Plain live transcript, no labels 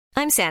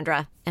I'm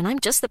Sandra, and I'm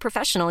just the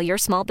professional your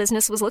small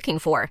business was looking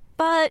for.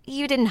 But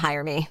you didn't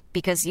hire me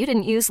because you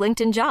didn't use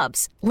LinkedIn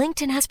Jobs.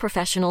 LinkedIn has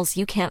professionals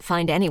you can't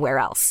find anywhere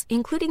else,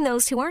 including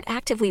those who aren't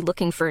actively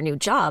looking for a new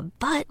job,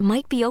 but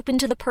might be open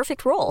to the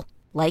perfect role,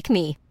 like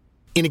me.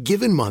 In a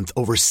given month,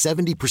 over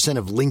 70%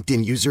 of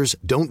LinkedIn users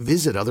don't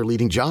visit other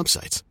leading job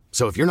sites.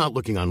 So if you're not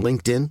looking on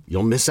LinkedIn,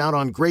 you'll miss out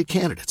on great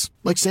candidates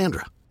like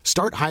Sandra.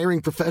 Start hiring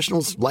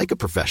professionals like a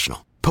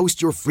professional.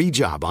 Post your free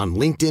job on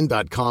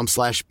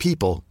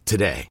linkedin.com/people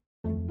today.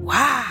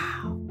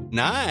 Wow.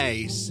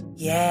 Nice.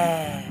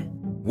 Yeah.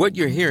 What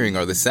you're hearing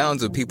are the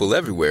sounds of people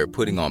everywhere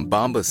putting on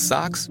Bombas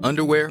socks,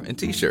 underwear, and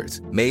T-shirts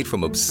made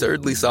from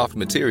absurdly soft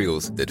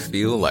materials that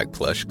feel like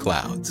plush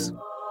clouds.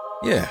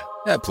 Yeah,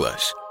 that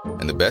plush.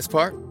 And the best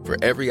part? For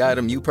every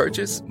item you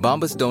purchase,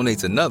 Bombas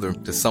donates another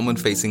to someone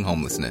facing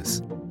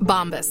homelessness.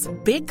 Bombas.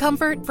 Big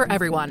comfort for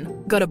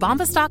everyone. Go to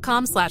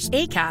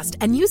bombas.com/ACAST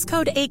and use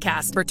code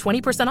ACAST for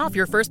 20% off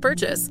your first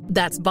purchase.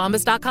 That's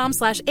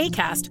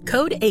bombas.com/ACAST.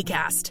 Code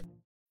ACAST.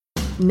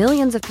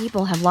 Millions of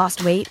people have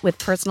lost weight with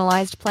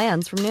personalized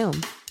plans from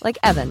Noom. Like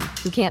Evan,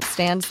 who can't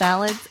stand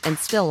salads and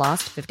still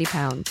lost 50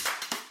 pounds.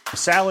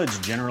 Salads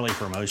generally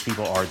for most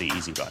people are the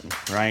easy button,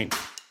 right?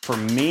 For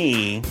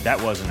me,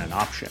 that wasn't an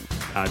option.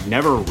 I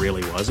never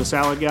really was a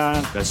salad guy.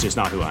 That's just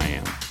not who I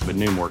am. But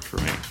Noom worked for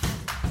me.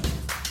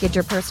 Get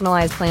your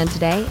personalized plan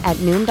today at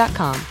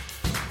Noom.com.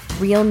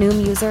 Real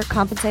Noom user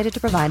compensated to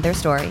provide their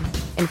story.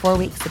 In 4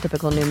 weeks, the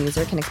typical Noom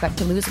user can expect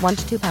to lose 1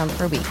 to 2 pounds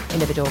per week.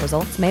 Individual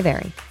results may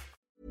vary.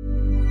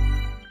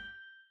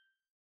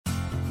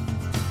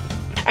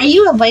 Are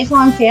you a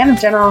lifelong fan of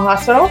General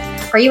Hospital?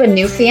 Are you a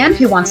new fan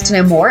who wants to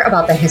know more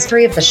about the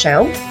history of the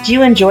show? Do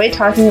you enjoy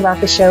talking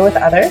about the show with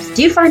others?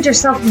 Do you find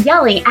yourself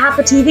yelling at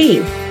the TV?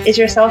 Is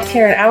your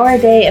self-care an hour a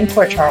day in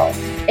Port Charles?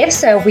 If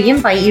so, we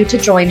invite you to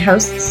join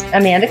hosts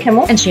Amanda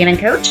Kimmel and Shannon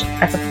Coach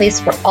at the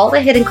place where all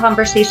the hidden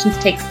conversations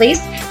take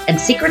place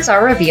and secrets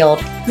are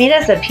revealed. Meet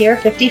us at Pier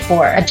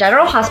 54, a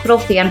General Hospital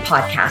fan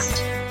podcast.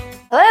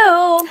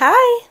 Hello.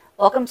 Hi.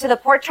 Welcome to the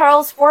Port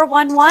Charles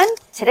 411.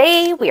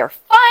 Today we are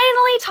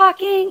finally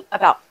talking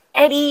about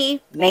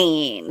Eddie,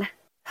 Maine.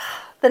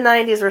 The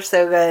 90s were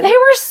so good. They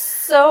were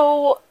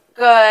so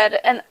good.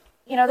 And,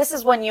 you know, this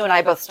is when you and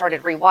I both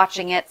started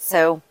rewatching it.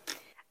 So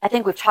I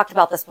think we've talked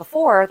about this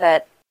before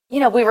that, you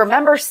know, we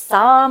remember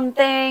some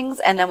things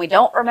and then we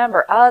don't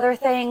remember other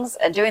things.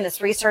 And doing this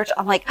research,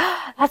 I'm like,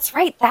 oh, that's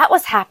right. That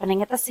was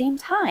happening at the same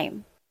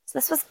time. So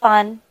this was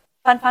fun.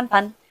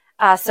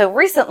 So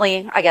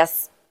recently, I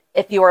guess,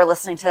 if you are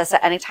listening to this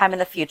at any time in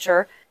the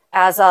future,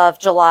 as of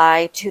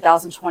July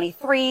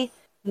 2023,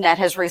 Ned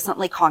has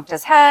recently conked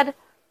his head,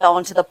 fell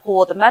into the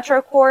pool of the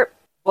Metro Court,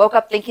 woke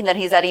up thinking that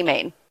he's Eddie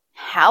Maine.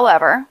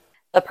 However,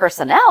 the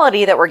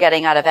personality that we're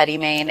getting out of Eddie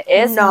Maine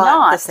is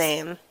not the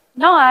same.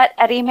 Not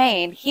Eddie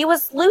Maine. He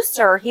was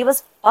looser. He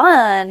was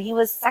fun. He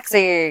was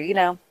sexy, you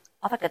know,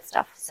 all that good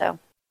stuff. So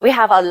we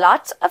have a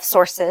lot of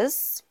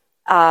sources,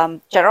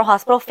 General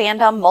Hospital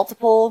fandom,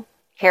 multiple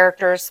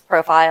characters,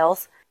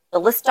 profiles,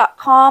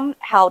 thelist.com,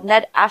 how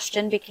Ned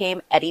Ashton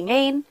became Eddie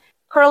Maine,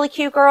 Curly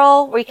Q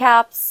Girl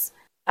recaps,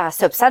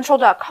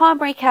 soapcentral.com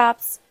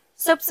recaps,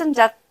 Soaps in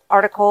Depth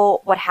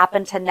article, what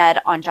happened to Ned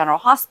on General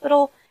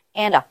Hospital,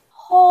 and a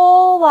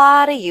whole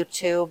lot of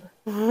YouTube.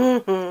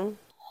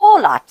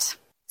 Whole lot.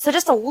 So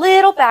just a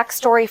little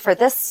backstory for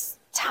this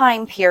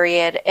time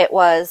period. It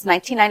was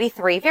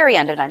 1993, very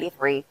end of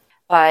 93,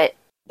 but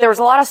there was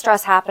a lot of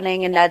stress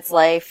happening in Ned's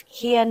life.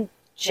 He and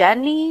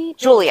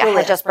Julia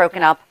had just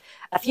broken up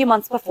a few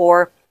months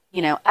before.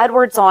 You know,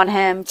 Edward's on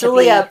him.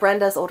 Julia,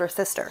 Brenda's older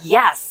sister.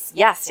 Yes.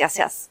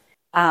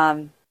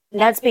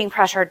 Ned's being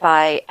pressured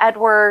by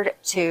Edward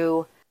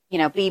to, you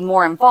know, be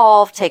more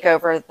involved, take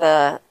over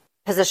the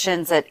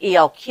positions at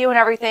ELQ and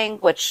everything,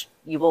 which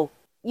you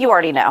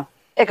already know.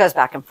 It goes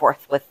back and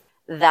forth with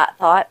that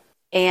thought.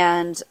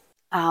 And,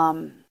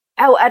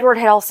 Edward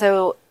had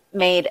also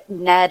made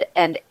Ned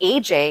and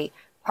AJ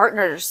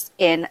partners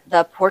in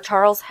the Port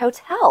Charles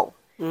Hotel.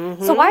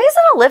 Mm-hmm. So why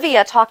isn't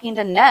Olivia talking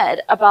to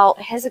Ned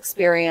about his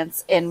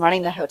experience in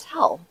running the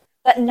hotel?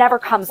 That never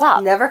comes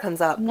up. Never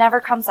comes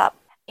up.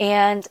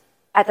 And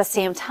at the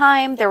same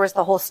time, there was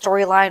the whole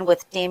storyline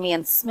with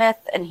Damian Smith,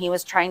 and he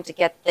was trying to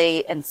get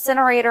the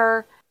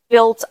incinerator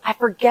built. I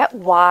forget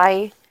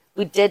why.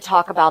 We did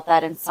talk about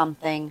that in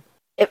something.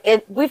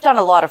 We've done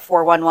a lot of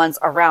 411s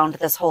around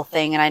this whole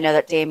thing, and I know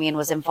that Damian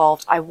was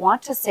involved. I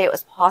want to say it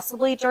was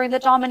possibly during the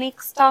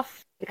Dominique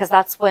stuff, because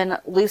that's when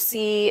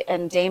Lucy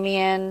and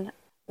Damian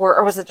were,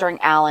 or was it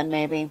during Alan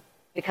maybe?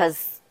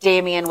 Because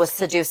Damian was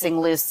seducing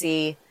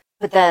Lucy,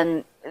 but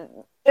then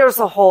there's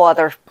a whole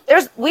other,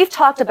 we've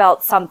talked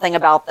about something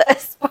about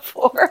this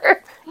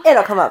before.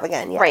 It'll come up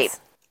again, yes. Right.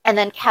 And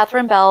then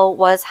Catherine Bell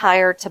was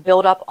hired to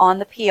build up on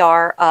the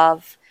PR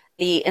of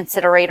the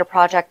incinerator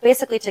project,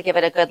 basically to give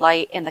it a good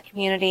light in the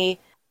community.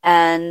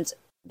 And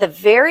the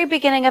very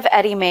beginning of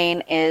Eddie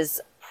Maine is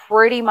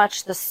pretty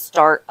much the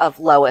start of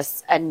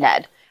Lois and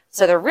Ned.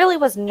 So there really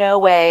was no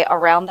way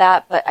around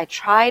that, but I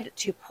tried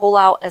to pull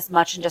out as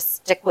much and just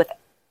stick with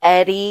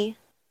Eddie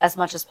as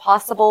much as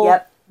possible.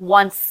 Yep.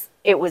 Once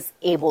it was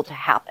able to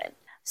happen.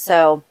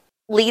 So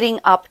leading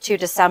up to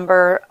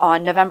December,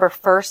 on November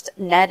 1st,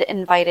 Ned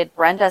invited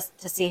Brenda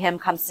to see him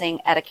come sing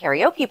at a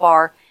karaoke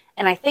bar.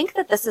 And I think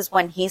that this is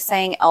when he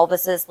sang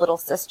Elvis's Little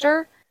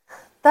Sister.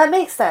 That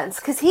makes sense,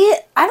 because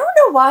I don't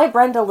know why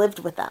Brenda lived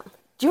with them.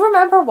 Do you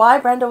remember why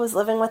Brenda was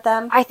living with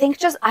them? I think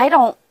she just had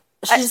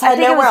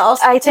nowhere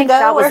else to go think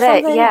that was or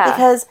something? it, yeah.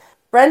 Because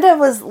Brenda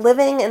was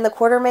living in the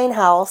Quartermaine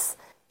house.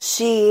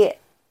 She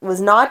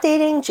was not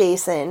dating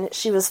Jason.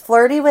 She was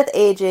flirty with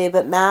AJ,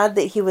 but mad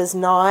that he was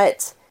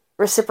not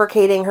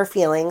reciprocating her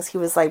feelings. He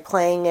was like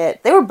playing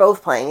it. They were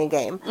both playing a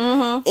game.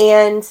 Mm-hmm.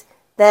 And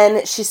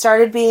then she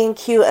started being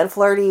cute and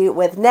flirty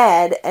with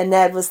Ned, and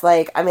Ned was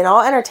like, I mean,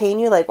 I'll entertain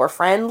you, like, we're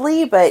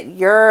friendly, but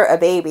you're a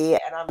baby,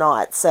 and I'm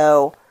not,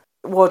 so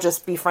we'll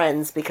just be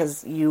friends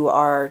because you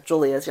are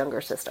Julia's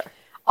younger sister.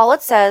 All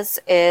it says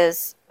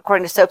is,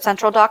 according to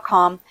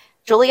SoapCentral.com,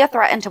 Julia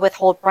threatened to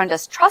withhold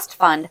Brenda's trust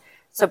fund,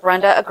 so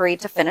Brenda agreed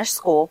to finish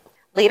school.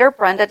 Later,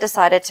 Brenda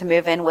decided to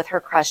move in with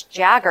her crush,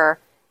 Jagger.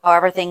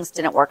 However, things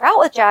didn't work out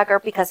with Jagger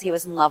because he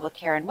was in love with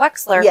Karen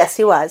Wexler. Yes,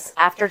 he was.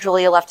 After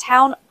Julia left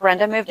town,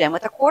 Brenda moved in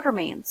with the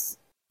Quartermaines.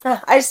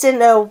 I just didn't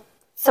know.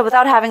 So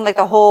without having like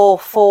the whole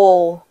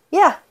full...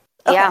 Yeah.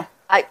 Okay. Yeah.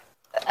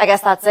 I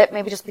guess that's it.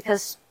 Maybe just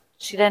because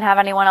she didn't have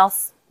anyone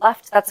else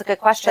left. That's a good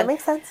question. That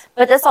makes sense.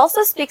 But this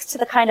also speaks to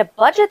the kind of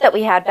budget that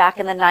we had back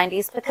in the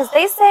 90s because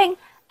they sang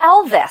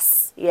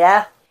Elvis.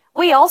 Yeah.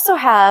 We also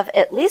have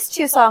at least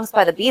 2 songs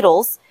by the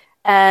Beatles,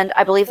 and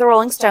I believe the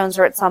Rolling Stones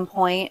are at some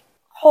point.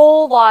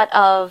 Whole lot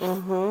of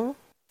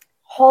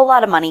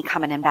money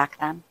coming in back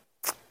then.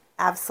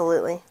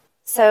 Absolutely.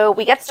 So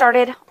we get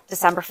started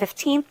December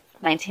 15th,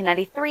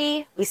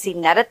 1993. We see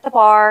Ned at a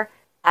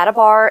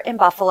bar in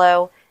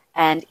Buffalo,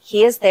 and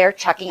he is there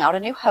checking out a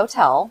new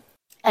hotel.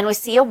 And we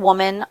see a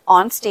woman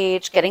on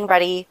stage getting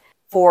ready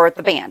for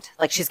the band.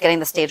 Like she's getting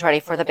the stage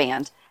ready for the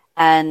band.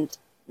 And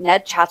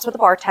Ned chats with the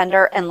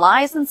bartender and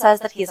lies and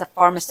says that he's a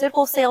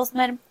pharmaceutical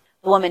salesman.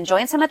 The woman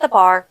joins him at the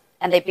bar,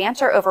 and they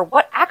banter over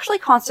what actually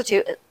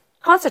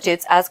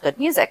constitutes as good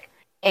music.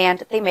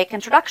 And they make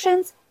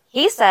introductions.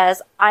 He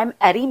says, I'm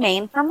Eddie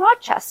Maine from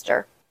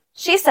Rochester.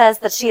 She says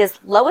that she is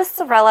Lois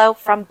Sorello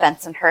from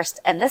Bensonhurst,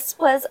 and this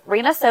was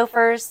Rena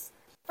Sofer's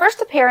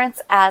first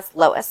appearance as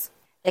Lois.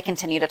 They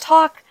continue to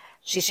talk.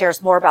 She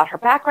shares more about her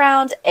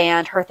background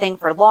and her thing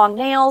for long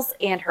nails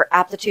and her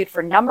aptitude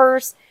for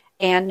numbers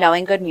and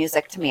knowing good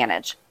music to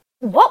manage.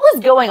 What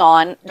was going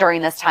on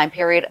during this time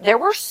period? There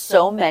were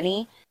so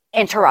many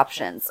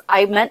interruptions.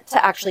 I meant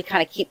to actually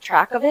kind of keep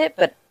track of it,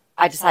 but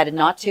I decided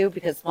not to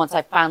because once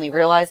I finally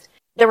realized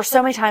there were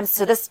so many times.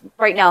 So this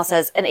right now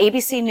says an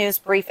ABC News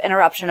brief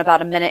interruption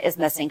about a minute is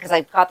missing because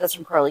I got this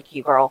from Curly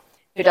Q Girl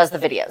who does the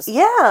videos.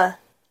 Yeah.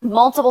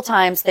 Multiple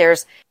times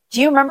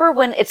do you remember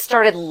when it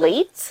started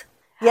late?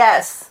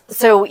 Yes.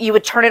 So you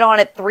would turn it on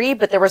at 3,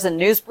 but there was a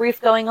news brief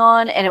going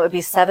on and it would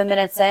be 7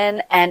 minutes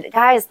in. And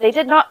guys, they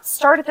did not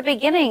start at the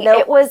beginning.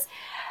 Nope. It was,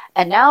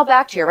 and now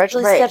back to your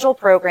originally scheduled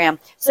program.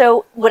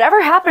 So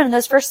whatever happened in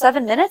those first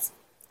 7 minutes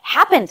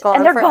happened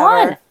and they're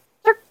gone.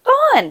 They're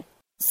gone.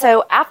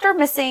 So after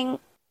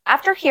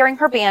hearing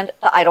her band,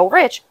 the Idle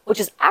Rich,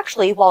 which is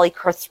actually Wally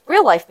Kurth's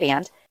real life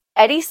band,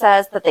 Eddie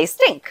says that they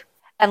stink.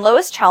 And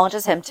Lois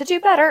challenges him to do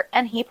better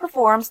and he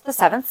performs The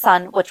Seventh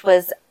Son, which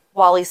was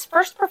Wally's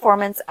first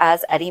performance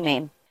as Eddie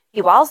Maine.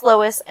 He wows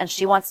Lois and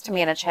she wants to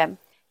manage him.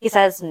 He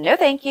says, no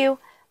thank you,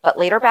 but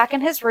later back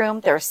in his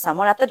room, there's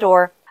someone at the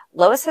door.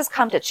 Lois has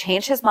come to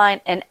change his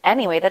mind in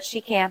any way that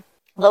she can.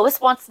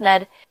 Lois wants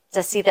Ned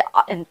to see the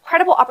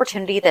incredible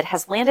opportunity that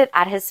has landed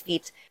at his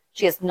feet.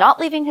 She is not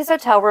leaving his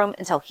hotel room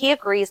until he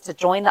agrees to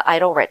join the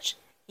Idle Rich.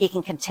 He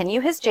can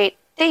continue his day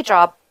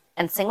job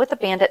and sing with the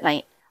band at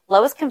night.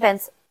 Lois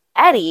convinced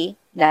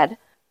Ned,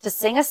 to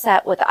sing a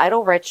set with the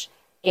Idle Rich,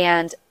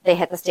 and they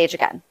hit the stage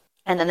again.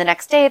 And then the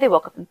next day, they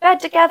woke up in bed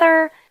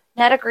together.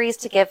 Ned agrees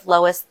to give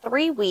Lois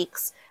 3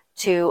 weeks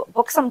to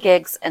book some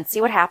gigs and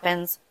see what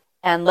happens.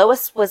 And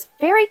Lois was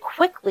very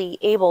quickly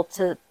able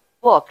to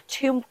book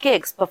 2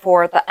 gigs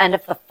before the end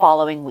of the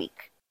following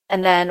week.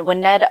 And then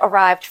when Ned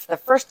arrived for the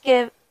first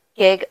gig,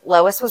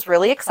 Lois was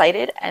really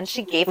excited, and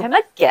she gave him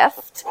a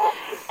gift.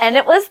 And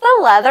it was the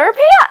leather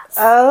pants.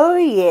 Oh,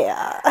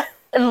 yeah.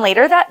 And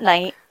later that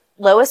night,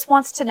 Lois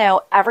wants to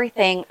know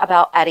everything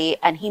about Eddie,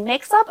 and he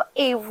makes up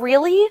a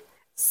really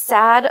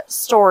sad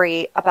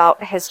story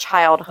about his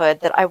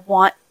childhood that I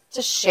want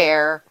to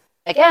share.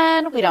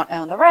 Again, we don't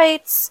own the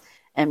rights,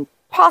 and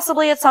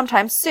possibly at some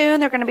time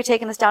soon they're going to be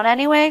taking this down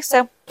anyway,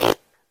 so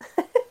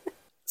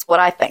it's what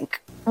I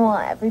think. Well,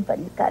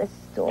 everybody's got a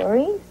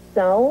story,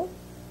 so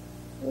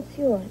what's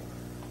yours?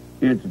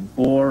 It's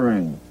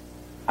boring.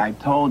 I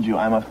told you,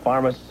 I'm a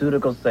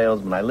pharmaceutical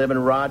salesman. I live in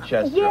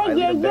Rochester.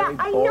 Yeah.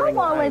 I know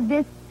all of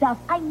this stuff.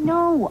 I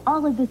know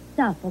all of this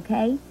stuff,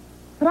 okay?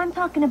 But I'm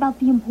talking about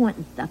the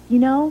important stuff, you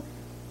know?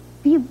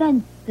 The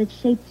events that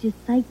shaped your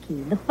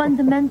psyche, the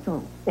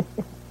fundamentals.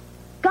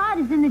 God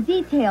is in the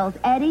details,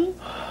 Eddie.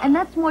 And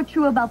that's more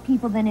true about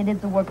people than it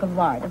is a work of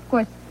art. Of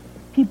course,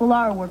 people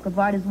are a work of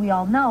art, as we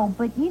all know,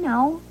 but, you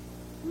know,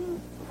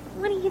 I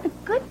want to hear the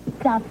good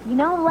stuff, you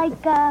know,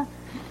 like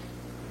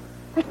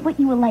what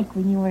you were like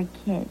when you were a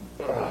kid.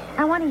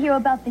 I want to hear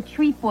about the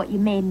tree fort you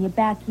made in your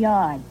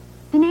backyard,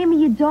 the name of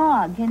your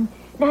dog, and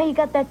now you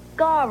got that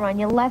scar on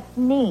your left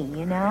knee,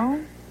 you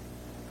know?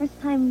 First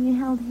time you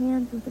held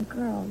hands with a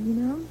girl, you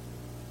know?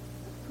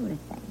 That sort of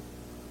thing.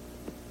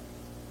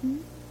 Hmm?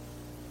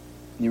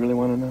 You really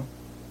want to know?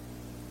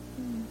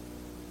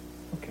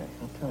 Okay,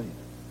 I'll tell you.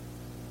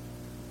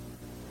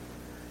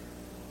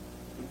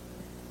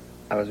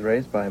 I was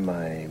raised by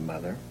my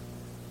mother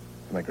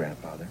and my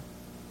grandfather,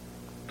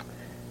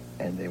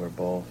 and they were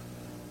both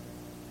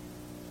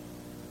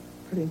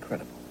pretty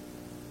incredible.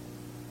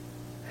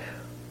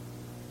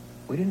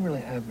 We didn't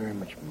really have very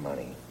much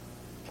money,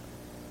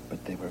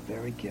 but they were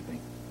very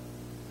giving,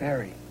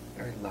 very,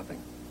 very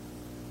loving.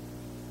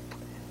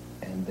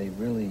 And they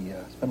really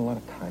spent a lot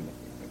of time with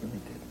me. They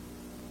really did.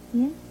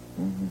 Yeah?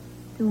 Mm-hmm.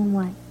 Doing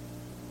what?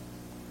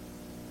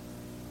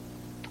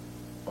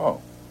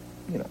 Oh,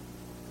 you know,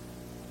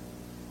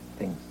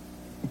 things.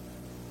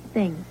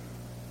 Things.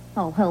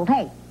 Oh,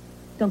 hey.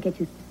 Don't get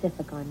too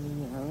specific on me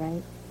here, all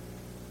right?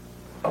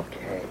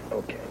 Okay.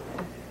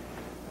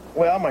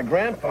 Well, my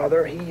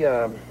grandfather, he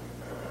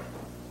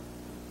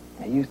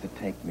used to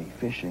take me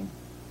fishing.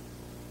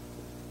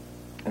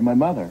 And my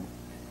mother,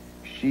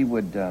 she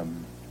would,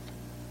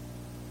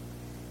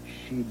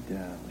 she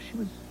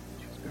was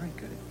very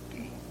good at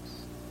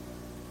games.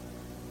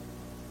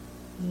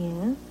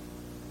 Yeah?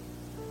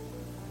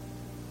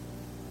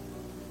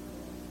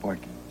 Board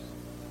games.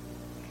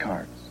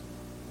 Cards.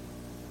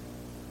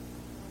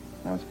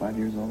 When I was 5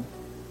 years old,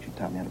 she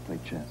taught me how to play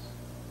chess.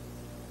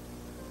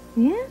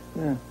 Yeah?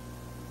 Yeah.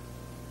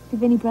 Do you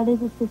have any brothers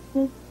or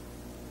sisters?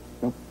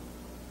 Nope.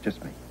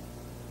 Just me.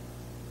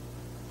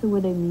 So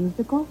were they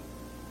musical?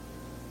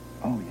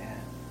 Oh,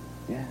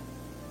 yeah.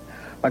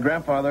 My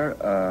grandfather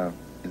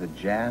is a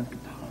jazz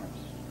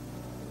guitarist.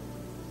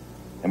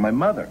 And my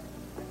mother,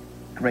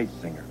 great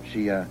singer.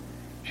 She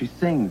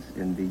sings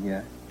in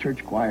the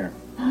church choir.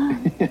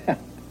 Yeah.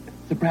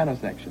 Soprano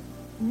section.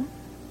 Yeah?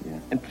 Yeah.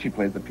 And she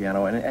plays the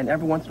piano. And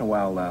every once in a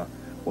while,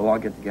 we'll all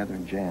get together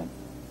and jam.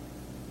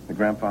 My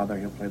grandfather,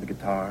 he'll play the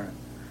guitar.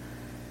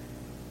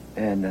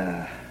 And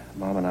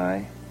Mom and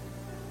I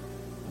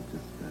will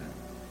just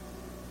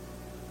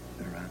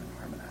sit around and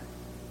harmonize.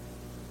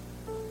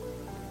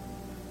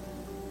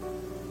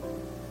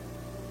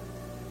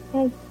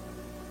 Hey.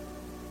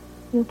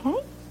 You okay?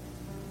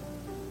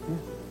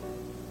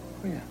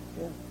 Oh, yeah.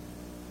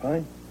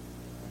 Fine.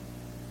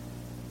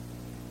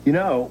 You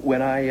know,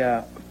 when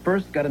I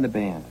first got in the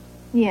band,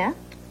 Yeah?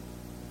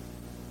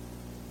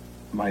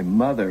 my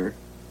mother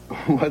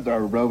was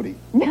our roadie.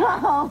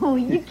 No,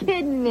 you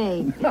kidding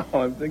me. No,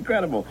 it's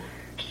incredible.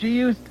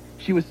 She was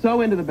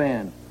so into the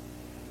band.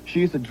 She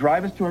used to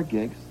drive us to our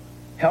gigs,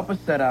 help us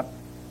set up.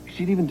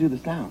 She'd even do the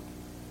sound.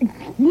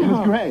 No. It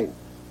was great.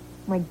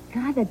 My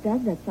God,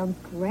 that sounds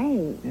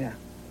great. Yeah.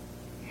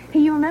 Hey,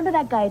 you remember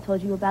that guy I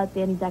told you about,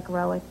 Danny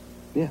Zakarowicz?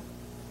 Yeah.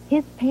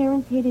 His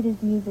parents hated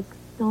his music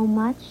so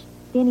much,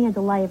 Danny had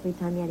to lie every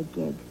time he had a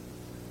gig.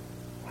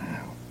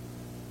 Wow.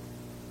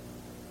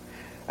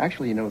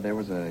 Actually, you know, there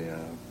was a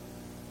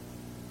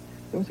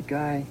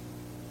guy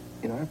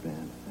in our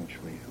band,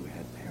 actually, who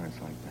had parents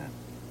like that.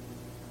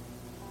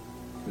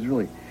 It was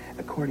really,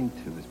 according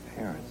to his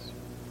parents,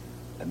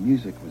 the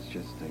music was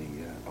just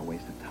a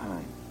waste of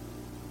time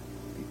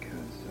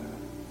because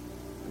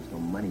there was no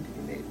money to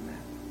be made in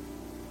that.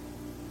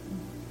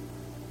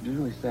 Which is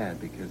really sad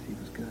because he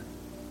was good.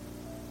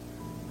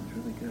 He was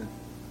really good.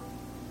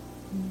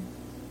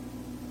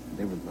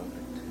 They were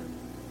loaded, too.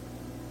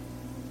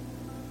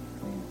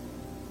 I mean,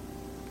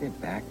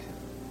 get back to him.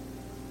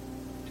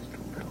 Just a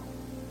little.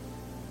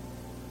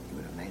 He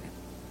would have made it.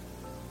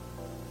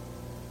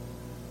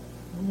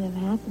 Whatever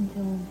happened to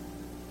him?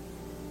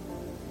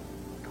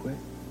 Quit.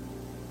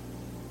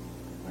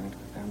 Went into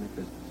the family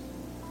business.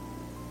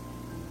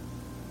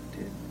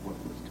 Did what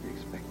was to be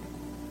expected.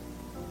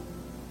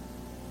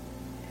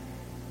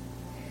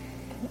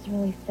 It's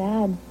really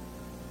sad.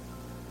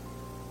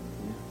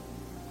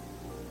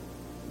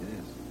 It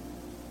is.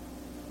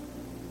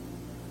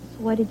 So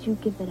why did you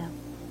give it up?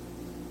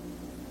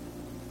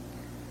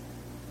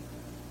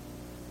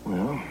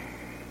 Well,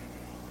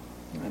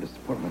 I had to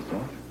support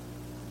myself.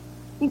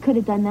 You could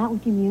have done that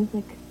with your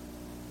music.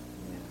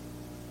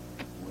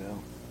 Well,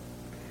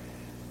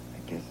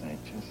 I guess I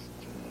just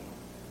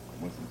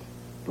wasn't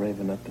brave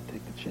enough to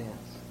take the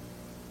chance.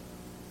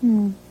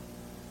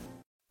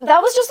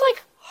 That was just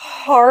like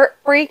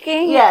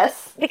heartbreaking.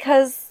 Yes.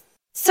 Because,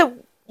 so,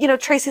 you know,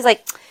 Tracy's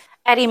like,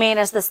 Eddie Maine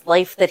is this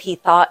life that he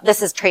thought,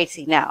 this is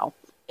Tracy now,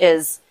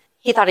 is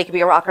he thought he could be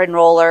a rock and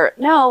roller.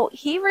 No,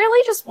 he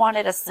really just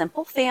wanted a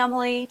simple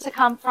family to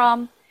come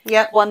from.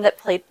 Yep. One that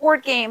played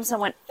board games and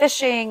went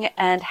fishing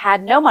and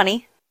had no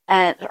money,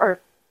 or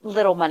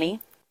little money.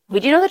 We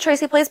do know that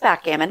Tracy plays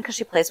backgammon because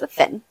she plays with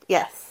Finn.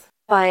 Yes.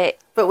 But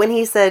when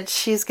he said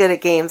she's good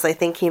at games, I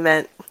think he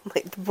meant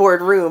like the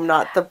board room,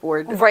 not the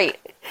board right.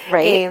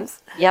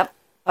 games. Yep.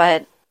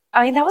 But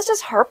I mean, that was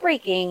just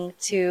heartbreaking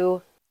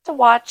to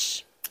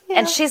watch.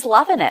 And she's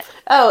loving it.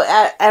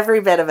 Oh,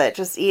 every bit of it,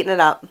 just eating it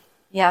up.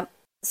 Yep.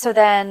 So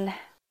then, I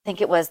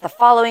think it was the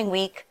following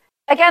week,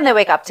 again, they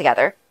wake up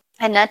together,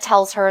 and Ned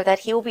tells her that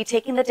he will be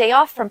taking the day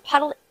off from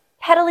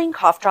peddling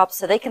cough drops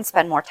so they can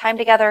spend more time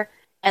together.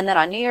 And then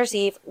on New Year's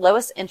Eve,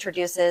 Lois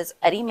introduces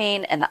Eddie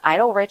Maine and the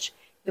Idle Rich,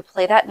 who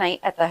play that night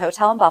at the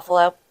hotel in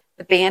Buffalo.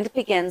 The band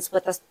begins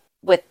with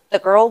The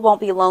Girl Won't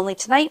Be Lonely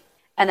Tonight,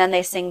 and then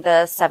they sing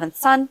The Seventh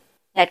Son.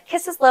 Ned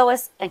kisses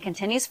Lois and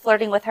continues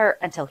flirting with her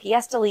until he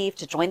has to leave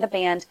to join the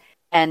band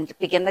and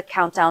begin the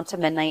countdown to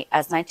midnight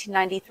as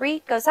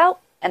 1993 goes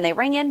out, and they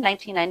ring in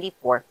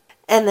 1994.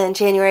 And then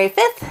January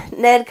 5th,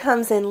 Ned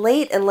comes in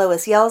late and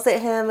Lois yells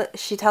at him.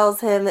 She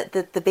tells him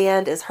that the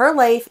band is her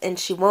life and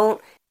she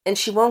won't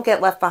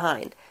get left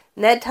behind.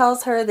 Ned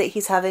tells her that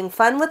he's having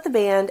fun with the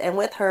band and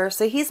with her,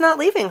 so he's not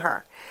leaving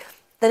her.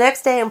 The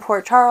next day in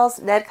Port Charles,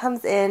 Ned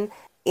comes in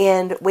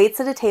and waits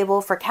at a table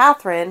for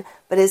Catherine,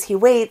 but as he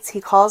waits, he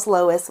calls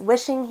Lois,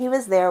 wishing he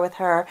was there with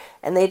her,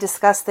 and they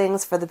discuss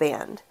things for the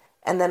band.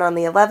 And then on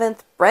the 11th,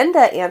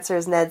 Brenda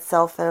answers Ned's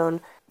cell phone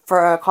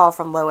for a call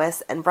from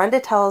Lois, and Brenda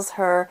tells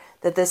her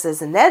that this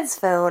is Ned's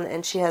phone,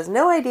 and she has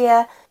no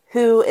idea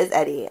who is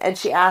Eddie. And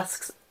she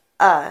asks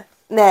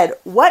Ned,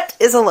 what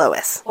is a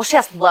Lois? Well, she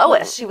asked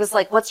Lois. She was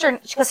like,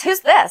 she goes,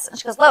 who's this? And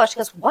she goes, Lois. She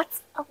goes,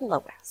 what's a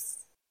Lois?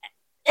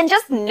 And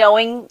just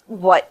knowing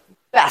what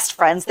best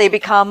friends they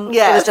become,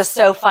 It was just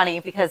so funny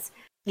because,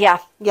 yeah.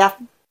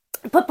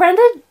 But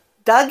Brenda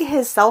dug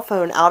his cell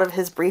phone out of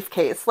his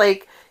briefcase.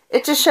 Like,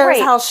 it just shows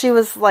how she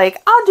was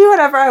like, I'll do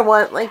whatever I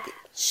want. Like,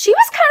 she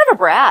was kind of a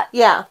brat.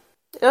 Yeah.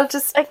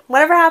 Just like,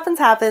 whatever happens,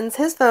 happens.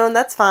 His phone,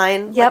 that's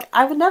fine. Yep. Like,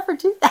 I would never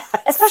do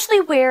that. Especially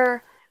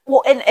where,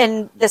 well,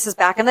 and this is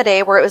back in the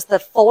day where it was the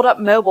fold-up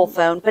mobile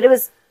phone, but it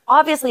was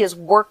obviously his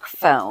work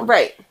phone.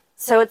 Right.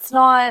 So it's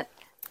not,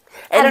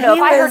 I don't know,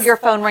 if I heard your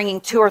phone ringing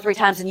 2 or 3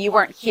 times and you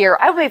weren't here,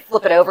 I would maybe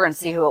flip it over and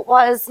see who it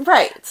was.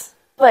 Right.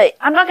 But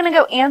I'm not going to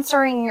go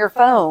answering your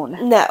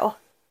phone. No.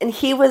 And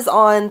he was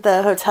on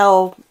the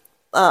hotel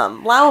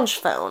lounge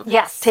phone.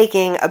 Yes.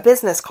 Taking a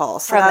business call.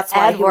 So from that's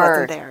why Edward. he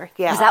wasn't there.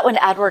 Yeah. Is that when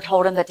Edward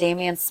told him that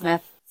Damian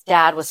Smith's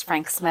dad was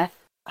Frank Smith?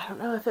 I don't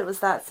know if it was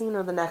that scene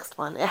or the next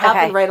one. It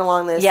happened right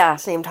along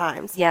those same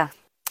times. Yeah.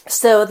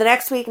 So the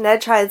next week,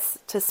 Ned tries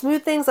to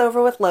smooth things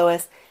over with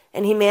Lois,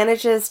 and he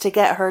manages to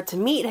get her to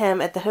meet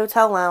him at the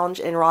hotel lounge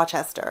in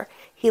Rochester.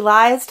 He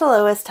lies to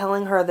Lois,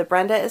 telling her that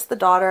Brenda is the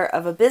daughter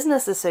of a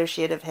business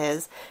associate of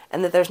his,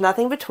 and that there's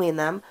nothing between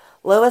them.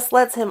 Lois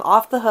lets him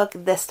off the hook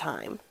this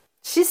time.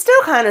 She's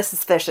still kind of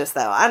suspicious,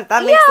 though.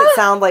 That makes it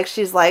sound like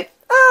she's like,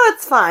 oh,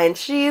 it's fine.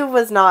 She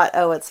was not,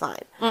 oh, it's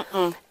fine.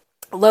 Mm-mm.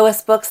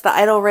 Lois books the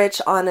Idle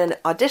Rich on an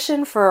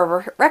audition for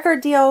a record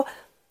deal,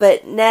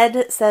 but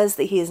Ned says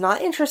that he is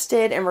not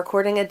interested in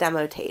recording a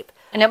demo tape.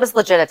 And it was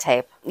legit a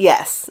tape.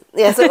 Yes,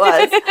 it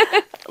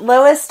was.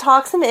 Lois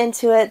talks him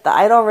into it. The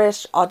Idle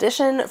Rich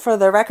audition for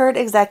the record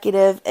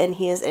executive, and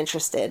he is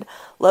interested.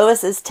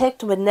 Lois is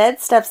ticked when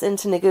Ned steps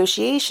into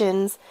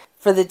negotiations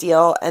for the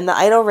deal, and the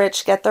Idle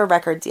Rich get their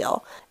record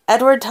deal.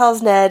 Edward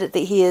tells Ned that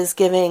he is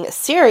giving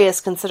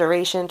serious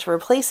consideration to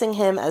replacing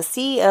him as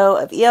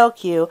CEO of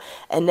ELQ,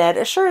 and Ned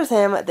assures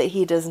him that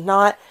he does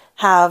not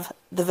have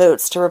the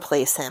votes to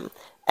replace him.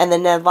 And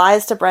then Ned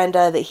lies to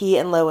Brenda that he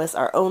and Lois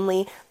are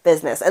only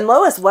business. And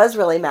Lois was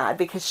really mad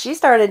because she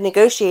started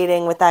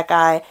negotiating with that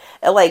guy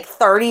at like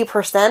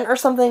 30% or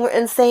something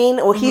insane.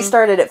 Well, he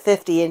started at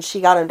 50 and she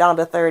got him down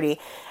to 30.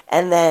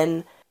 And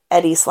then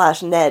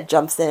Eddie/Ned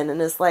jumps in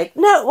and is like,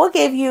 no, we'll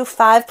give you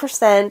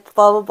 5%,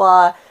 blah, blah,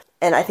 blah.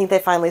 And I think they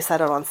finally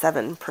settled on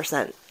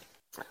 7%.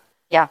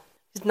 Yeah.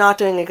 He's not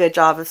doing a good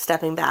job of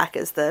stepping back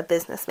as the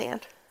businessman.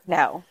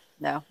 No,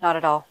 not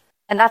at all.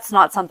 And that's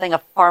not something a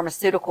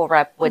pharmaceutical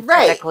rep would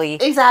typically...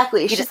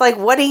 Exactly. She's like,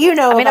 what do you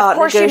know about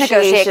negotiations? of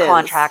course you negotiate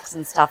contracts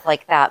and stuff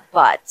like that,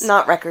 but...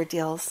 Not record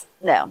deals.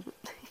 No.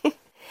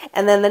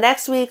 And then the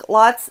next week,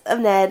 lots of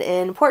Ned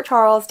in Port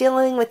Charles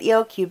dealing with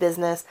ELQ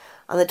business.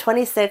 On the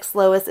 26th,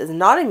 Lois is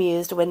not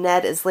amused when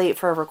Ned is late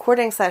for a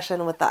recording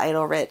session with the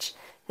Idle Rich.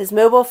 His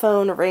mobile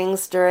phone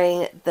rings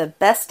during the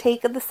best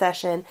take of the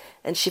session,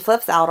 and she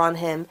flips out on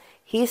him.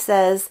 He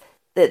says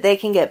that they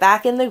can get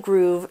back in the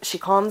groove. She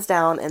calms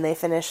down, and they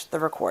finish the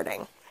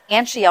recording.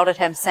 And she yelled at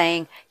him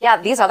saying, yeah,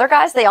 these other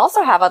guys, they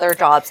also have other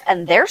jobs,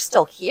 and they're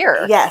still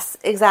here. Yes,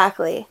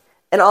 exactly.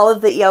 And all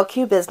of the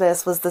ELQ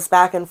business was this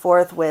back and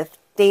forth with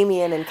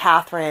Damian and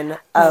Catherine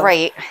of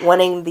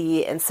wanting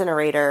the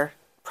incinerator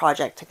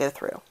project to go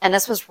through. And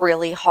this was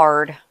really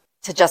hard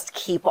to just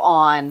keep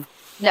on.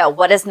 No,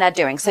 what is Ned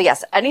doing? So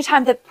yes,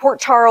 anytime that Port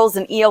Charles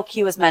and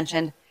ELQ is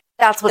mentioned,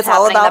 that's what's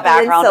happening in the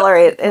background.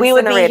 We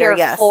would be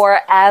here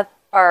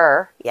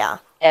forever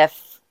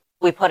if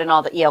we put in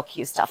all the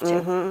ELQ stuff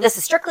too. This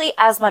is strictly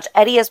as much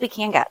Eddie as we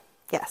can get.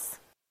 Yes.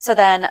 So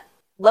then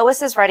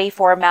Lois is ready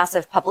for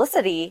massive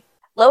publicity.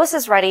 Lois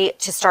is ready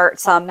to start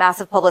some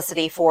massive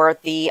publicity for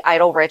the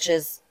Idle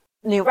Rich's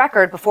new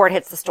record before it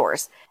hits the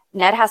stores.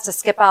 Ned has to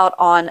skip out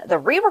on the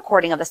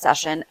re-recording of the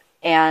session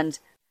and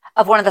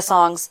of one of the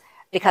songs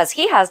because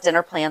he has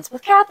dinner plans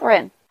with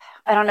Catherine.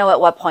 I don't know at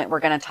what point we're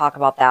going to talk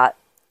about that.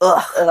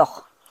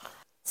 Ugh.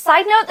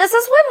 Side note, this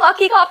is when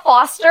Lucky got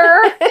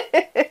Foster.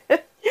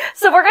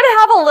 So we're going to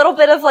have a little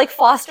bit of like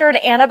Foster and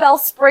Annabelle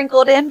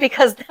sprinkled in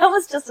because that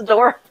was just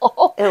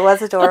adorable. It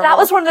was adorable. But that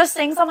was one of those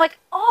things I'm like,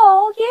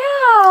 oh,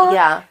 yeah.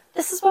 Yeah.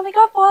 This is when we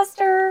got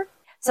Foster.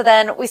 So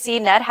then we see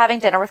Ned having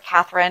dinner with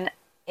Catherine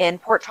in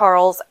Port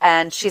Charles,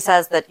 and she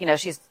says that,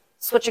 she's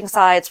switching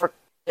sides.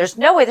 There's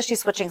no way that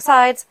she's switching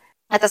sides.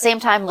 At the same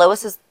time,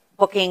 Lois is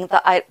looking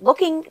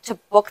to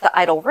book the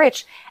Idle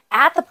Rich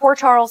at the Port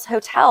Charles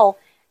Hotel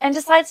and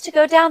decides to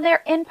go down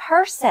there in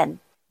person.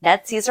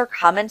 Ned sees her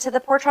come into the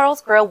Port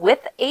Charles Grill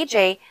with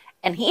AJ,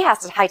 and he has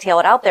to hightail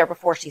it out there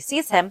before she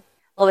sees him.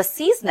 Lois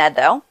sees Ned,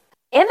 though,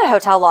 in the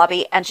hotel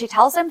lobby, and she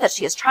tells him that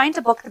she is trying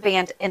to book the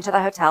band into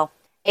the hotel.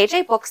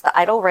 AJ books the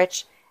Idle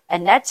Rich,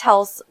 and Ned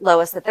tells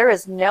Lois that there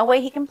is no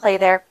way he can play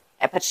there,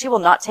 but she will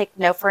not take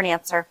no for an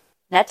answer.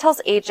 Ned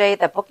tells AJ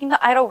that booking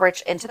the Idle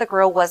Rich into the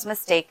Grill was a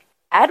mistake.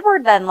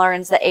 Edward then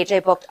learns that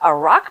AJ booked a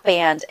rock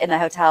band in the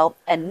hotel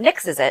and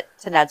nixes it,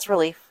 to Ned's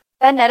relief.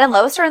 Then Ned and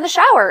Lois are in the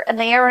shower, and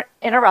they are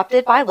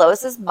interrupted by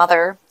Lois's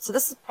mother. So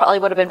this probably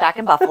would have been back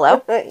in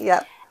Buffalo.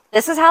 Yeah.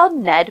 This is how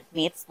Ned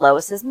meets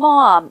Lois's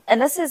mom.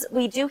 And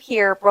we do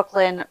hear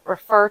Brooklyn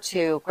refer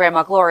to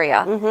Grandma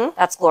Gloria. Mm-hmm.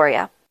 That's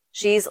Gloria.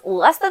 She's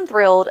less than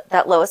thrilled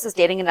that Lois is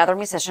dating another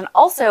musician.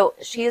 Also,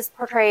 she is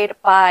portrayed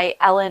by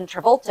Ellen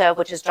Travolta,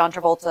 which is John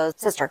Travolta's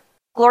sister.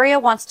 Gloria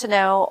wants to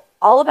know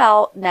all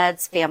about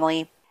Ned's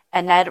family,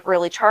 and Ned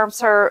really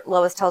charms her.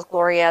 Lois tells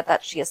Gloria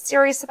that she is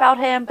serious about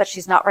him, but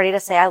she's not ready to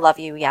say I love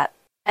you yet.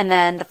 And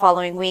then the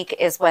following week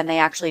is when they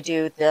actually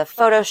do the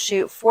photo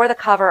shoot for the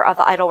cover of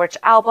the Idle Rich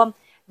album.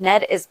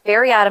 Ned is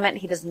very adamant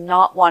he does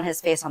not want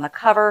his face on the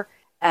cover,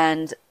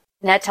 and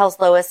Ned tells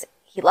Lois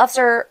he loves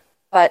her,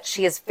 but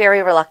she is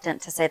very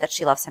reluctant to say that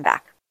she loves him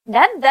back.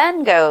 Ned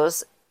then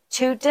goes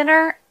to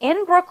dinner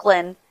in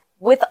Brooklyn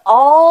with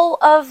all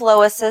of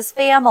Lois's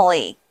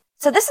family.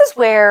 So this is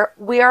where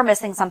we are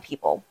missing some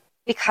people,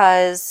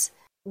 because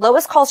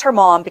Lois calls her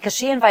mom because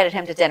she invited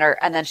him to dinner,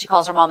 and then she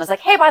calls her mom and is like,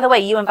 hey, by the way,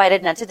 you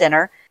invited Ned to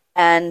dinner.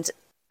 And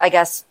I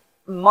guess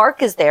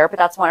Mark is there, but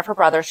that's one of her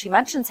brothers. She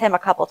mentions him a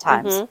couple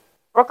times. Mm-hmm.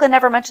 Brooklyn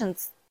never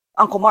mentions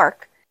Uncle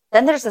Mark.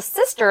 Then there's a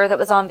sister that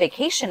was on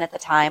vacation at the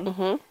time.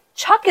 Mm-hmm.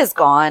 Chuck is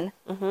gone.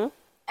 Mm-hmm.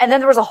 And then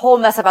there was a whole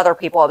mess of other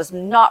people. I was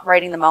not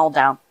writing them all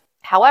down.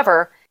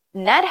 However,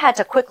 Ned had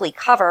to quickly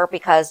cover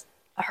because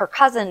her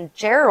cousin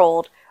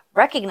Gerald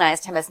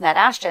recognized him as Ned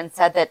Ashton,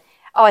 said that,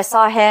 oh, I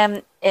saw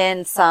him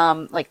in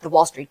some, like the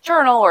Wall Street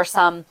Journal or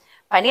some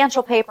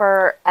financial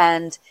paper.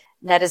 And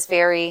Ned is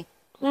very,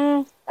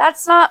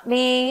 that's not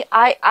me.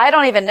 I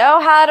don't even know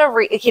how to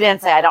read. He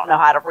didn't say I don't know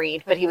how to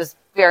read, but he was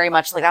very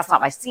much like, that's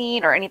not my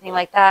scene or anything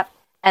like that.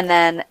 And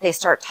then they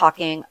start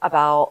talking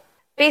about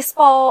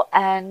baseball,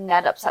 and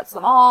Ned upsets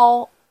them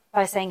all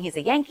by saying he's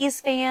a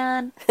Yankees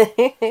fan.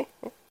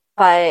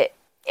 But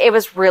it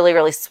was really,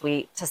 really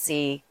sweet to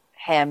see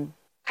him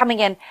coming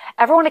in.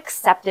 Everyone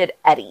accepted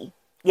Eddie.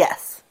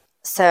 Yes.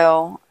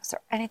 So, is there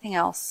anything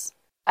else?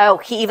 Oh,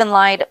 he even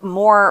lied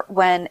more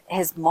when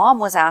her mom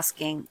was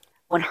asking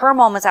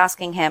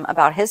him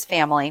about his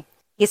family.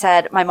 He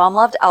said, my mom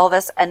loved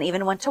Elvis and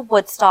even went to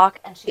Woodstock,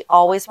 and she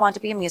always wanted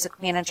to be a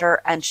music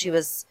manager, and she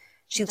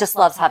just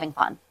loves having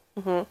fun.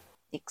 Mm-hmm.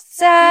 The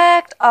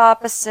exact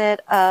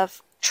opposite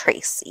of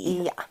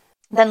Tracy. Yeah.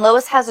 Then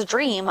Lois has a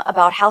dream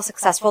about how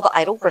successful the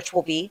Idle Rich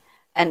will be,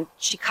 and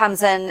she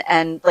comes in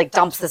and like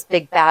dumps this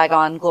big bag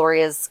on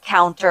Gloria's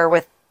counter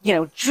with,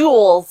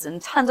 jewels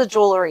and tons of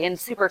jewelry and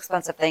super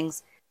expensive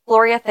things.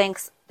 Gloria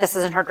thinks this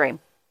isn't her dream.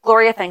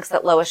 Gloria thinks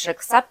that Lois should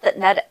accept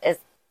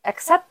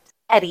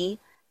Eddie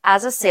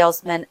as a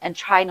salesman and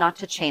try not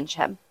to change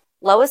him.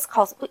 Lois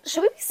calls,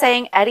 should we be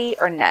saying Eddie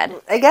or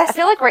Ned? I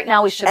feel like right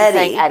now we should be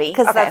saying Eddie.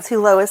 Because that's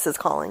who Lois is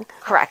calling.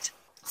 Correct.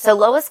 So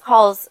Lois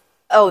calls,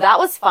 that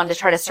was fun to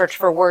try to search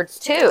for words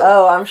too.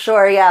 Oh, I'm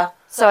sure, yeah.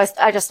 So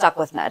I just stuck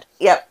with Ned.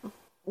 Yep.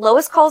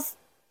 Lois calls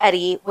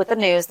Eddie with the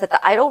news that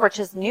the Idle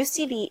Rich's new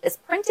CD is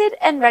printed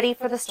and ready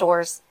for the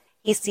stores.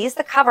 He sees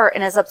the cover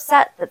and is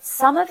upset that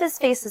some of his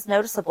face is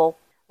noticeable.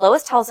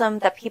 Lois tells him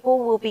that people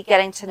will be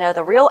getting to know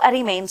the real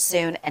Eddie Maine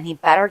soon, and he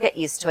better get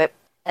used to it.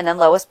 And then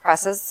Lois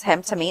presses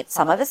him to meet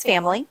some of his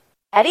family.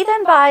 Ned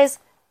then buys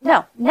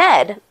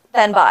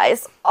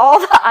all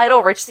the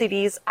Idle Rich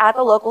CDs at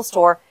the local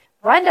store.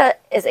 Brenda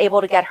is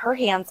able to get her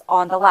hands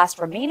on the last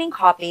remaining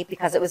copy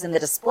because it was in the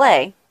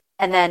display.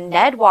 And then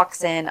Ned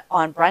walks in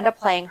on Brenda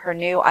playing her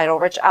new Idle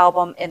Rich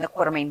album in the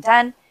Quartermaine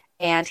Den,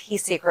 and he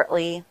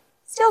secretly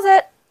steals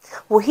it.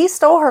 Well, he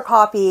stole her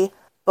copy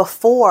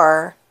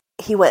before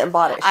he went and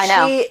bought it. I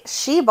know.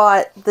 She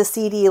bought the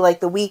CD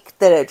like the week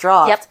that it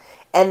dropped. Yep.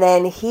 And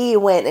then he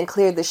went and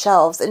cleared the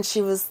shelves, and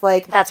she was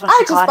like, That's when I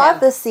she just caught bought him.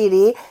 this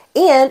CD,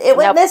 and it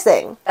went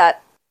missing.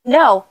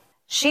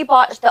 She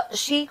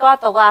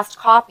got the last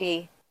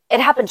copy. It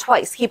happened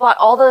twice. He bought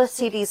all the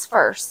CDs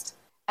first,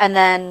 and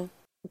then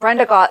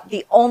Brenda got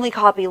the only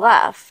copy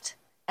left,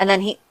 and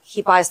then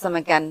he buys them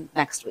again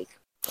next week.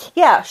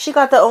 Yeah, she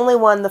got the only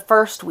one the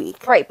first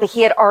week. Right, but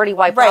he had already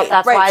wiped out.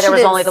 That's why there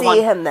was only the one.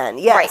 She didn't see him then,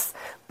 yes.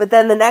 Right. But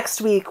then the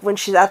next week, when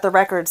she's at the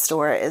record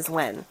store, is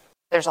when.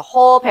 There's a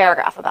whole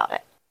paragraph about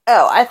it.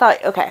 Oh, I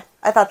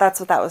thought that's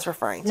what that was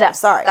referring to. No,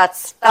 sorry.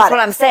 That's what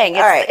I'm saying.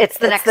 All right. It's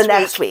the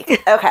next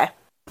week. Okay.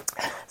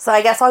 So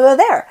I guess I'll go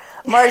there.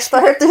 March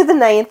 3rd through the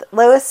 9th,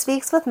 Lois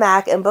speaks with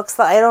Mac and books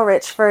the Idle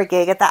Rich for a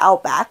gig at the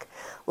Outback.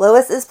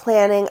 Lois is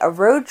planning a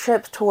road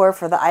trip tour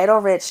for the Idle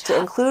Rich to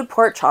include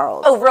Port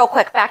Charles. Oh, real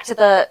quick, back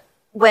to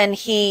when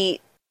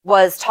he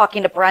was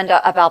talking to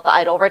Brenda about the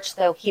Idle Rich,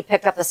 though, he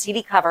picked up the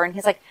CD cover and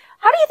he's like,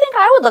 how do you think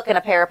I would look in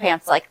a pair of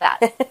pants like that?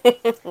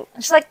 And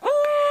she's like,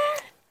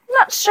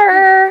 not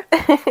sure.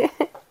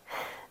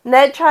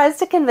 Ned tries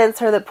to convince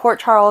her that Port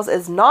Charles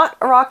is not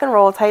a rock and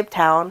roll type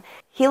town.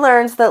 He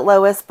learns that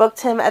Lois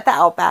booked him at the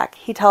Outback.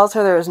 He tells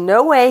her there is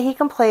no way he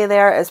can play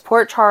there as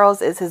Port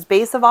Charles is his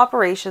base of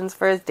operations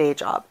for his day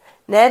job.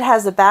 Ned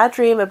has a bad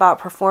dream about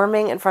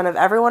performing in front of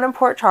everyone in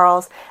Port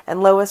Charles,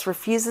 and Lois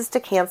refuses to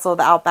cancel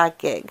the Outback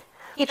gig.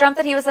 He dreamt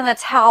that he was in a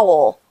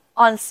towel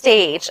on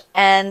stage,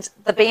 and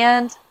the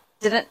band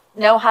didn't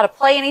know how to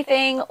play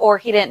anything, or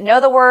he didn't know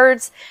the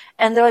words,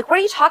 and they're like, what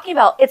are you talking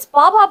about? It's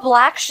Baba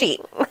Black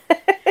Sheep.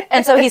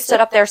 And so he stood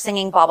up there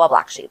singing Baba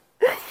Black Sheep.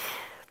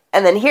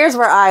 And then here's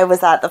where I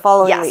was at the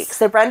following week.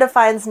 So Brenda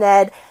finds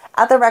Ned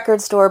at the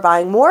record store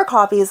buying more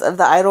copies of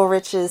the Idle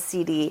Rich's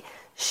CD.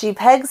 She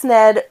pegs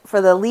Ned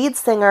for the lead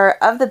singer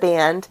of the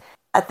band.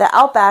 At the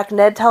Outback,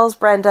 Ned tells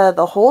Brenda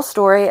the whole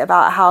story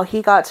about how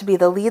he got to be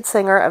the lead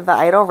singer of the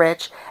Idle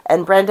Rich,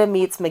 and Brenda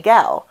meets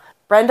Miguel.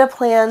 Brenda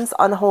plans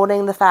on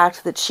holding the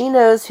fact that she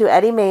knows who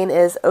Eddie Maine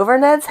is over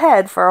Ned's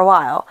head for a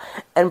while,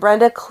 and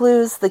Brenda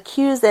clues the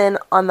cues in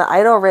on the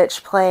Idle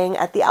Rich playing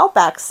at the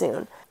Outback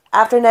soon.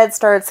 After Ned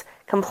starts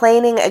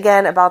complaining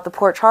again about the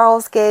Port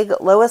Charles gig,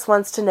 Lois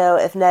wants to know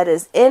if Ned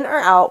is in or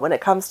out when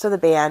it comes to the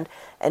band,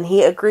 and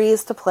he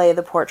agrees to play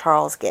the Port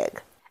Charles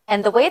gig.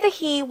 And the way that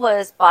he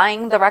was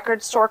buying the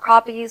record store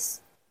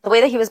copies, the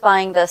way that he was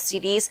buying the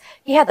CDs,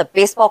 he had the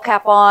baseball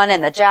cap on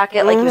and the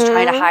jacket, like he was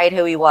trying to hide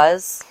who he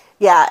was.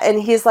 Yeah,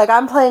 and he's like,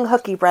 I'm playing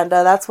hooky,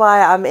 Brenda. That's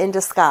why I'm in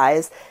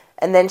disguise.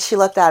 And then she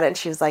looked at it and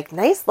she was like,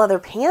 nice leather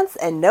pants.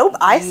 And nope,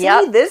 I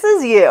see, this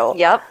is you.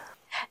 Yep.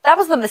 That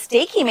was the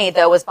mistake he made,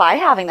 though, was by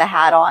having the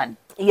hat on.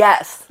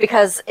 Yes.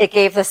 Because it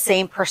gave the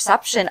same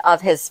perception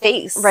of his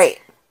face.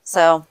 Right.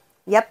 So.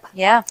 Yep.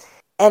 Yeah.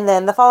 And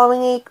then the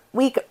following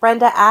week,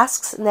 Brenda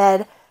asks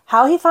Ned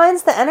how he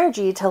finds the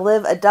energy to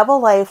live a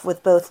double life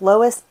with both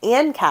Lois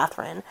and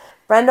Catherine.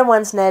 Brenda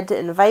wants Ned to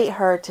invite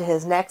her to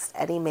his next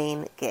Eddie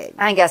Maine gig.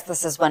 I guess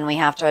this is when we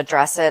have to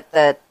address it,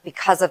 that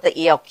because of the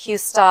ELQ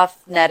stuff,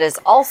 Ned is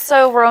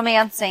also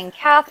romancing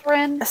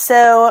Catherine.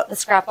 So the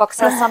scrapbook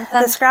says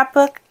something. The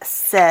scrapbook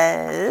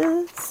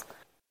says...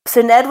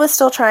 So Ned was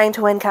still trying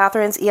to win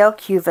Catherine's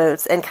ELQ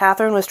votes, and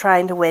Catherine was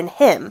trying to win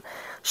him.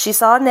 She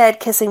saw Ned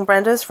kissing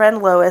Brenda's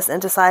friend Lois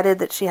and decided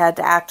that she had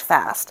to act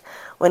fast.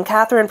 When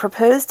Catherine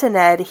proposed to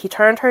Ned, he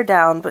turned her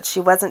down, but she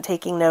wasn't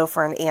taking no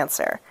for an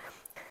answer.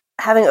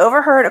 Having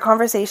overheard a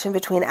conversation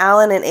between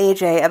Alan and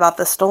AJ about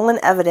the stolen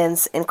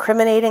evidence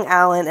incriminating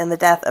Alan in the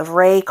death of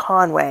Ray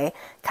Conway,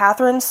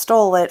 Catherine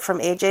stole it from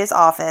AJ's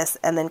office,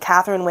 and then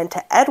Catherine went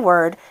to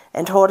Edward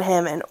and told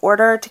him in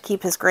order to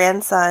keep his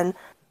grandson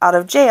out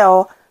of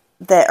jail,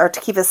 to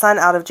keep his son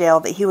out of jail,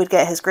 that he would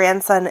get his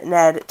grandson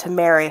Ned to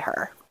marry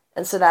her.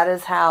 And so that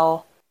is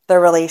how the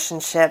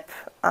relationship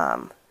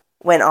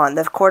went on.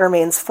 The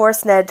Quartermaines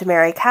forced Ned to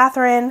marry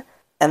Catherine,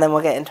 and then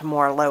we'll get into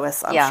more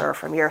Lois, I'm sure,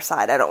 from your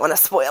side. I don't want to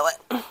spoil it.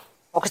 Well,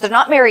 because they're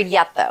not married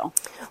yet, though.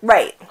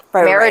 Right.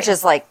 Marriage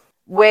is, like,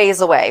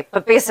 ways away.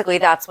 But basically,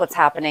 that's what's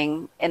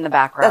happening in the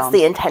background. That's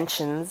the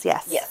intentions,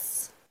 yes.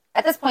 Yes.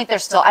 At this point, they're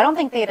still... I don't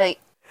think they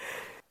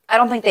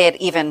had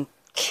even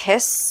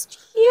kissed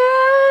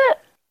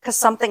yet. Because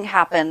something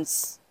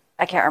happens.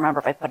 I can't remember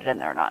if I put it in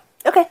there or not.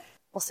 Okay.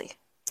 We'll see.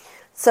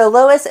 So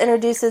Lois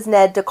introduces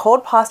Ned to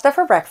cold pasta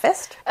for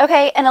breakfast.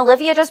 Okay, and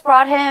Olivia just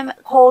brought him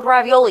cold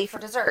ravioli for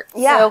dessert.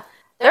 Yeah. So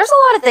there's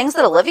a lot of things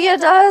that Olivia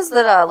does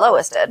that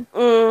Lois did.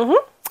 Mm-hmm.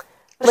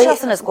 But she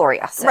also knows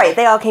Gloria. So. Right,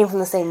 they all came from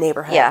the same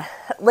neighborhood. Yeah.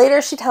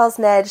 Later she tells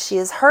Ned she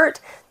is hurt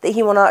that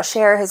he will not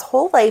share his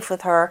whole life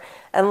with her,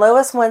 and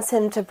Lois wants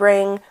him to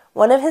bring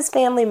one of his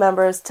family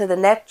members to the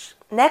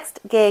next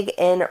gig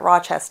in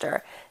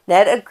Rochester.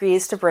 Ned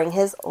agrees to bring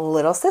his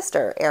little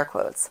sister, air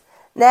quotes.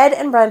 Ned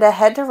and Brenda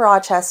head to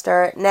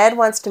Rochester. Ned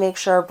wants to make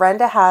sure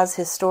Brenda has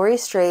his story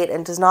straight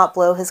and does not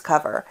blow his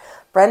cover.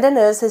 Brenda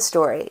knows his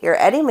story. You're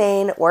Eddie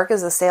Maine, work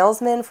as a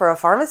salesman for a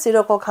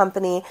pharmaceutical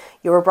company.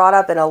 You were brought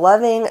up in a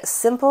loving,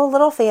 simple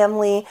little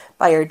family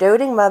by your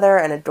doting mother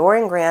and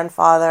adoring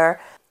grandfather.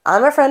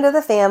 I'm a friend of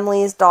the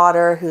family's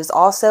daughter who's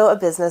also a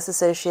business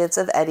associate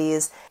of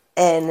Eddie's,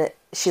 and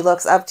she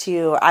looks up to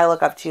you, I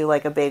look up to you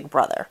like a big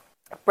brother.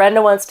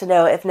 Brenda wants to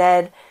know if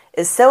Ned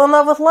is so in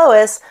love with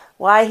Lois,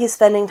 why he's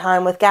spending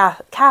time with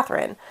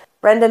Catherine.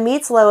 Brenda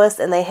meets Lois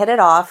and they hit it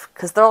off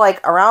because they're like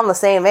around the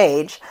same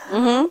age.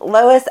 Mm-hmm.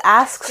 Lois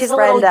asks She's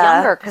Brenda. a little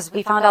younger because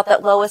we found out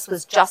that Lois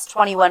was just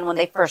 21 when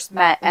they first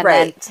met. And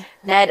then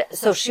Ned,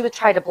 so she would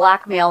try to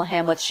blackmail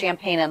him with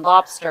champagne and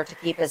lobster to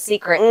keep his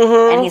secret.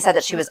 Mm-hmm. And he said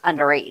that she was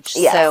underage.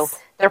 Yes. So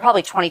they're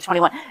probably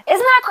 2021. Isn't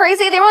that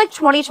crazy? They were like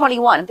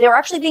 2021. They were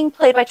actually being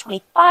played by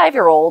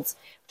 25-year-olds.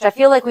 I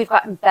feel like we've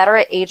gotten better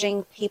at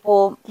aging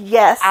people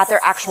at their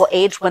actual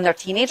age when they're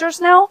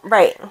teenagers now.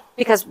 Right.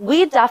 Because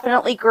we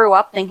definitely grew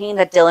up thinking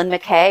that Dylan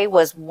McKay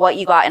was what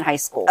you got in high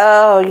school.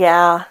 Oh,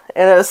 yeah.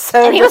 It was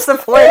so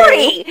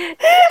disappointing. He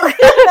was 40!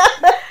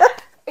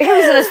 He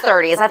was in his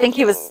 30s. I think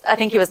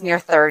he was near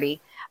 30.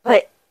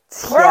 But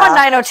we're on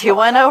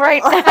 90210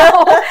 right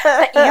now.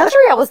 But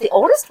Andrea was the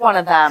oldest one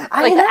of them.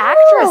 Like the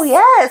actress.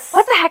 Yes.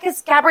 What the heck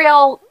is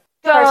Gabrielle?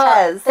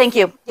 Cortez. Thank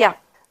you. Yeah.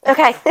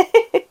 Okay.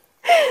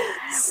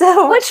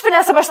 So, which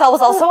Vanessa Marcel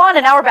was also on,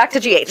 and now we're back to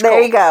GH.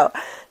 There you go.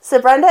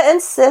 So Brenda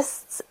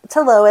insists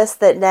to Lois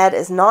that Ned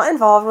is not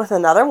involved with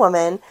another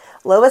woman.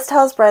 Lois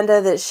tells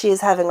Brenda that she is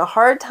having a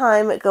hard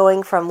time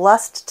going from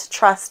lust to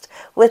trust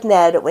with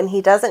Ned when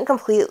she doesn't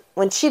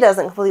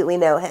completely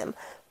know him.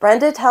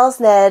 Brenda tells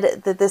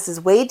Ned that this is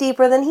way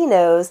deeper than he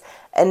knows,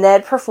 and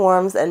Ned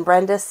performs, and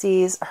Brenda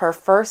sees her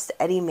first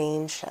Eddie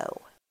Maine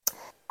show.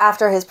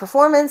 After his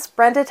performance,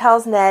 Brenda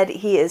tells Ned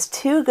he is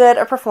too good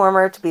a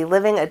performer to be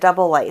living a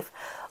double life.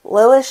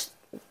 Lois,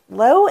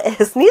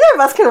 neither of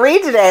us can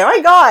read today. Oh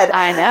my God.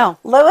 I know.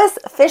 Lois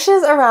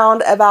fishes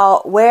around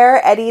about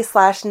where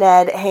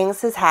Eddie/Ned hangs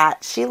his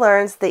hat. She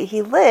learns that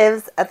he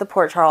lives at the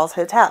Port Charles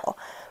Hotel.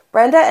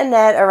 Brenda and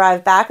Ned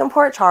arrive back in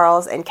Port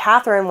Charles, and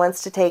Catherine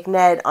wants to take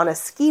Ned on a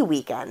ski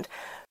weekend.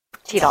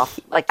 Teed off.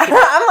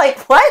 I'm like,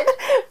 what?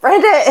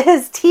 Brenda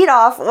is teed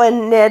off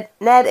when Ned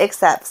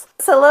accepts.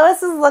 So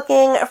Lois is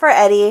looking for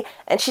Eddie,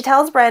 and she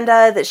tells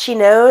Brenda that she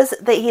knows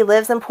that he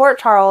lives in Port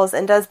Charles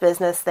and does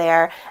business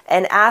there,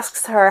 and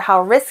asks her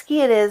how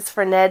risky it is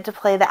for Ned to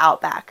play the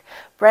Outback.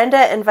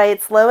 Brenda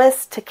invites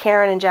Lois to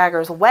Karen and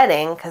Jagger's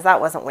wedding, because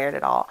that wasn't weird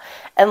at all.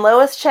 And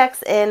Lois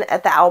checks in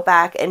at the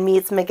Outback and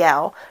meets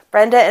Miguel.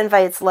 Brenda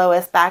invites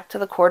Lois back to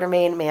the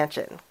Quartermaine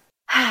mansion.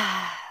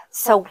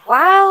 So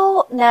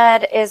while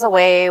Ned is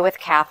away with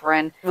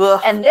Catherine,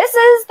 and this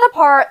is the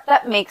part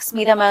that makes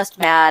me the most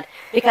mad,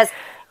 because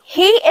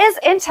he is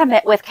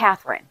intimate with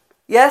Catherine.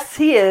 Yes,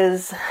 he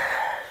is.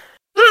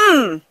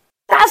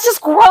 That's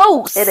just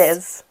gross. It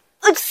is.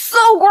 It's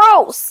so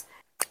gross.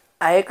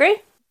 I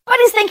agree. But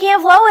he's thinking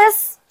of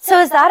Lois, so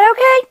is that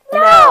okay?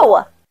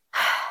 No.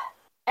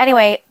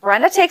 Anyway,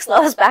 Brenda takes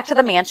Lois back to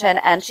the mansion,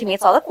 and she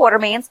meets all the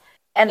Quartermaines,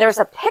 and there's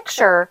a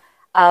picture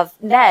of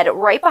Ned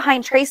right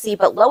behind Tracy,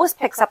 but Lois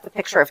picks up the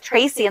picture of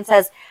Tracy and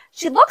says,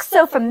 she looks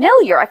so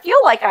familiar. I feel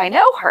like I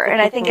know her.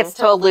 And I think it's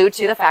to allude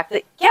to the fact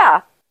that,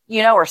 yeah,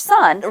 you know her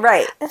son.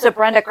 Right. So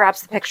Brenda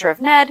grabs the picture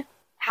of Ned,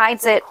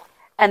 hides it,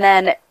 and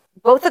then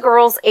both the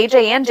girls,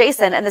 AJ and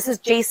Jason, and this is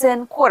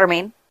Jason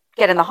Quartermaine,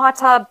 get in the hot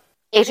tub.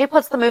 AJ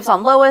puts the moves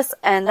on Lois,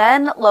 and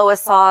then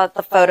Lois saw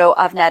the photo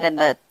of Ned in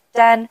the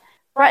den.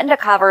 Brenda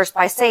covers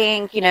by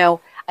saying,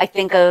 I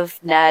think of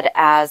Ned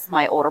as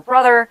my older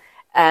brother,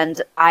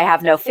 and I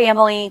have no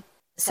family,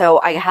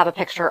 so I have a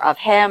picture of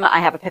him. I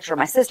have a picture of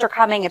my sister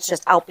coming. It's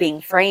just out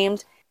being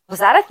framed. Was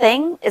that a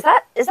thing? Is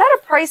that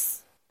a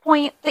price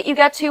point that you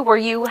get to where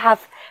you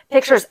have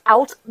pictures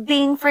out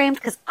being framed?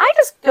 Because I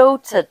just go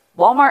to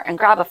Walmart and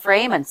grab a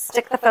frame and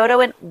stick the photo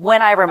in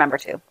when I remember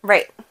to.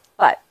 Right.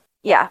 But,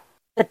 yeah.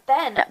 But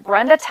then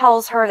Brenda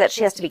tells her that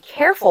she has to be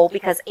careful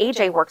because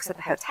AJ works at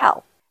the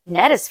hotel.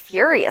 Ned is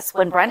furious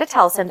when Brenda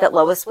tells him that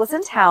Lois was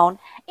in town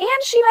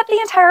and she met the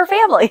entire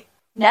family.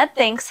 Ned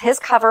thinks his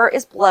cover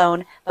is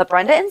blown, but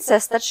Brenda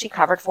insists that she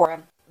covered for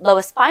him.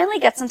 Lois finally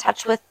gets in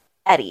touch with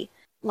Eddie.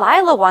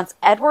 Lila wants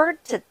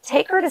Edward to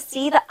take her to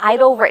see the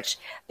Idle Rich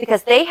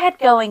because they had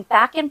going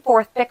back and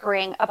forth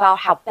bickering about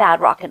how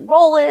bad rock and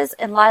roll is,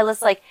 and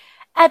Lila's like,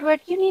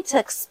 Edward, you need to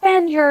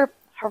expand your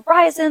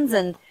horizons,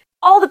 and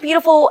all the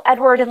beautiful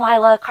Edward and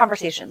Lila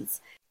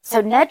conversations.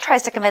 So Ned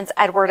tries to convince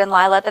Edward and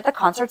Lila that the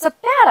concert's a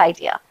bad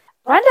idea.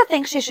 Brenda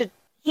thinks he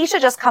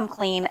should just come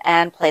clean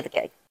and play the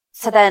gig.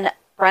 So then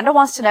Brenda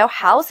wants to know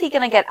how's he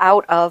going to get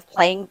out of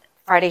playing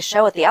Friday's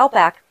show at the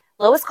Outback.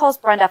 Lois calls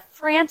Brenda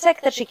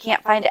frantic that she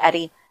can't find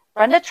Eddie.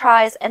 Brenda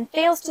tries and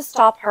fails to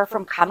stop her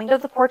from coming to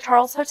the Port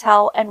Charles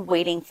Hotel and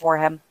waiting for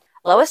him.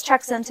 Lois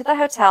checks into the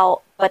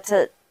hotel, but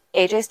to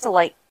AJ's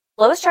delight.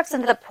 Lois checks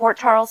into the Port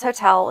Charles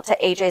Hotel to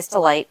AJ's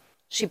delight.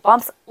 She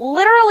bumps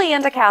literally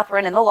into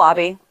Catherine in the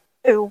lobby.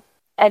 Ooh.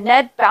 And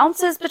Ned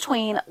bounces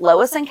between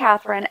Lois and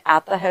Catherine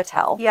at the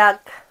hotel. Yuck.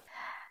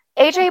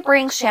 AJ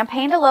brings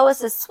champagne to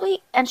Lois's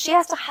suite, and she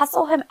has to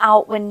hustle him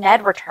out when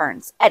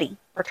Eddie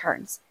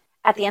returns.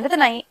 At the end of the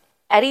night,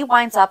 Eddie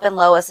winds up in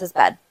Lois's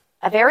bed.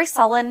 A very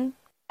sullen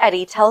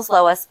Eddie tells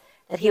Lois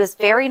that he was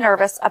very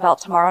nervous about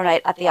tomorrow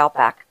night at the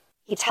Outback.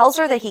 He tells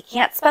her that he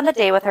can't spend the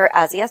day with her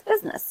as he has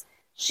business.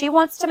 She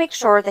wants to make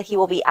sure that he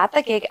will be at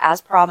the gig as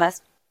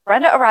promised.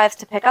 Brenda arrives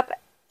to pick up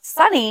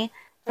Sunny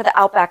for the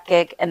Outback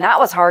gig, and that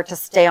was hard to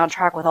stay on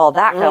track with all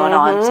that going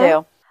on,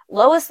 too.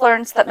 Lois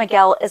learns that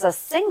Miguel is a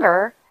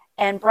singer,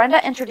 and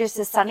Brenda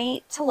introduces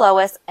Sonny to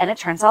Lois, and it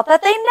turns out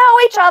that they know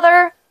each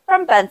other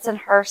from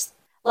Bensonhurst.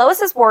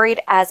 Lois is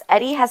worried as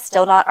Eddie has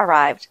still not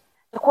arrived.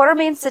 The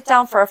Quartermains sit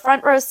down for a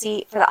front row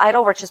seat for the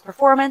Idle Riches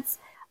performance.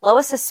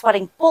 Lois is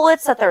sweating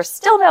bullets that there's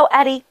still no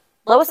Eddie.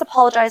 Lois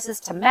apologizes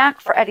to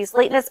Mac for Eddie's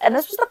lateness, and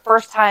this was the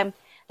first time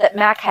that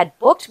Mac had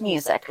booked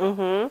music.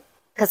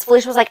 Because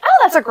Felicia was like, oh,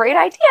 that's a great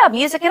idea,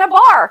 music in a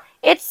bar.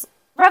 It's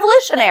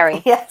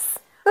revolutionary. Yes.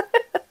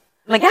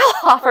 Miguel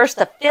offers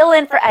to fill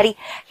in for Eddie.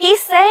 He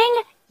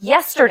sang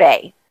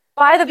Yesterday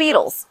by the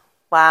Beatles.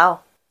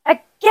 Wow.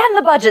 Again,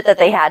 the budget that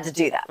they had to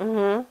do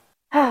that.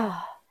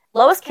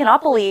 Lois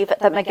cannot believe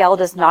that Miguel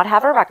does not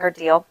have a record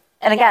deal.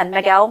 And again,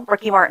 Miguel,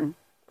 Ricky Martin.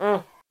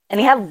 And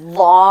he had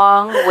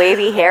long,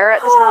 wavy hair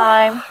at the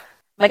time.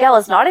 Miguel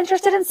is not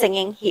interested in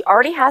singing. He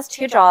already has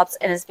 2 jobs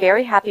and is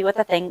very happy with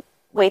the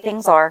way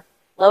things are.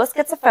 Lois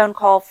gets a phone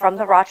call from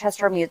the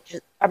Rochester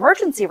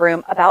emergency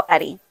room about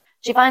Eddie.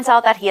 She finds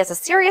out that he has a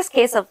serious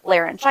case of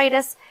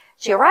laryngitis.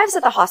 She arrives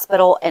at the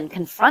hospital and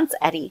confronts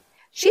Eddie.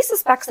 She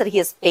suspects that he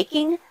is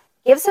faking,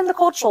 gives him the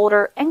cold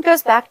shoulder, and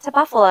goes back to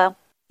Buffalo.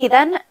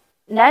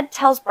 Ned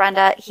tells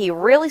Brenda he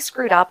really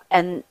screwed up,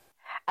 and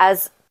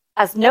as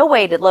no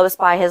way did Lois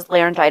buy his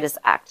laryngitis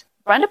act.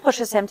 Brenda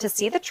pushes him to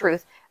see the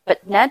truth,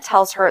 but Ned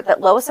tells her that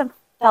Lois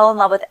fell in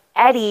love with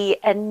Eddie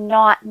and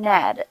not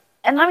Ned.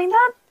 And I mean,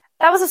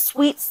 that was a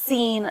sweet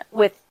scene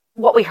with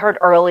what we heard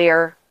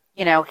earlier.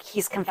 You know,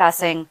 he's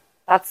confessing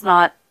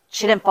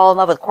she didn't fall in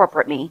love with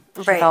corporate me.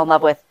 She fell in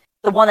love with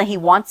the one that he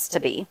wants to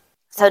be.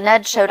 So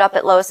Ned showed up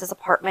at Lois's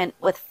apartment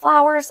with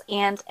flowers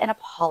and an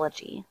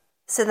apology.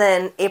 So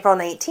then, April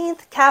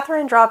 19th,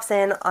 Catherine drops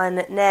in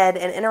on Ned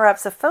and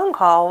interrupts a phone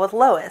call with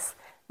Lois.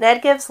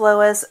 Ned gives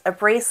Lois a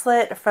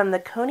bracelet from the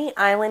Coney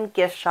Island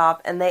gift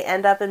shop, and they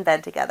end up in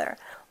bed together.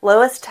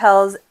 Lois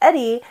tells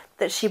Eddie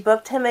that she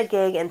booked him a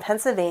gig in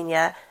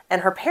Pennsylvania,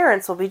 and her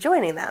parents will be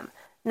joining them.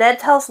 Ned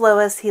tells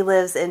Lois he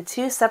lives in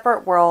 2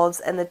 separate worlds,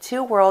 and the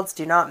 2 worlds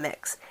do not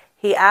mix.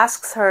 He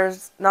asks her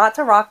not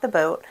to rock the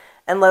boat,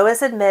 and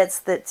Lois admits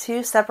that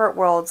 2 separate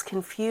worlds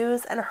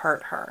confuse and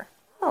hurt her.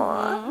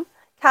 Aww.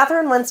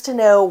 Catherine wants to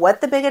know what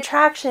the big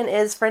attraction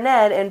is for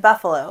Ned in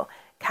Buffalo.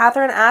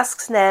 Catherine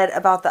asks Ned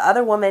about the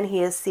other woman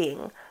he is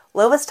seeing.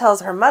 Lois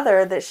tells her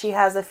mother that she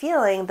has a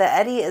feeling that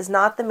Eddie is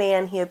not the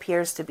man he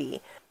appears to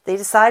be. They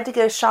decide to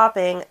go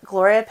shopping.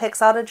 Gloria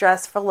picks out a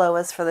dress for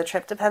Lois for the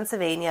trip to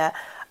Pennsylvania,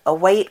 a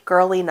white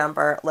girly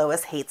number.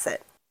 Lois hates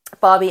it.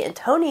 Bobby and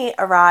Tony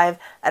arrive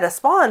at a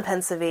spa in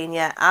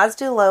Pennsylvania, as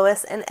do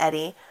Lois and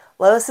Eddie.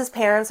 Lois's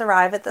parents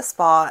arrive at the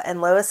spa,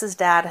 and Lois's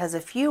dad has a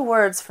few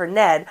words for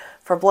Ned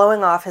for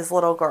blowing off his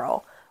little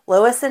girl.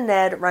 Lois and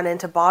Ned run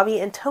into Bobby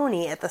and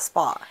Tony at the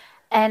spa.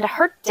 And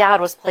her dad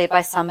was played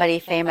by somebody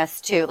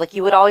famous, too. Like,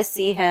 you would always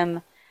see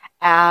him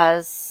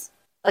as,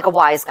 like, a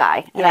wise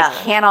guy. And I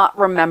cannot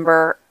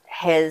remember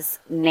his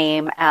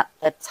name at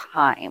the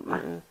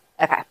time.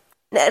 Okay.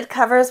 Ned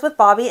covers with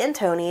Bobby and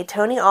Tony.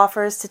 Tony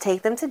offers to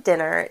take them to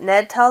dinner.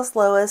 Ned tells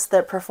Lois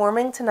that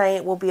performing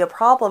tonight will be a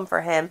problem for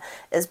him,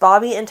 as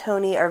Bobby and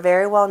Tony are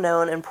very well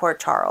known in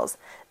Port Charles.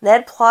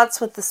 Ned plots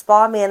with the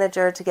spa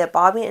manager to get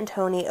Bobby and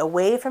Tony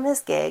away from his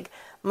gig.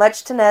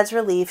 Much to Ned's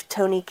relief,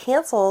 Tony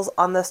cancels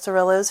on the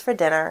Cirillos for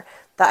dinner.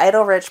 The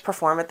Idle Rich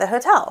perform at the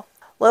hotel.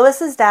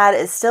 Lois's dad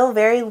is still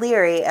very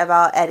leery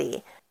about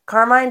Eddie.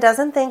 Carmine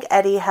doesn't think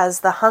Eddie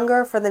has the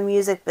hunger for the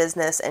music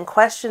business and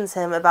questions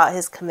him about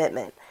his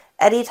commitment.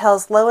 Eddie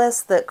tells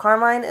Lois that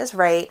Carmine is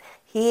right.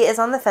 He is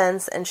on the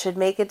fence and should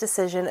make a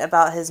decision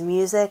about his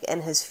music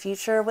and his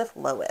future with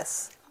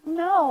Lois.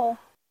 No.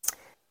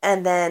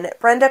 And then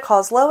Brenda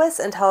calls Lois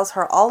and tells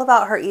her all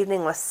about her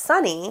evening with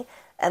Sonny.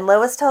 And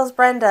Lois tells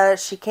Brenda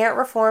she can't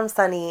reform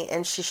Sonny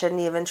and she shouldn't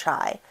even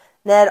try.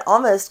 Ned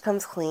almost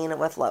comes clean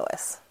with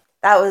Lois.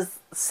 That was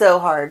so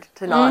hard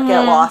to not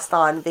get lost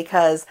on,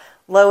 because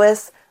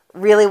Lois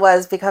really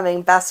was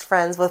becoming best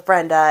friends with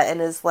Brenda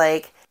and is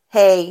like,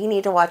 hey, you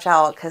need to watch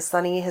out because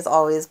Sonny has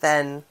always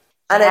been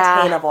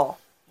unattainable.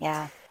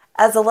 Yeah.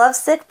 As a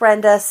lovesick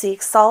Brenda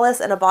seeks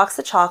solace in a box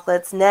of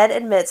chocolates, Ned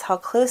admits how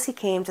close he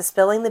came to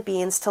spilling the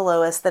beans to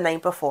Lois the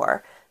night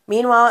before.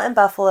 Meanwhile, in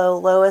Buffalo,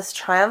 Lois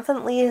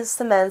triumphantly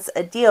cements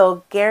a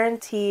deal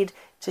guaranteed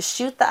to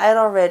shoot the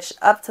Idle Rich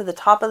up to the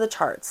top of the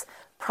charts.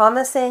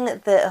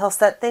 Promising that he'll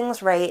set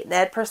things right,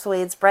 Ned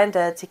persuades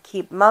Brenda to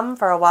keep mum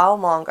for a while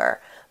longer.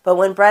 But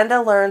when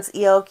Brenda learns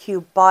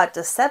ELQ bought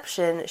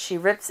deception, she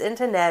rips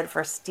into Ned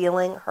for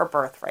stealing her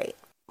birthright.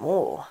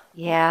 Ooh.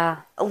 Yeah.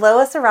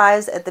 Lois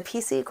arrives at the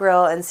PC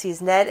Grill and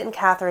sees Ned and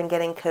Catherine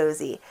getting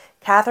cozy.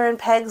 Catherine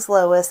pegs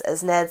Lois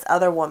as Ned's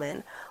other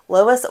woman.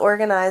 Lois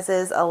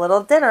organizes a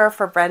little dinner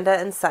for Brenda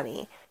and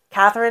Sonny.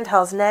 Catherine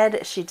tells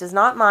Ned she does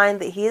not mind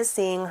that he is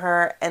seeing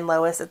her and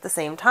Lois at the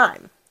same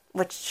time,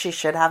 which she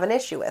should have an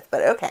issue with,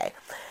 but okay.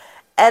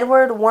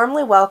 Edward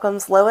warmly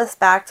welcomes Lois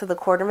back to the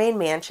Quartermain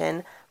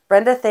mansion.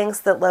 Brenda thinks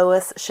that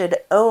Lois should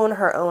own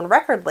her own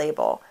record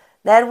label.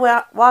 Ned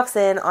walks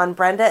in on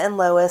Brenda and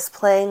Lois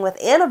playing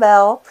with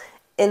Annabelle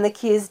in the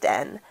Q's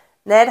den.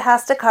 Ned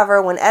has to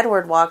cover when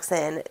Edward walks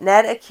in.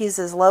 Ned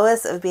accuses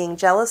Lois of being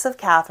jealous of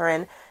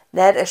Catherine.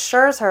 Ned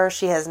assures her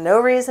she has no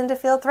reason to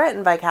feel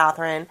threatened by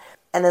Catherine.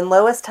 And then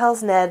Lois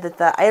tells Ned that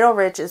the Idle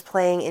Rich is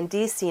playing in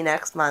D.C.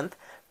 next month.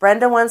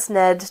 Brenda wants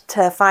Ned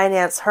to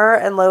finance her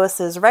and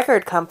Lois's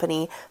record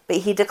company, but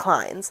he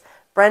declines.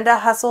 Brenda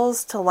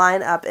hustles to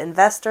line up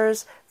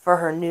investors for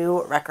her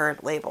new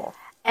record label.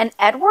 And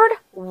Edward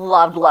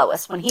loved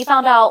Lois when he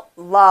found out.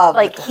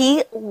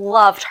 He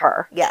loved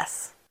her.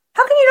 Yes.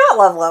 How can you not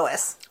love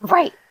Lois?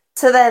 Right.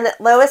 So then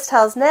Lois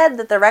tells Ned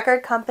that the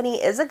record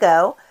company is a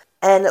go,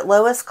 and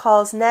Lois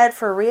calls Ned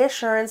for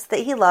reassurance that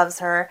he loves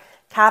her.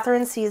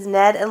 Catherine sees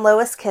Ned and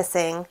Lois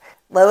kissing.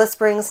 Lois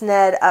brings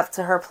Ned up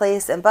to her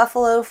place in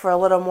Buffalo for a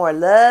little more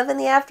love in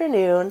the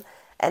afternoon.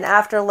 And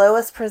after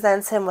Lois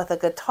presents him with a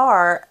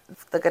guitar,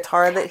 the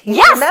guitar that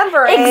he's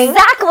remembering.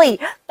 Exactly.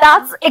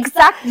 That's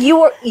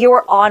you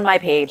were on my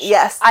page.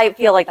 Yes. I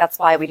feel like that's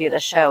why we do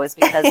this show, is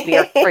because we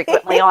are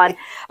frequently on.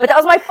 But that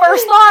was my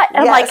first thought.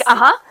 And yes. I'm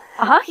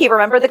like, he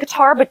remembered the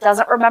guitar, but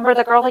doesn't remember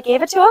the girl that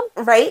gave it to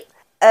him. Right.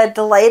 A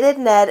delighted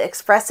Ned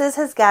expresses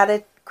his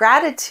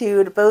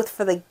gratitude both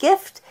for the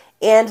gift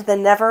and the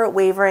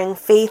never-wavering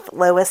faith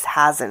Lois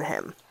has in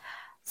him.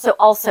 So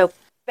also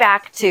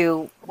back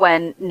to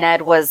when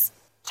Ned was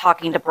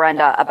talking to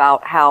Brenda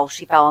about how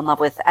she fell in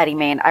love with Eddie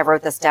Maine. I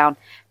wrote this down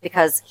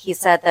because he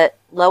said that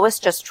Lois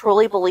just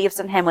truly believes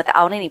in him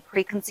without any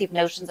preconceived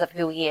notions of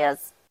who he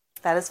is.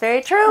 That is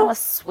very true. Oh,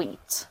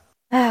 sweet.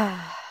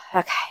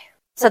 Okay.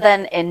 So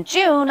then in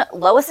June,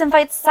 Lois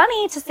invites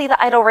Sonny to see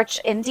the Idle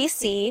Rich in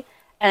D.C.,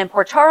 and in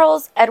Port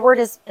Charles, Edward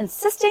is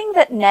insisting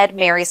that Ned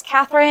marries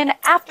Catherine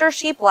after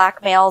she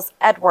blackmails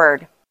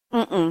Edward.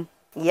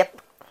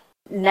 Yep.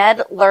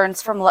 Eddie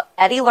learns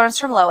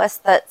from Lois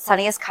that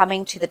Sonny is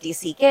coming to the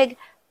DC gig.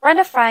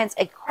 Brenda finds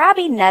a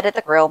crabby Ned at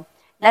the grill.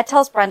 Ned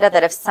tells Brenda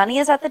that if Sonny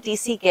is at the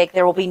DC gig,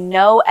 there will be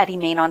no Eddie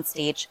Maine on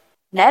stage.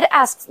 Ned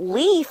asks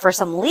Lee for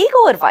some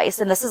legal advice,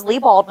 and this is Lee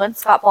Baldwin,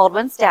 Scott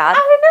Baldwin's dad.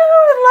 I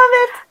love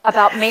it.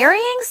 About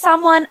marrying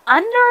someone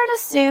under an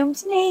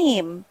assumed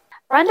name.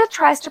 Brenda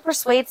tries to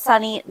persuade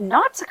Sonny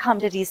not to come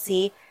to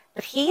DC,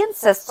 but he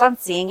insists on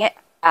seeing it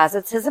as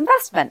it's his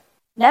investment.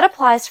 Ned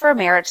applies for a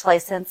marriage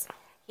license.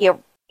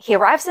 He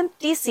arrives in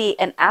D.C.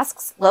 and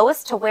asks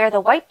Lois to wear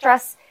the white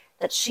dress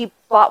that she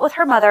bought with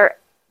her mother,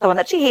 the one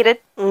that she hated,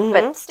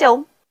 but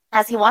still,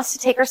 as he wants to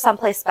take her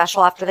someplace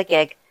special after the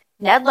gig.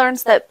 Ned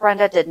learns that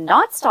Brenda did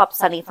not stop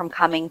Sonny from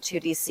coming to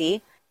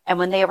D.C., and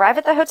when they arrive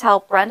at the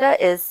hotel,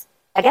 Brenda is,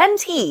 again,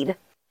 teed.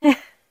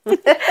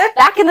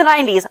 Back in the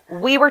 90s,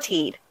 we were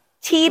teed.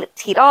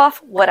 Teed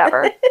off,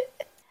 whatever.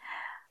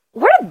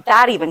 Where did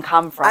that even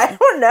come from? I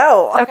don't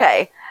know.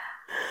 Okay.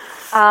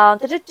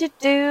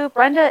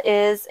 Brenda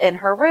is in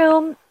her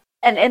room,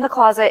 and in the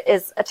closet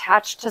is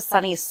attached to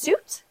Sonny's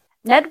suit.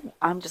 Ned,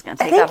 I'm just going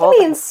to take that whole thing.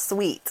 I think you mean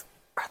suite.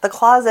 The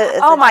closet is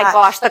Oh my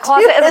gosh, the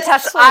closet is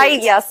attached.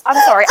 Yes, I'm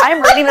sorry.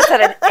 I'm reading this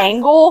at an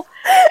angle.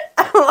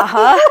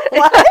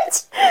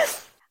 What?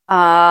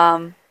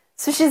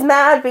 So she's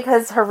mad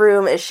because her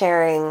room is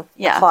sharing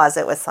the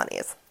closet with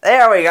Sonny's.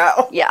 There we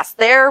go. Yes,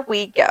 there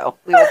we go.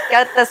 We will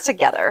get this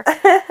together.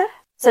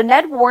 So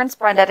Ned warns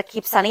Brenda to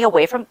keep Sonny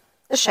away from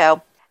the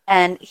show,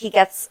 and he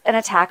gets an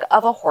attack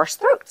of a hoarse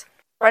throat.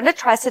 Brenda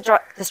tries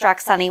to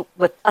distract Sonny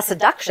with a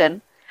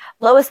seduction.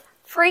 Lois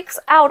freaks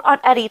out on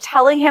Eddie,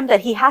 telling him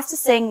that he has to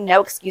sing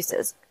No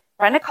Excuses.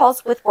 Brenda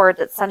calls with word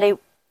that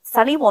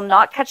Sonny will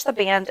not catch the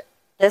band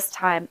this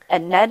time,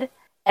 and Ned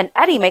and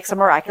Eddie makes a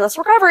miraculous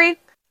recovery.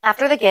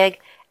 After the gig,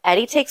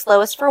 Eddie takes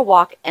Lois for a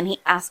walk, and he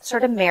asks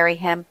her to marry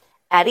him.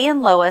 Eddie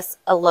and Lois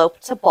elope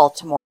to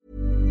Baltimore.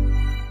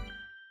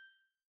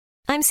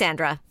 I'm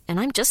Sandra, and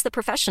I'm just the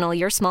professional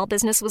your small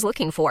business was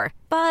looking for.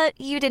 But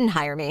you didn't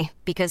hire me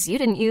because you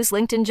didn't use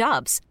LinkedIn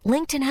Jobs.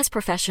 LinkedIn has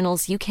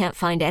professionals you can't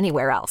find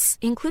anywhere else,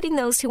 including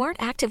those who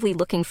aren't actively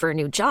looking for a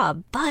new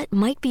job, but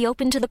might be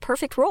open to the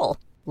perfect role,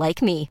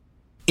 like me.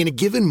 In a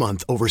given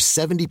month, over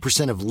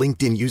 70% of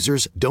LinkedIn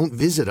users don't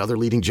visit other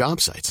leading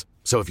job sites.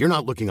 So if you're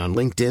not looking on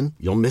LinkedIn,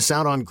 you'll miss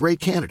out on great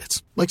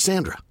candidates like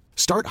Sandra.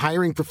 Start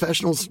hiring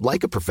professionals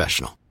like a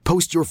professional.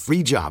 Post your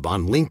free job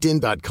on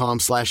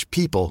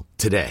linkedin.com/people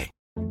today.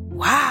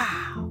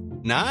 Wow.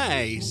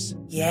 Nice.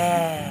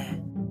 Yeah.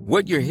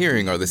 What you're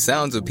hearing are the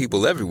sounds of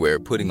people everywhere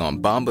putting on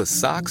Bombas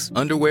socks,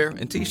 underwear,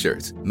 and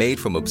T-shirts made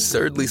from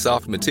absurdly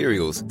soft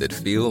materials that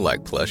feel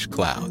like plush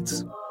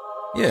clouds.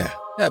 Yeah,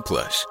 that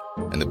plush.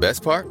 And the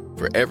best part?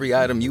 For every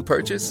item you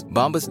purchase,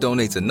 Bombas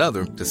donates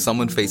another to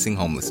someone facing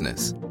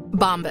homelessness.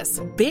 Bombas.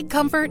 Big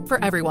comfort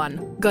for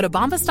everyone. Go to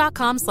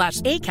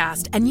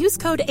bombas.com/ACAST and use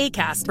code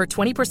ACAST for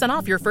 20%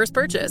 off your first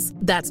purchase.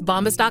 That's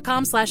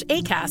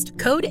bombas.com/ACAST.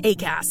 Code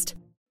ACAST.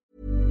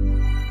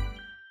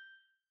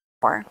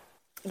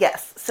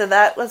 Yes, so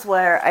that was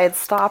where I had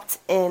stopped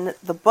in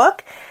the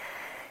book.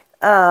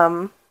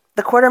 The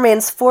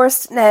Quartermaines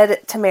forced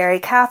Ned to marry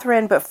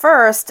Catherine, but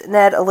first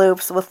Ned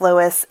elopes with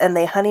Lois and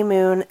they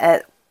honeymoon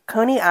at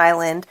Coney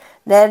Island.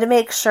 Ned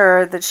makes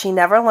sure that she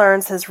never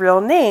learns his real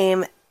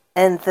name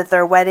and that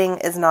their wedding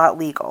is not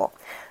legal.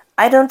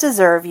 I don't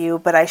deserve you,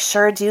 but I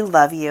sure do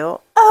love you.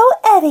 Oh,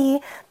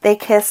 Eddie. They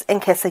kiss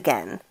and kiss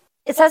again.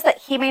 It says that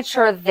he made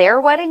sure their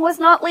wedding was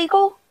not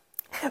legal.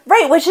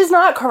 Right, which is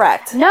not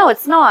correct. No,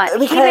 it's not.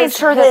 Because he made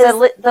sure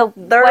that the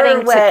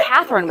wedding to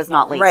Catherine was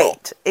not legal.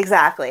 Right,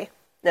 exactly.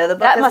 No, the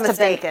book is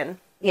mistaken.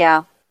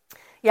 Yeah.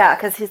 Yeah,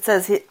 because he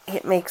says he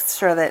makes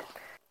sure that,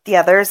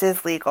 theirs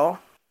is legal.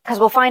 Because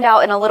we'll find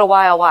out in a little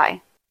while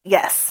why.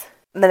 Yes.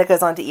 And then it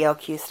goes on to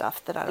ELQ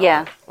stuff that I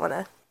don't want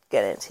to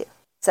get into.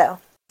 So,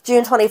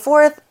 June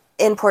 24th,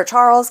 in Port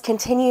Charles,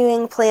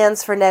 continuing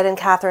plans for Ned and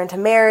Catherine to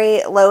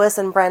marry, Lois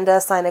and Brenda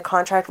sign a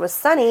contract with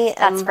Sonny.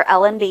 That's for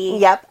L&B.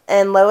 Yep,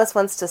 and Lois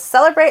wants to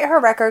celebrate her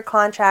record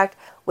contract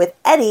with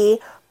Eddie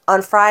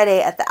on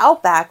Friday at the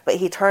Outback, but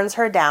he turns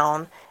her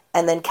down,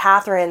 and then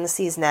Catherine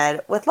sees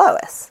Ned with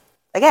Lois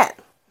again.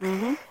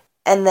 Mm-hmm.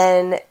 And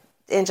then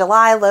in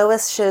July,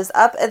 Lois shows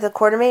up at the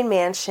Quartermaine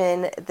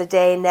mansion the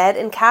day Ned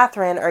and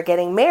Catherine are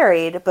getting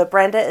married, but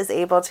Brenda is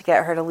able to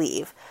get her to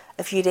leave.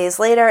 A few days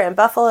later, in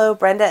Buffalo,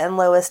 Brenda and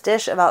Lois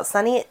dish about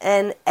Sonny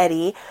and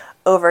Eddie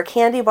over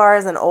candy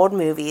bars and old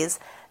movies.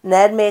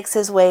 Ned makes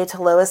his way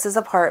to Lois's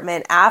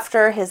apartment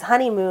after his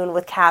honeymoon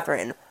with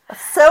Catherine.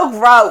 So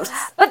gross.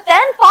 But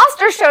then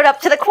Foster showed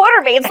up to the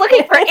Quartermaines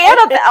looking for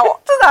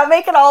Annabelle. Does that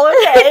make it all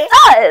okay?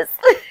 It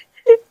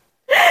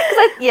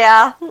does.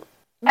 Yeah.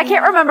 I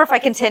can't remember if I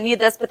continued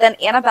this, but then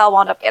Annabelle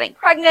wound up getting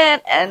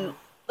pregnant, and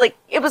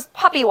it was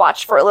puppy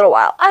watch for a little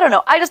while. I don't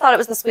know. I just thought it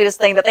was the sweetest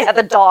thing that they had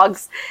the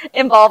dogs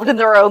involved in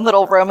their own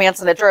little romance,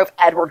 and it drove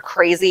Edward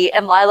crazy.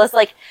 And Lila's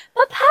like,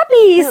 but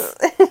puppies.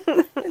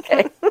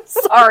 Okay,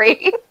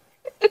 sorry.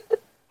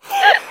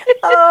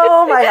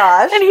 Oh my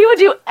gosh. And he would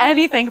do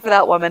anything for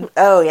that woman.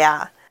 Oh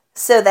yeah.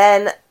 So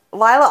then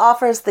Lila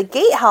offers the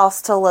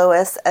Gatehouse to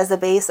Lois as a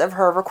base of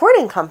her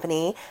recording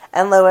company,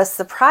 and Lois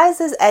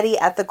surprises Eddie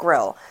at the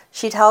grill.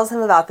 She tells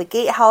him about the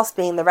Gatehouse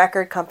being the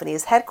record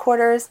company's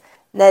headquarters.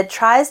 Ned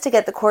tries to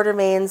get the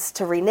Quartermaines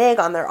to renege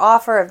on their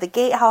offer of the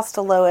Gatehouse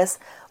to Lois.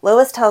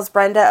 Lois tells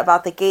Brenda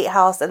about the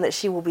Gatehouse and that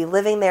she will be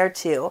living there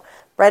too.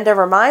 Brenda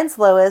reminds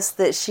Lois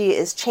that she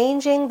is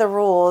changing the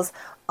rules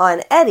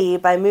on Eddie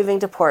by moving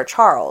to Port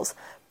Charles.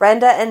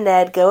 Brenda and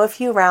Ned go a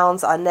few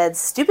rounds on Ned's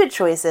stupid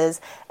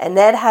choices, and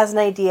Ned has an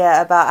idea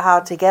about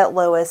how to get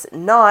Lois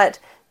not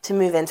to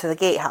move into the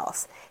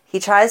Gatehouse. He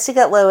tries to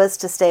get Lois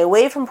to stay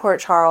away from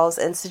Port Charles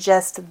and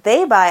suggests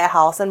they buy a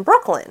house in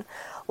Brooklyn.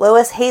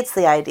 Lois hates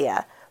the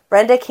idea.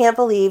 Brenda can't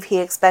believe he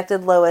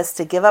expected Lois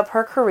to give up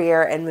her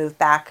career and move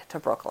back to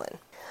Brooklyn.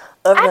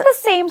 At the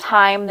same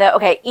time, though,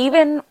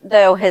 even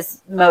though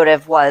his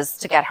motive was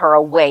to get her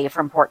away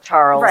from Port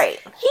Charles, right,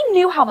 he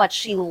knew how much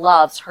she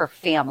loves her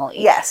family.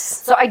 Yes.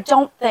 So I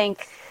don't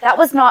think that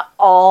was not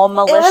all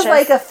malicious. It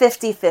was like a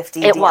 50-50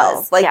 deal. It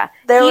was, yeah.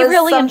 He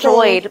really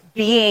enjoyed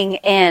being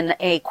in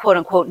a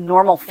quote-unquote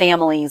normal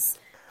family's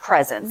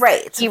presence.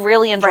 Right. He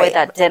really enjoyed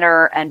that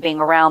dinner and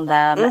being around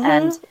them.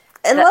 Mm-hmm.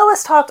 And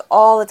Lois talked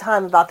all the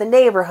time about the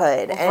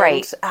neighborhood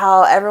and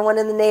how everyone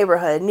in the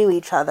neighborhood knew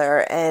each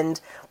other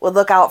and would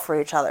look out for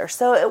each other.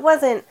 So it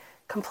wasn't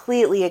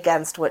completely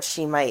against what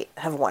she might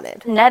have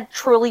wanted. Ned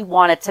truly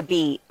wanted to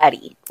be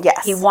Eddie.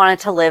 Yes. He wanted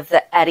to live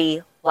the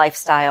Eddie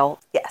lifestyle.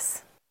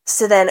 Yes.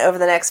 So then over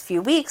the next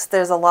few weeks,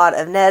 there's a lot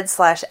of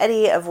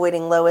Ned/Eddie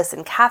avoiding Lois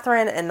and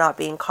Catherine and not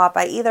being caught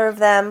by either of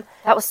them.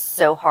 That was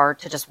so hard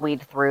to just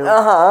wade through.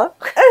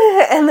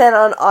 And then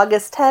on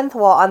August 10th,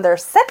 while on their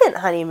second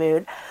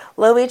honeymoon,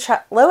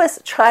 Lois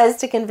tries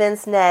to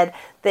convince Ned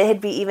that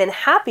he'd be even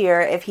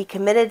happier if he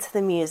committed to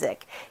the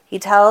music. He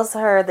tells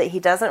her that he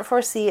doesn't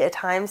foresee a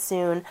time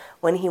soon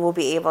when he will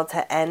be able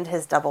to end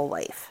his double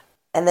life.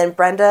 And then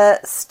Brenda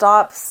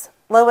stops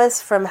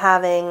Lois from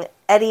having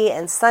Eddie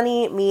and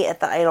Sonny meet at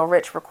the Idle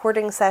Rich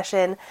recording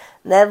session.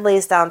 Ned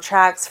lays down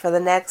tracks for the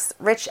next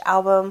Rich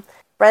album.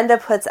 Brenda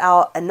puts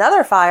out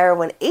another fire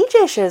when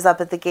AJ shows up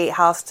at the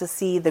Gatehouse to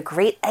see the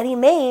great Eddie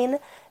Maine.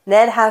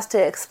 Ned has to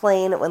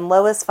explain when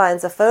Lois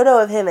finds a photo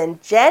of him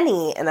and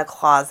Jenny in a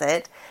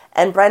closet,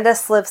 and Brenda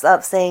slips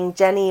up saying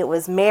Jenny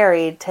was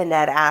married to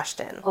Ned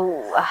Ashton.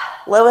 Ooh.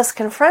 Lois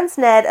confronts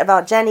Ned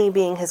about Jenny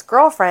being his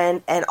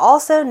girlfriend and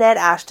also Ned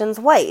Ashton's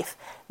wife.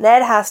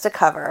 Ned has to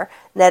cover.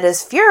 Ned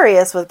is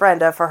furious with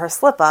Brenda for her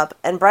slip-up,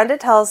 and Brenda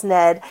tells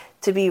Ned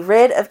to be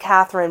rid of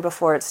Catherine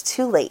before it's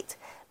too late.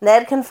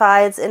 Ned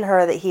confides in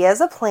her that he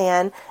has a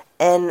plan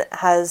and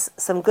has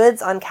some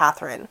goods on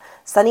Catherine.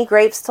 Sonny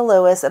gripes to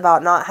Lois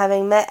about not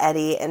having met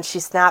Eddie, and she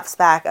snaps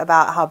back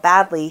about how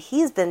badly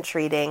he's been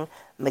treating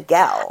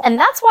Miguel. And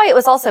that's why it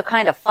was also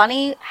kind of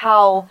funny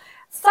how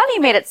Sonny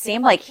made it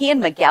seem like he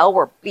and Miguel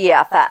were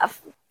BFF.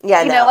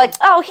 Yeah, you know, like,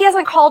 oh, he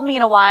hasn't called me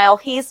in a while.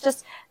 He's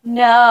just,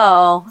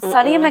 no. Mm-mm.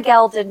 Sonny and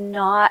Miguel did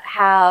not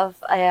have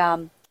a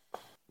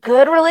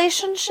good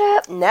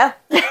relationship. No.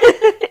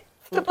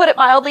 To put it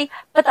mildly,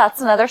 but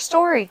that's another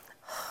story.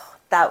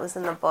 That was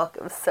in the book.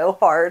 It was so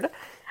hard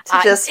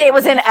it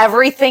was in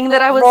everything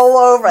that I was roll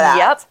over that.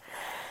 Yep.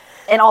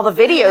 And all the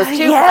videos too,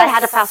 because I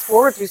had to fast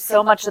forward through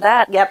so much of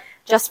that. Yep.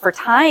 Just for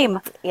time.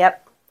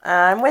 Yep.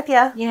 I'm with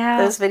you. Yeah.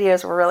 Those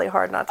videos were really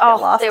hard not to get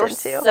lost into.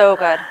 They were so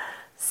good.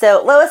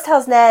 So Lois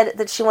tells Ned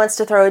that she wants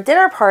to throw a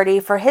dinner party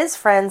for his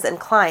friends and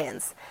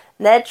clients.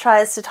 Ned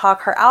tries to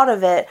talk her out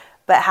of it,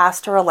 but has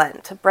to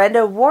relent.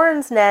 Brenda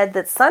warns Ned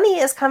that Sonny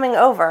is coming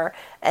over,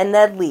 and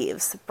Ned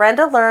leaves.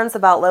 Brenda learns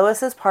about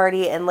Lois's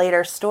party and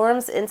later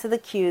storms into the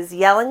queues,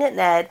 yelling at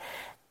Ned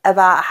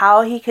about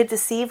how he could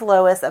deceive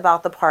Lois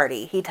about the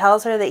party. He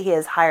tells her that he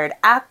has hired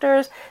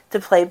actors to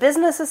play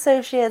business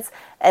associates,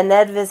 and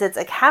Ned visits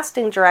a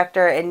casting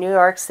director in New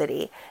York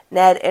City.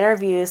 Ned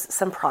interviews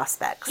some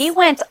prospects. He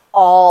went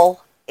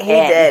all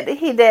in.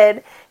 He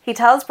did. He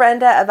tells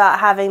Brenda about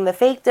having the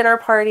fake dinner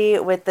party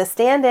with the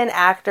stand-in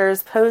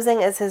actors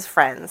posing as his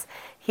friends.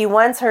 He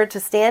wants her to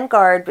stand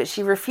guard, but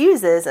she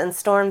refuses and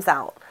storms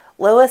out.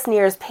 Lois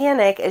nears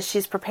panic as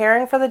she's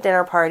preparing for the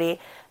dinner party,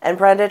 and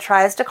Brenda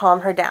tries to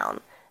calm her down.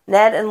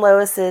 Ned and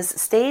Lois's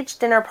staged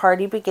dinner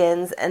party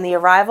begins, and the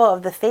arrival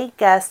of the fake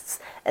guests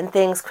and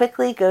things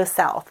quickly go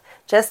south,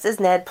 just as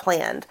Ned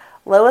planned.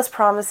 Lois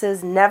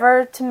promises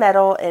never to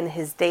meddle in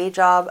his day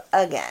job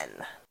again.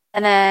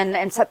 And then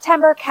in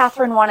September,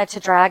 Catherine wanted to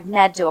drag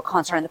Ned to a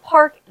concert in the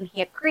park, and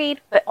he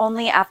agreed, but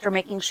only after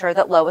making sure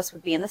that Lois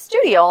would be in the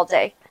studio all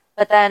day.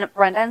 But then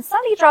Brenda and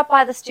Sonny drop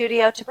by the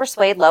studio to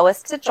persuade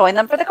Lois to join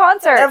them for the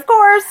concert. Of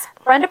course.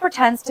 Brenda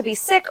pretends to be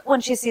sick when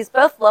she sees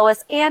both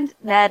Lois and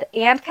Ned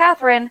and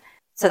Catherine.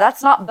 So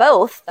that's not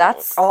both.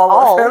 That's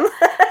all of them.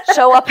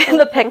 Show up at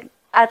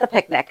the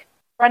picnic.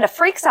 Brenda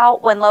freaks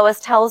out when Lois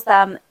tells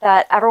them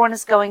that everyone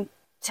is going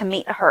to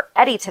meet her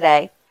Eddie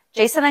today.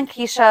 Jason and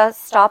Keisha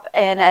stop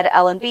in at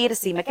L&B to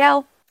see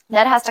Miguel.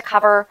 Ned has to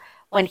cover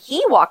when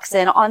he walks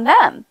in on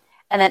them.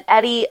 And then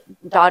Eddie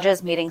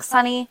dodges meeting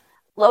Sonny.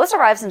 Lois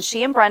arrives and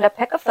she and Brenda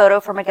pick a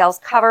photo for Miguel's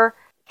cover.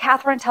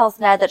 Catherine tells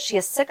Ned that she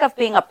is sick of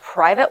being a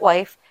private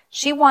wife.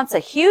 She wants a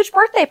huge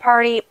birthday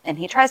party, and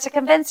he tries to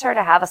convince her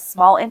to have a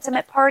small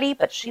intimate party,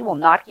 but she will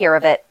not hear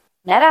of it.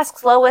 Ned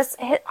asks Lois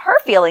her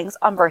feelings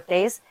on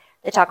birthdays.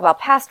 They talk about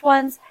past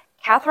ones.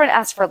 Catherine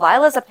asks for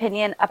Lila's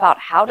opinion about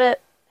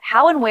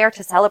how and where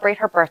to celebrate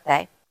her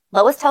birthday.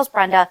 Lois tells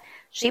Brenda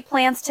she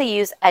plans to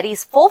use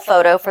Eddie's full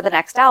photo for the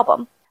next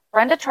album.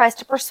 Brenda tries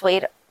to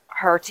persuade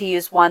her to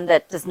use one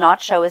that does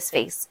not show his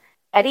face.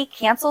 Eddie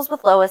cancels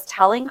with Lois,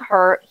 telling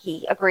her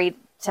he agreed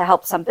to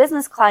help some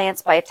business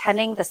clients by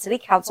attending the city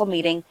council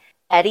meeting.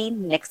 Eddie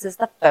nixes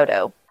the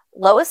photo.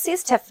 Lois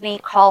sees Tiffany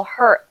call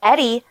her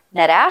Eddie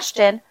Ned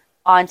Ashton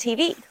on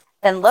TV.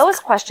 Then Lois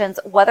questions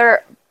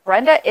whether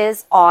Brenda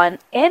is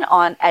in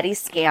on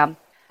Eddie's scam.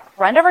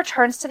 Brenda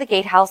returns to the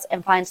gatehouse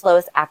and finds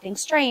Lois acting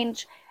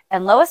strange,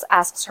 and Lois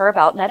asks her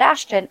about Ned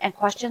Ashton and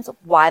questions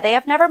why they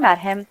have never met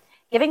him,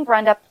 giving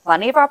Brenda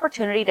plenty of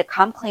opportunity to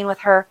come clean with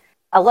her.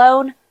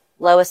 Alone,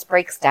 Lois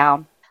breaks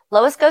down.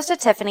 Lois goes to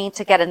Tiffany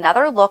to get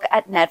another look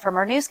at Ned from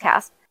her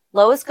newscast.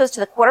 Lois goes to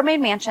the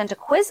Quartermaine mansion to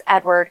quiz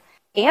Edward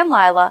and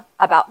Lila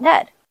about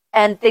Ned.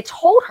 And they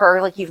told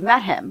her, like, you've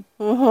met him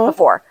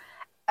before.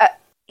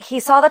 He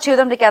saw the two of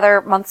them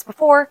together months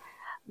before.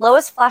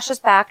 Lois flashes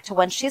back to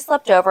when she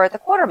slept over at the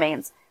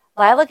Quartermaines.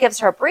 Lila gives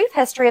her a brief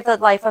history of the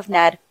life of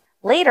Ned.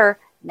 Later,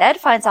 Ned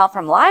finds out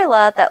from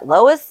Lila that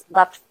Lois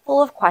left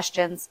full of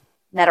questions.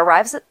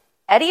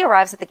 Eddie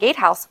arrives at the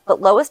gatehouse,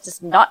 but Lois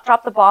does not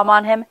drop the bomb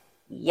on him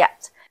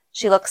yet.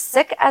 She looks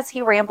sick as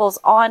he rambles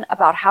on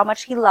about how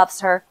much he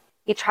loves her.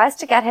 She tries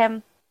to get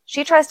him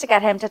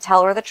to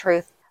tell her the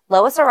truth.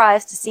 Lois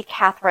arrives to see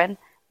Catherine.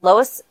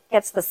 Lois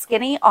gets the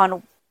skinny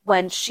on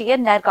when she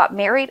and Ned got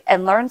married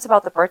and learns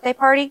about the birthday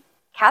party.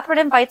 Catherine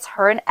invites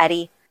her and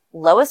Eddie.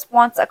 Lois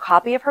wants a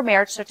copy of her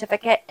marriage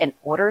certificate and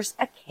orders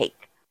a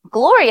cake.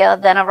 Gloria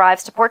then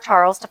arrives to Port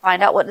Charles to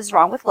find out what is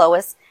wrong with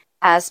Lois,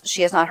 as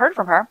she has not heard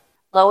from her.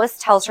 Lois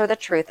tells her the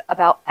truth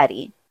about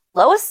Eddie.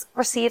 Lois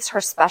receives her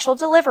special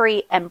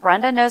delivery, and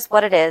Brenda knows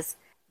what it is.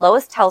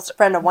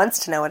 Brenda wants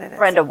to know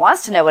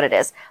what it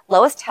is.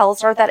 Lois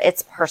tells her that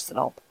it's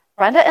personal.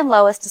 Brenda and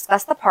Lois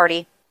discuss the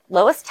party.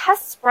 Lois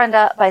tests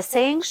Brenda by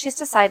saying she's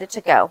decided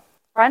to go.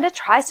 Brenda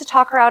tries to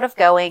talk her out of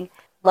going.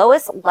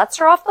 Lois lets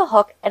her off the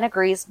hook and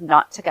agrees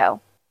not to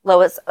go.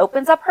 Lois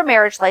opens up her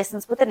marriage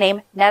license with the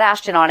name Ned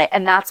Ashton on it,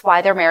 and that's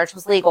why their marriage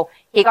was legal.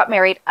 He got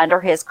married under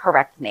his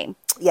correct name.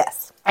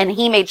 Yes. And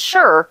he made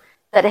sure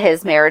that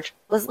his marriage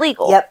was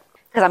legal. Yep.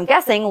 Because I'm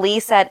guessing Lee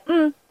said,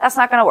 that's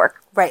not going to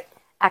work. Right.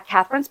 At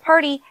Catherine's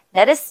party,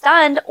 Ned is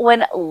stunned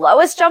when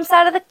Lois jumps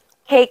out of the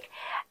cake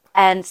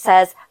and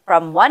says,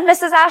 from one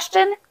Mrs.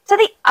 Ashton to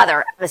the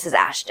other Mrs.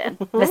 Ashton,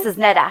 Mrs.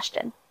 Ned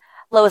Ashton.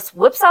 Lois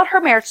whips out her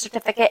marriage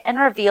certificate and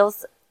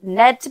reveals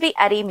Ned to be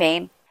Eddie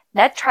Maine.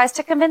 Ned tries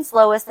to convince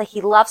Lois that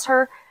he loves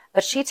her,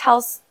 but she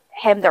tells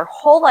him their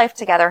whole life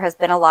together has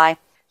been a lie.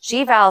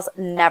 She vows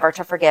never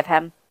to forgive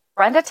him.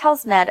 Brenda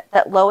tells Ned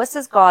that Lois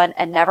is gone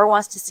and never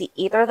wants to see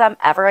either of them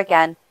ever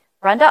again.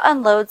 Brenda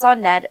unloads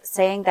on Ned,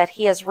 saying that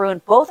he has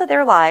ruined both of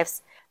their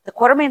lives. The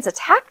Quartermaines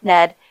attack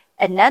Ned,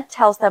 and Ned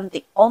tells them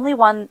the only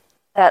one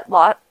that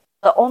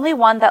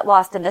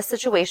lost in this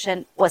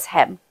situation was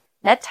him.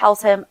 Ned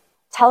tells them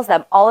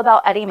all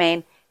about Eddie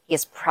Maine. He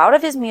is proud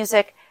of his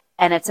music,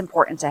 and it's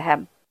important to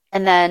him.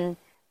 And then,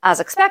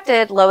 as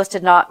expected, Lois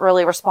did not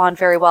really respond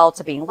very well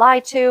to being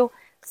lied to.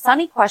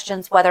 Sonny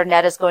questions whether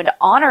Ned is going to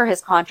honor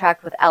his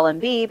contract with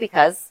L&B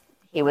because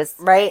he was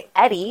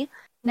Eddie.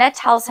 Ned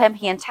tells him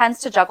he intends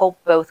to juggle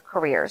both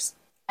careers.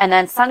 And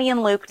then Sonny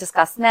and Luke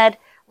discuss Ned.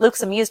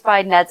 Luke's amused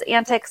by Ned's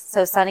antics,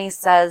 so Sonny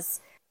says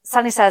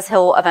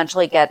he'll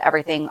eventually get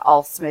everything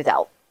all smoothed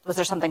out. Was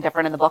there something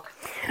different in the book?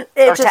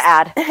 To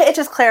add? It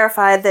just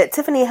clarified that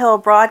Tiffany Hill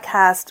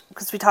broadcast,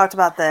 because we talked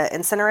about the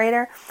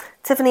incinerator,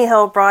 Tiffany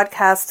Hill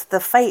broadcast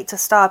the fight to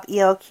stop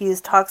ELQ's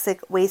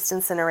toxic waste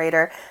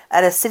incinerator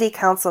at a city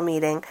council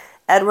meeting.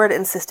 Edward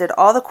insisted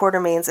all the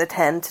Quartermaines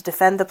attend to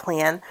defend the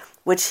plan,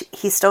 which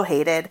he still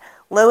hated.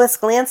 Lois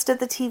glanced at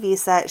the TV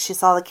set. She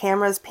saw the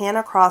cameras pan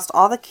across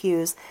all the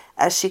cues,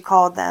 as she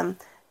called them.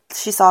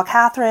 She saw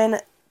Catherine,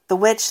 the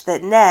witch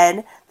that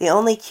Ned, the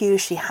only Q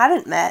she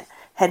hadn't met,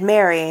 had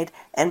married,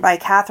 and by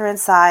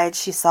Catherine's side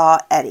she saw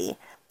Eddie.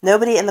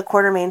 Nobody in the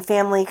Quartermaine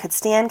family could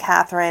stand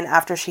Catherine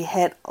after she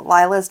hit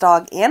Lila's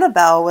dog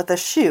Annabelle with a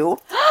shoe.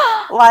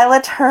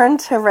 Lila turned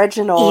to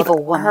Reginald,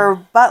 her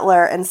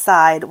butler, and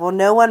sighed, "Will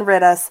no one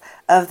rid us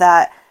of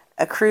that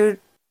accursed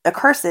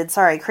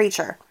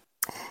creature?"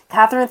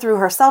 Catherine threw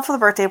herself a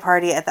birthday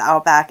party at the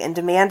Outback and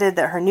demanded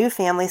that her new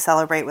family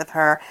celebrate with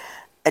her.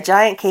 A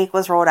giant cake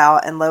was rolled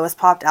out, and Lois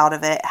popped out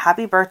of it.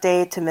 "Happy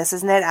birthday to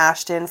Mrs. Ned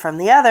Ashton," from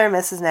the other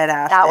Mrs. Ned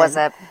Ashton. That was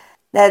it.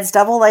 Ned's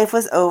double life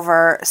was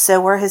over,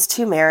 so were his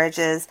 2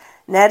 marriages.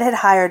 Ned had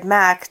hired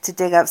Mac to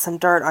dig up some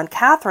dirt on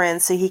Catherine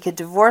so he could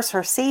divorce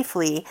her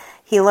safely.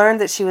 He learned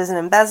that she was an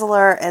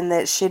embezzler and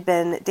that she'd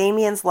been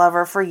Damien's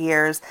lover for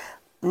years.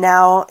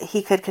 Now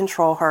he could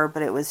control her,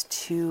 but it was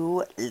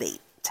too late.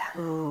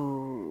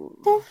 Ooh.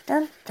 Dun,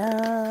 dun,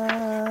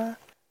 dun.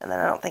 And then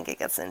I don't think it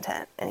gets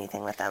into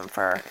anything with them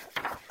for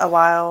a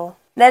while.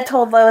 Ned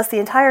told Lois the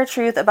entire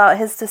truth about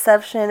his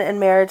deception and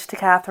marriage to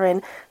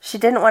Catherine. She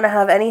didn't want to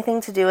have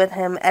anything to do with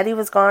him. Eddie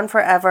was gone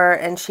forever,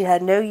 and she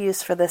had no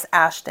use for this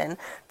Ashton,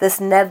 this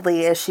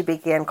Nedley, as she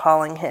began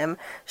calling him.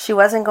 She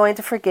wasn't going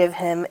to forgive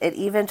him. It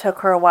even took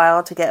her a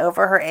while to get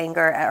over her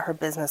anger at her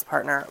business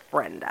partner,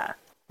 Brenda.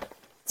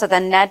 So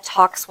then Ned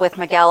talks with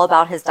Miguel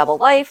about his double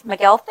life.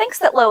 Miguel thinks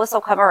that Lois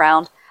will come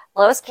around.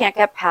 Lois can't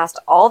get past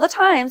all the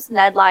times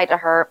Ned lied to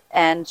her,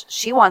 and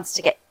she wants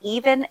to get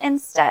even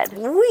instead.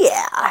 Oh,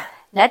 yeah.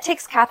 Ned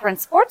takes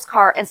Catherine's sports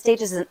car and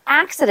stages an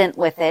accident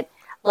with it.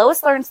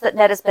 Lois learns that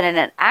Ned has been in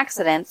an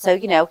accident, so,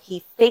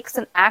 he fakes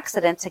an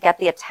accident to get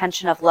the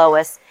attention of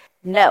Lois.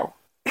 No.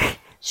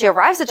 She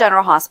arrives at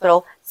General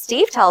Hospital.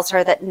 Steve tells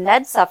her that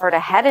Ned suffered a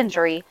head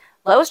injury.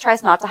 Lois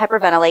tries not to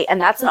hyperventilate,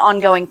 and that's an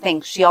ongoing thing.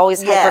 She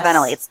always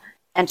hyperventilates.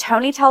 And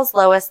Tony tells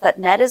Lois that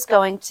Ned is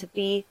going to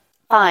be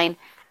fine,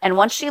 and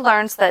once she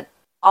learns that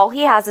all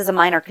he has is a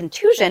minor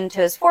contusion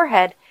to his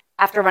forehead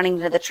after running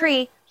into the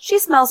tree, she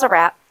smells a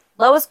rat.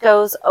 Lois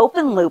goes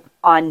open loop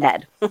on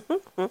Ned.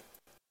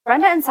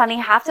 Brenda and Sonny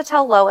have to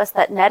tell Lois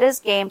that Ned is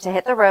game to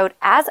hit the road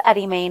as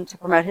Eddie Maine to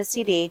promote his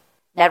CD.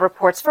 Ned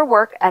reports for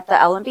work at the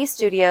L&B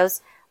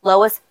studios.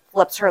 Lois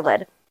flips her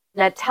lid.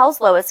 Ned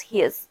tells Lois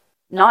he is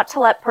not to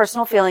let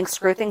personal feelings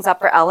screw things up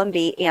for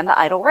L&B and the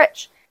idol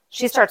rich.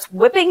 She starts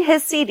whipping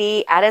his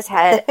CD at his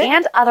head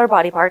and other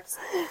body parts.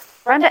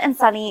 Brenda and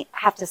Sonny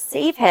have to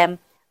save him.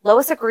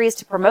 Lois agrees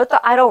to promote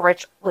the idol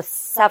rich with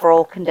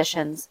several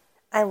conditions.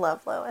 I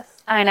love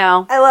Lois. I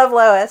know. I love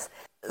Lois.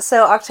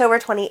 So October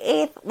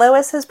 28th,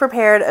 Lois has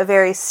prepared a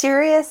very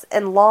serious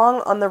and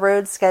long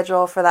on-the-road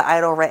schedule for the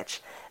idol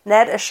rich.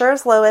 Ned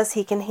assures Lois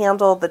he can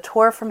handle the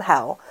tour from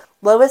hell.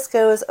 Lois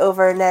goes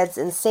over Ned's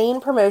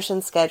insane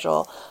promotion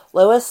schedule.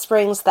 Lois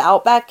springs the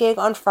Outback gig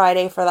on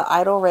Friday for the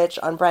idol rich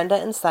on Brenda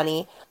and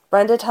Sonny.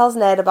 Brenda tells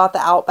Ned about the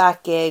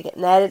Outback gig.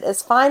 Ned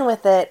is fine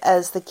with it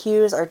as the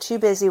Qs are too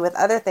busy with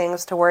other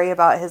things to worry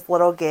about his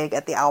little gig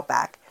at the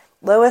Outback.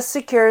 Lois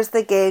secures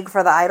the gig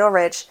for the idol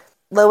rich.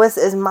 Lois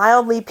is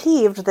mildly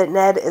peeved that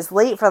Ned is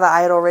late for the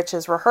idol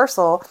rich's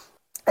rehearsal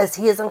as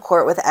he is in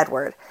court with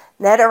Edward.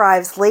 Ned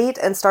arrives late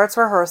and starts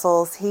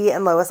rehearsals. He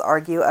and Lois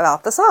argue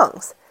about the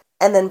songs.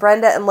 And then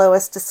Brenda and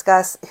Lois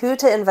discuss who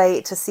to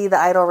invite to see the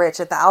idol rich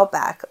at the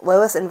Outback.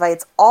 Lois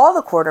invites all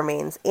the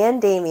Quartermaines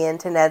and Damien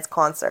to Ned's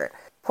concert.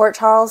 Port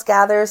Charles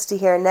gathers to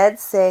hear Ned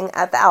sing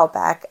at the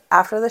Outback.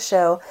 After the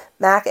show,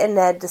 Mac and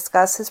Ned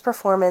discuss his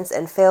performance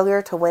and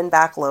failure to win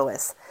back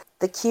Lois.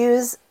 The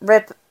Qs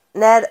rip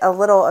Ned a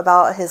little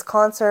about his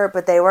concert,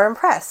 but they were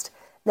impressed.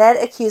 Ned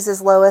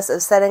accuses Lois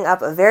of setting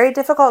up a very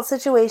difficult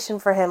situation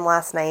for him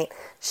last night.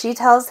 She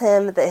tells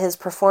him that his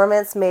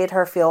performance made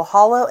her feel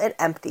hollow and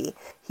empty.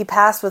 He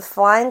passed with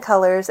flying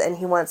colors, and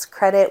he wants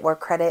credit where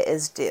credit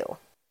is due.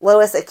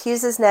 Lois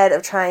accuses Ned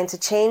of trying to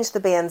change the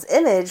band's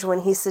image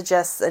when he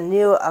suggests a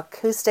new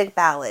acoustic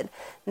ballad.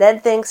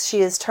 Ned thinks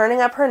she is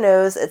turning up her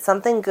nose at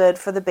something good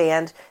for the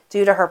band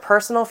due to her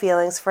personal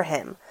feelings for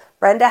him.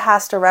 Brenda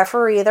has to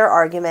referee their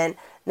argument.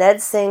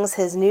 Ned sings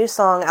his new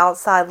song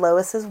outside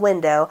Lois's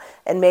window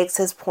and makes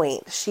his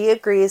point. She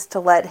agrees to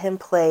let him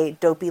play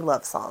dopey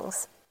love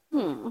songs.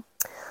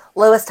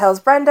 Lois tells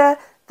Brenda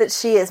that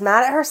she is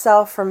mad at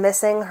herself for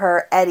missing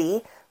her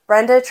Eddie.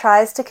 Brenda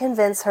tries to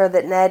convince her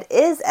that Ned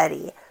is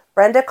Eddie.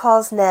 Brenda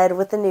calls Ned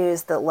with the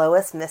news that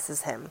Lois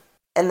misses him.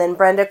 And then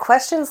Brenda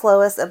questions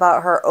Lois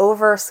about her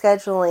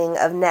overscheduling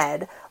of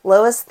Ned.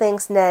 Lois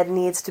thinks Ned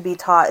needs to be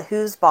taught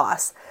who's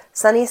boss.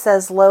 Sunny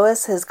says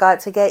Lois has got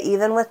to get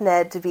even with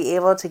Ned to be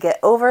able to get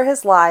over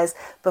his lies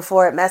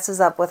before it messes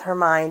up with her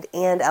mind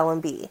and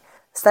Ellen-B.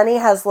 Sunny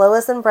has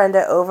Lois and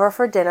Brenda over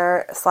for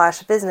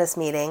dinner/business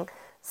meeting.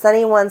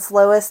 Sunny wants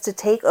Lois to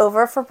take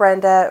over for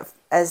Brenda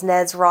as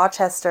Ned's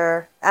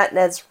Rochester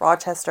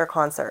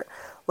concert.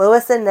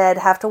 Lois and Ned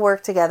have to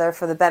work together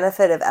for the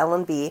benefit of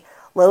Ellen-B.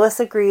 Lois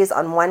agrees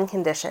on one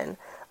condition.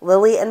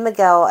 Lily and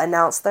Miguel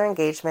announce their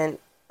engagement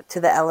to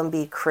the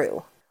Ellen-B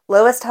crew.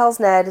 Lois tells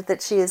Ned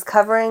that she is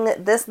covering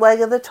this leg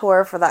of the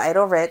tour for the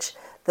Idle Rich.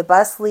 The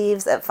bus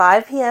leaves at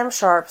 5 p.m.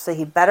 sharp, so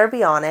he better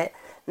be on it.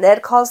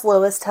 Ned calls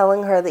Lois,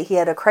 telling her that he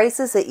had a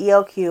crisis at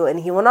ELQ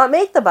and he will not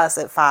make the bus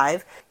at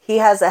 5. He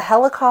has a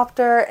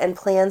helicopter and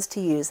plans to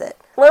use it.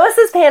 Lois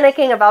is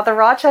panicking about the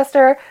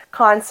Rochester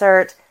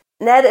concert.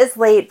 Ned is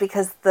late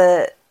because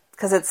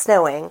it's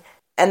snowing,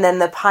 and then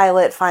the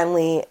pilot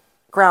finally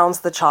grounds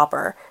the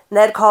chopper.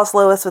 Ned calls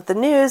Lois with the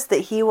news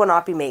that he will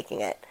not be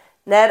making it.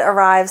 Ned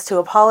arrives to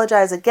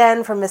apologize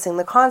again for missing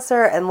the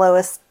concert, and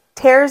Lois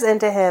tears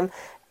into him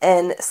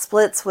and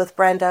splits with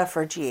Brenda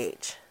for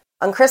GH.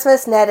 On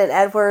Christmas, Ned and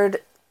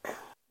Edward...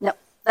 No,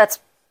 that's...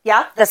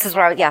 Yeah? This is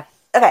where yeah.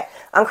 Okay.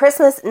 On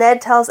Christmas,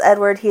 Ned tells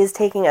Edward he is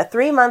taking a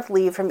 3-month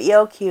leave from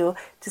ELQ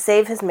to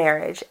save his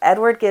marriage.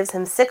 Edward gives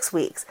him 6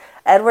 weeks.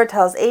 Edward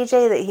tells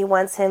AJ that he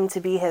wants him to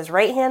be his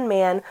right-hand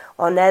man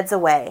while Ned's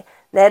away.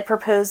 Ned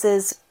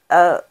proposes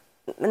the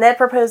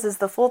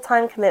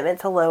full-time commitment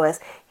to Lois.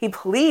 He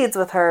pleads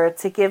with her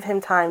to give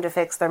him time to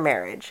fix their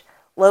marriage.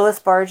 Lois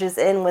barges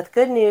in with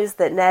good news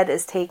that Ned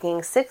is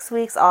taking 6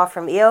 weeks off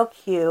from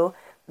ELQ.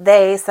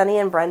 They, Sunny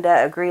and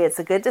Brenda, agree it's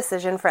a good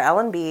decision for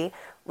Ellen-B.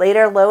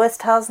 Later, Lois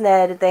tells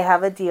Ned they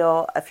have a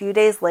deal. A few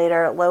days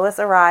later, Lois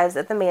arrives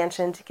at the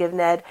mansion to give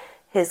Ned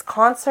his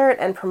concert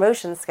and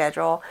promotion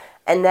schedule,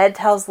 and Ned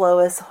tells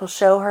Lois he'll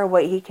show her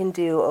what he can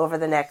do over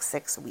the next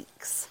 6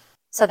 weeks.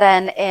 So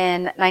then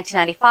in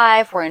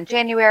 1995, we're in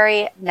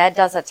January, Ned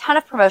does a ton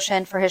of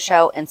promotion for his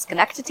show in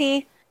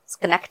Schenectady. I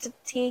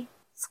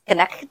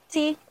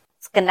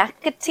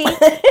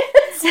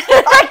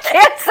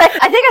can't say.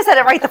 I think I said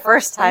it right the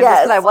first time, yes.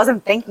 Just because I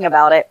wasn't thinking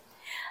about it.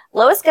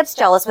 Lois gets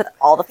jealous with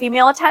all the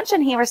female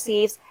attention he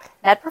receives.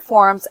 Ned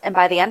performs, and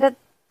by the end of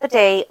the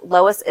day,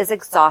 Lois is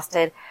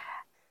exhausted.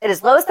 It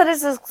is Lois that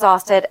is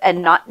exhausted,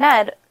 and not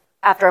Ned,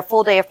 after a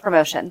full day of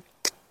promotion.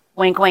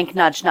 Wink, wink,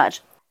 nudge,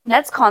 nudge.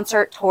 Ned's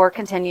concert tour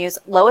continues.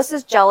 Lois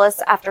is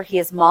jealous after he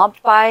is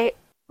mobbed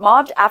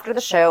after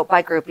the show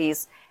by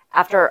groupies.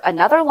 After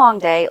another long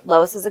day,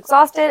 Lois is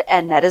exhausted,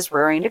 and Ned is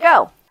rearing to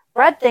go.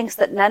 Brenda thinks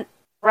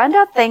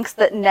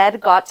that Ned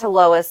got to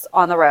Lois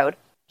on the road.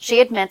 She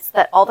admits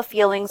that all the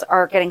feelings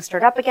are getting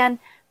stirred up again.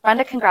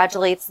 Brenda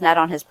congratulates Ned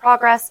on his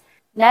progress.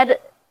 Ned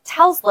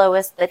tells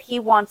Lois that he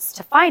wants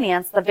to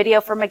finance the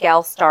video for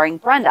Miguel starring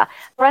Brenda.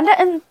 Brenda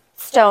and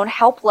Stone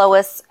help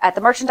Lois at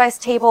the merchandise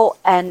table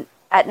and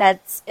at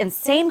Ned's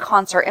insane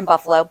concert in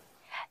Buffalo.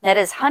 Ned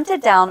is hunted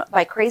down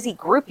by crazy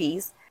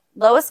groupies.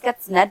 Lois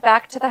gets Ned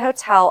back to the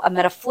hotel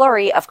amid a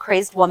flurry of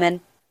crazed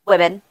women.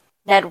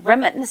 Ned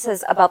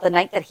reminisces about the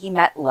night that he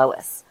met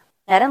Lois.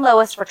 Ned and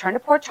Lois return to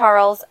Port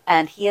Charles,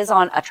 and he is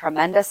on a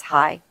tremendous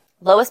high.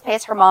 Lois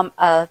pays her mom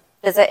a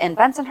visit in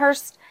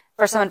Bensonhurst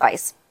for some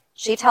advice.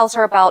 She tells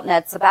her about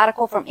Ned's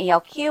sabbatical from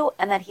ELQ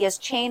and that he has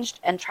changed,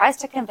 and tries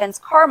to convince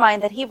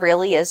Carmine that he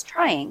really is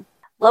trying.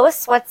 Lois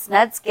sweats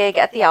Ned's gig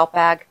at the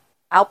Outback.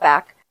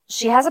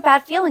 She has a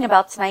bad feeling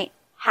about tonight.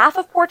 Half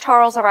of Port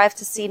Charles arrives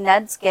to see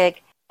Ned's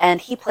gig, and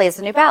he plays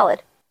a new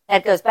ballad.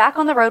 Ned goes back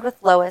on the road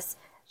with Lois.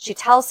 She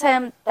tells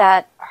him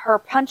that her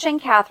punching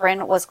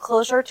Catherine was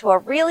closure to a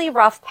really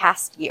rough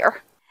past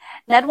year.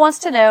 Ned wants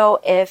to know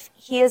if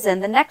he is in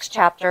the next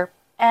chapter,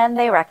 and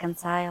they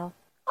reconcile.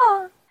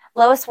 Aww.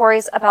 Lois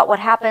worries about what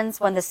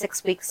happens when the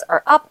 6 weeks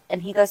are up,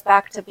 and he goes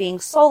back to being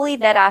solely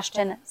Ned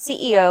Ashton,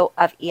 CEO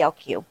of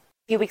ELQ. A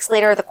few weeks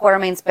later, the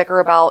Quartermaines bicker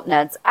about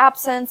Ned's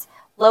absence.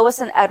 Lois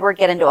and Edward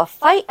get into a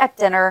fight at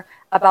dinner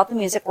about the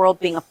music world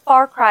being a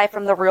far cry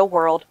from the real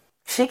world.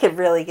 She could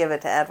really give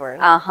it to Edward.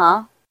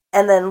 Uh-huh.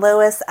 And then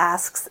Lois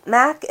asks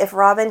Mac if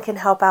Robin can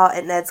help out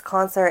at Ned's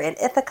concert in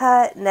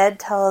Ithaca. Ned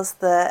tells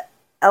the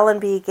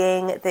Ellen-B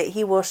gang that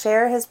he will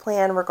share his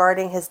plan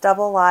regarding his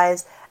double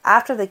lives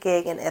after the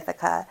gig in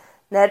Ithaca.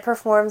 Ned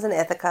performs in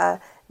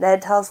Ithaca.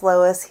 Ned tells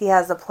Lois he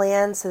has a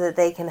plan so that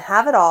they can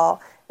have it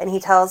all, and he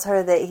tells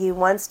her that he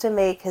wants to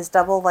make his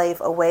double life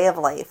a way of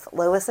life.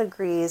 Lois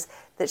agrees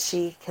that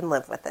she can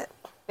live with it.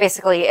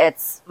 Basically,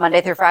 it's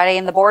Monday through Friday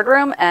in the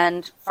boardroom,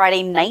 and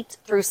Friday night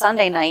through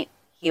Sunday night,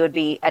 he would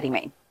be Eddie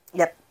Maine.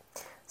 Yep.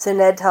 So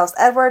Ned tells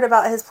Edward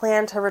about his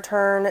plan to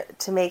return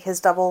to make his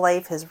double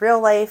life his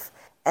real life,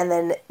 and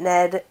then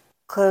Ned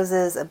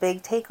closes a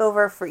big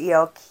takeover for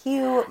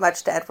ELQ,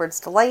 much to Edward's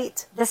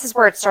delight. This is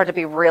where it started to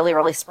be really,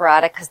 really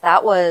sporadic, because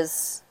that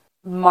was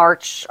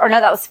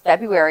that was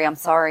February, I'm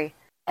sorry.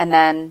 And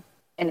then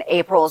in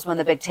April is when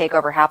the big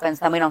takeover happens.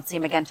 Then we don't see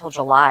him again until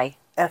July.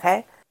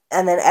 Okay.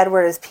 And then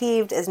Edward is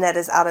peeved as Ned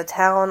is out of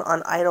town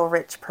on Idle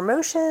Rich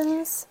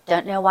promotions.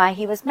 Don't know why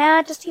he was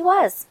mad, just he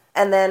was.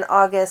 And then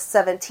August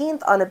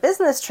 17th, on a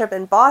business trip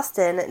in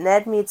Boston,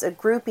 Ned meets a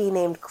groupie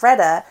named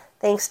Greta,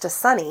 thanks to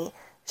Sunny.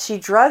 She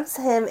drugs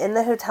him in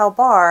the hotel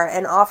bar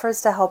and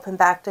offers to help him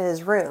back to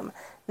his room.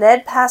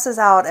 Ned passes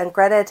out and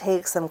Greta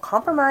takes some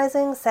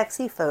compromising,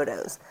 sexy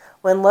photos.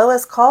 When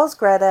Lois calls,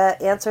 Greta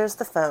answers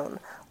the phone.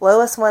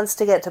 Lois wants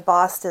to get to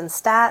Boston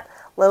stat.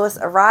 Lois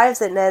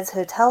arrives at Ned's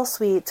hotel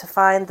suite to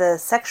find the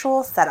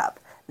sexual setup.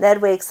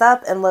 Ned wakes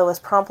up and Lois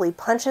promptly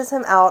punches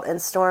him out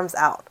and storms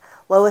out.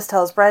 Lois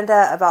tells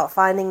Brenda about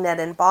finding Ned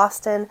in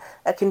Boston.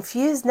 A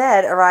confused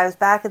Ned arrives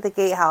back at the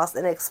gatehouse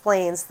and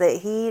explains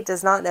that he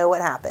does not know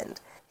what happened.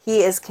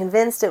 He is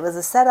convinced it was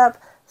a setup.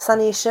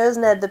 Sunny shows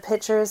Ned the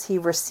pictures he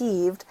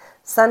received.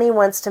 Sunny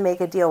wants to make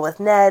a deal with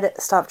Ned,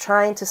 stop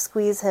trying to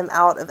squeeze him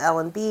out of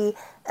L&B,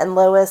 and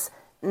Lois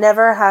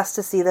never has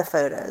to see the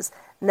photos.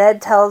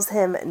 Ned tells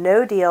him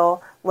no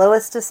deal.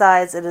 Lois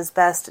decides it is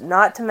best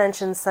not to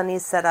mention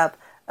Sunny's setup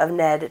of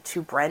Ned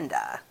to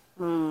Brenda.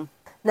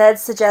 Ned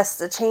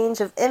suggests a change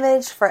of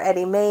image for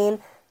Eddie Maine,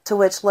 to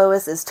which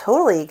Lois is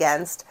totally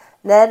against.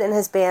 Ned and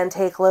his band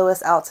take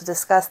Lois out to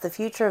discuss the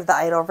future of the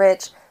Idle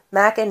Rich.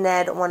 Mac and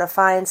Ned want to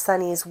find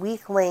Sunny's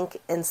weak link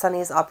in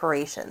Sunny's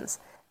operations.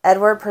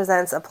 Edward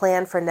presents a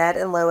plan for Ned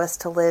and Lois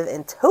to live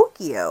in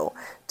Tokyo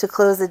to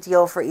close the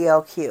deal for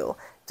ELQ.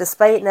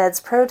 Despite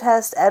Ned's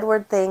protest,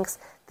 Edward thinks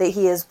that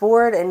he is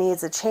bored and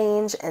needs a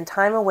change, and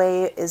time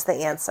away is the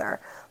answer.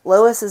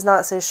 Lois is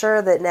not so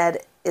sure that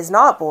Ned is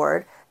not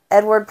bored.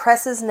 Edward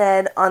presses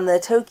Ned on the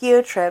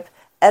Tokyo trip.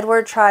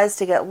 Edward tries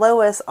to get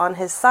Lois on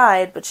his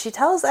side, but she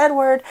tells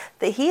Edward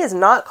that he is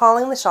not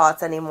calling the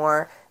shots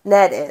anymore.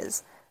 Ned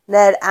is.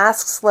 Ned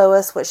asks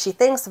Lois what she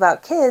thinks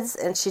about kids,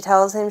 and she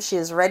tells him she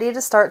is ready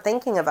to start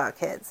thinking about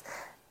kids.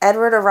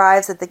 Edward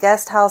arrives at the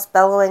guest house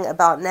bellowing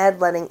about Ned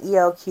letting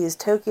ELQ's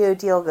Tokyo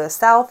deal go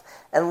south,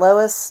 and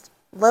Lois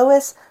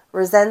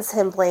resents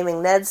him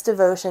blaming Ned's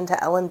devotion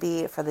to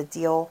L&B for the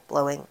deal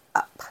blowing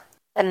up.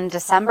 Then in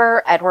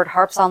December, Edward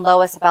harps on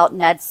Lois about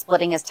Ned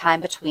splitting his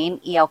time between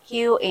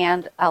ELQ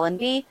and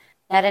L&B.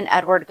 Ned and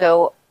Edward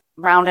go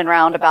round and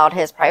round about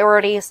his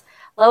priorities.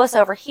 Lois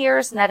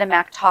overhears Ned and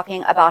Mac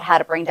talking about how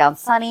to bring down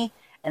Sunny,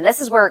 and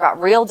this is where it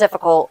got real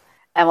difficult,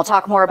 and we'll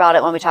talk more about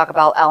it when we talk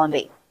about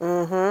L&B.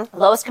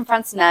 Lois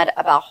confronts Ned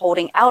about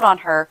holding out on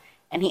her,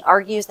 and he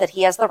argues that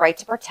he has the right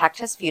to protect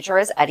his future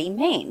as Eddie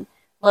Maine.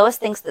 Lois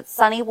thinks that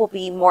Sunny will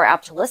be more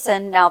apt to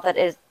listen now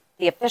that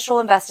the official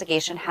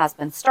investigation has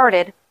been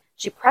started.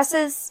 She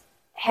presses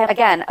him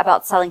again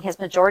about selling his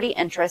majority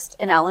interest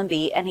in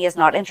L&B, and he is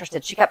not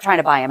interested. She kept trying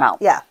to buy him out.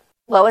 Yeah.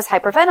 Lois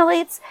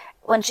hyperventilates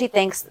when she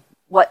thinks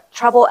what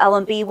trouble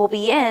L&B will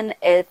be in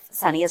if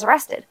Sunny is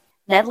arrested.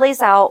 Ned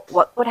lays out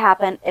what would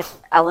happen if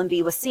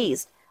L&B was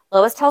seized.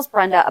 Lois tells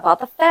Brenda about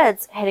the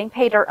feds hitting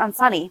pay dirt on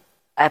Sunny.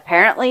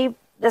 Apparently,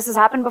 this has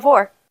happened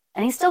before,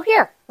 and he's still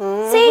here.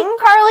 See,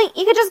 Carly,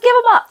 you could just give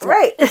him up.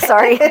 Right.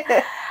 Sorry.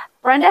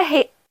 Brenda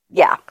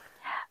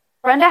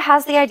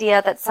has the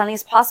idea that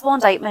Sunny's possible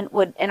indictment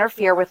would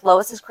interfere with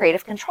Lois's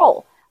creative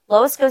control.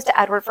 Lois goes to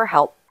Edward for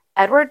help.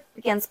 Edward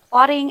begins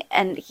plotting,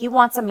 and he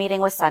wants a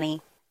meeting with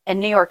Sunny. In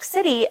New York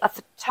City, a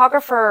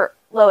photographer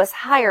Lois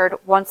hired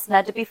wants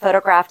Ned to be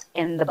photographed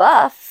in the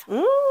buff.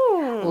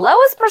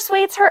 Lois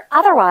persuades her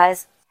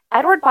otherwise.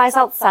 Edward buys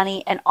out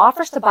Sunny and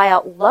offers to buy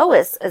out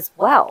Lois as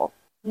well.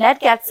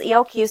 Ned gets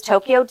ELQ's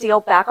Tokyo deal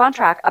back on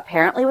track,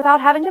 apparently without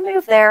having to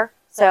move there.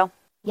 So,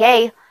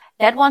 yay.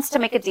 Ned wants to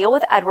make a deal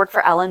with Edward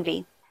for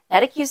L&B.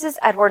 Ned accuses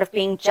Edward of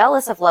being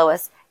jealous of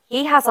Lois.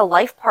 He has a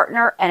life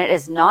partner, and it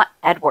is not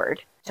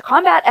Edward. To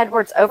combat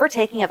Edward's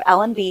overtaking of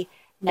L&B,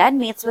 Ned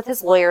meets with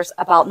his lawyers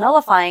about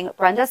nullifying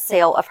Brenda's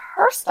sale of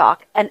her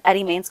stock and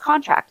Eddie Maine's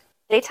contract.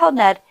 They tell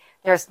Ned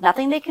there's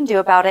nothing they can do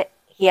about it.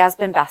 He has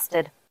been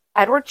bested.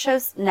 Edward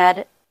shows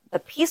Ned the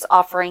peace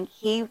offering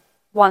he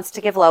wants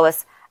to give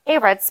Lois, a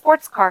red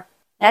sports car.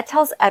 Ned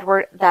tells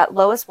Edward that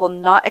Lois will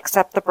not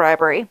accept the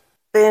bribery.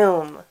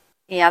 Boom.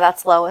 Yeah,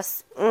 that's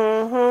Lois.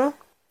 So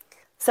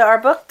our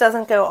book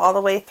doesn't go all the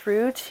way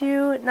through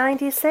to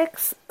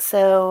 96.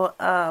 So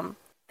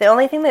the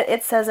only thing that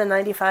it says in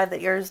 95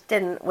 that yours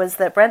didn't was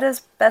that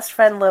Brenda's best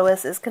friend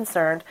Lois is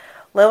concerned.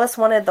 Lois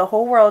wanted the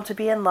whole world to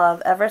be in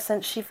love ever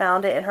since she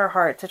found it in her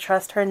heart to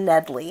trust her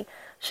Nedley.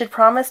 She'd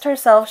promised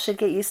herself she'd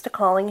get used to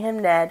calling him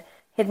Ned.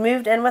 He'd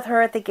moved in with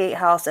her at the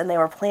gatehouse, and they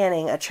were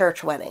planning a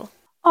church wedding.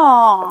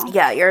 Aww.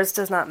 Yeah, yours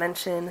does not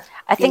mention.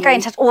 I think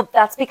well,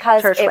 that's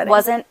because it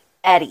wasn't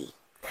Eddie.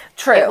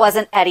 True. It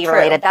wasn't Eddie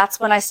related. That's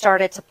when I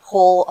started to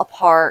pull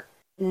apart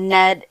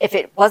Ned. If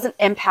it wasn't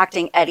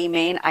impacting Eddie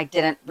Maine, I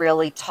didn't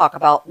really talk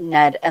about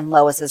Ned and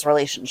Lois's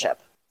relationship.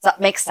 Does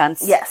that make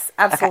sense? Yes,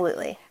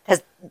 absolutely.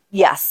 Because,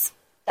 yes,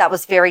 that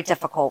was very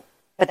difficult.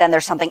 But then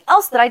there's something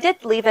else that I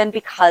did leave in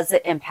because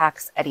it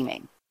impacts Eddie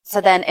Maine.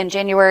 So then in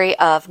January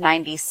of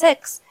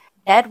 96,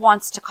 Ned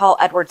wants to call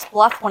Edward's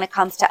bluff when it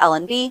comes to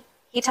L&B.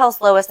 He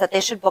tells Lois that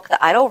they should book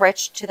the Idle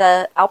Rich to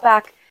the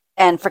Outback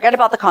and forget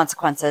about the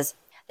consequences.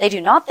 They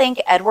do not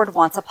think Edward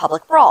wants a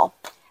public brawl.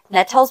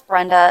 Ned tells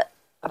Brenda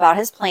about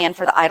his plan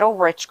for the Idle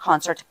Rich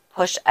concert to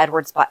push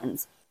Edward's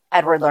buttons.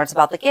 Edward learns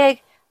about the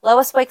gig.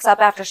 Lois wakes up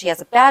after she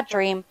has a bad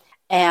dream,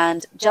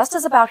 and just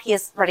as about he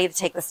is ready to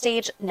take the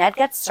stage, Ned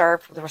gets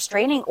served with a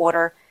restraining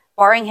order,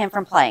 barring him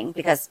from playing.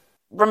 Because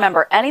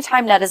remember,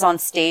 anytime Ned is on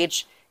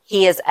stage,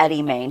 he is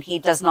Eddie Maine. He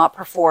does not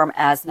perform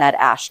as Ned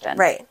Ashton.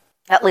 Right.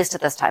 At least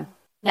at this time.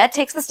 Ned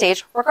takes the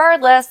stage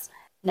regardless.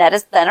 Ned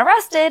is then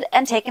arrested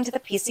and taken to the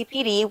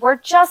PCPD where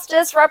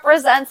justice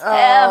represents him.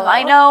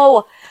 I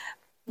know.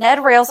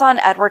 Ned rails on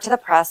Edward to the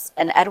press,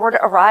 and Edward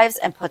arrives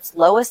and puts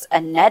Lois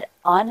and Ned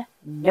on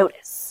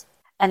notice.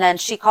 And then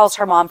she calls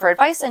her mom for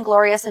advice, and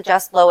Gloria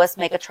suggests Lois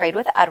make a trade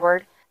with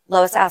Edward.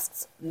 Lois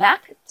asks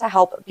Mac to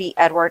help beat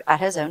Edward at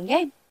his own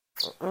game.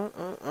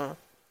 And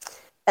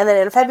then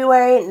in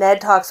February,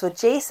 Ned talks with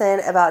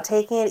Jason about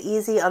taking it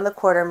easy on the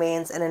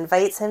Quartermains and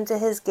invites him to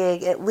his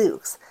gig at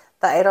Luke's.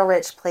 The Idle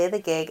Rich play the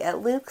gig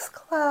at Luke's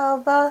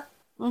Club. I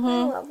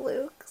love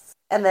Luke's.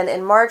 And then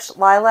in March,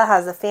 Lila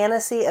has a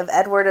fantasy of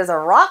Edward as a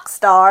rock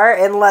star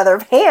in leather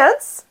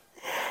pants.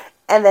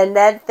 And then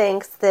Ned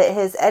thinks that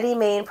his Eddie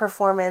Maine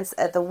performance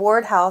at the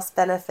Ward House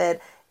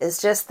benefit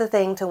is just the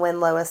thing to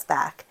win Lois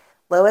back.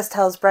 Lois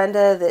tells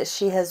Brenda that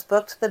she has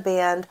booked the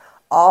band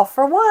All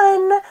for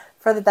One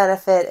for the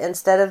benefit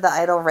instead of the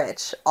Idle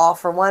Rich. All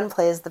for One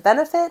plays the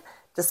benefit.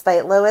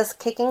 Despite Lois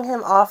kicking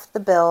him off the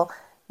bill,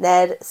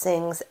 Ned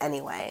sings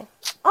anyway.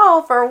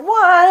 All for One.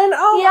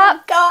 Oh my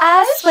gosh.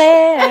 I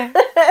swear.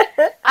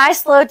 I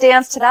slow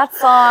danced to that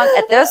song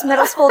at those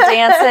middle school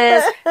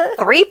dances,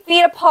 3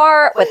 feet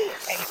apart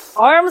with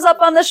arms up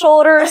on the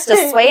shoulders,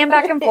 just swaying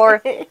back and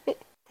forth.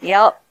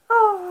 Yep.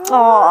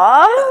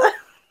 Aww.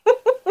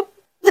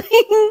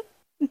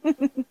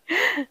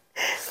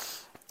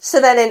 So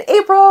then in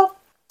April,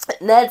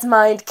 Ned's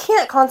mind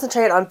can't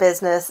concentrate on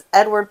business.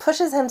 Edward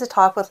pushes him to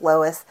talk with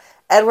Lois.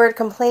 Edward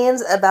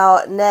complains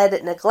about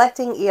Ned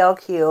neglecting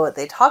ELQ.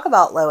 They talk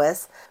about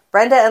Lois.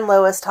 Brenda and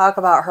Lois talk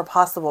about her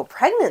possible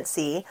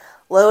pregnancy.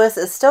 Lois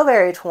is still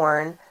very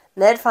torn.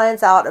 Ned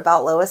finds out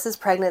about Lois's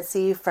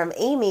pregnancy from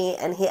Amy,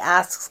 and he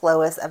asks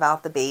Lois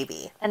about the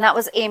baby. And that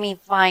was Amy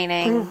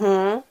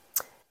Vining.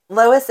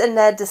 Lois and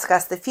Ned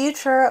discuss the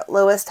future.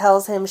 Lois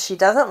tells him she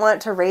doesn't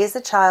want to raise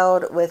a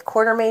child with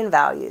Quartermain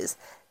values.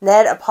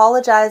 Ned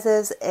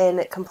apologizes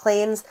and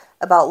complains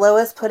about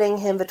Lois putting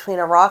him between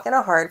a rock and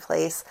a hard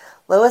place.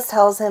 Lois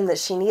tells him that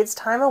she needs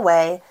time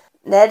away.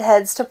 Ned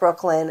heads to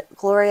Brooklyn.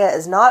 Gloria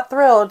is not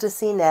thrilled to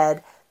see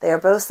Ned. They are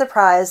both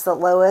surprised that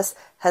Lois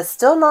has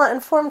still not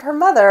informed her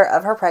mother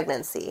of her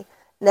pregnancy.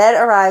 Ned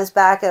arrives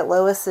back at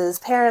Lois's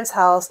parents'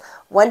 house,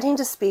 wanting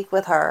to speak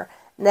with her.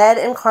 Ned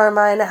and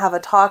Carmine have a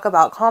talk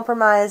about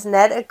compromise.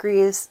 Ned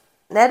agrees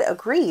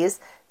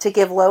to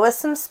give Lois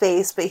some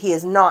space, but he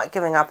is not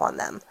giving up on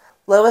them.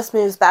 Lois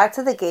moves back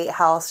to the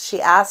gatehouse.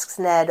 She asks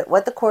Ned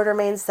what the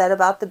Quartermains said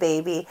about the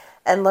baby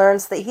and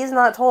learns that he's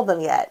not told them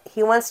yet.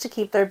 He wants to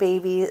keep their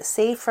baby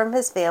safe from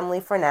his family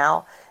for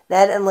now.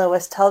 Ned and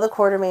Lois tell the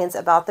Quartermains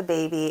about the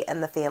baby,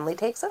 and the family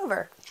takes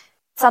over.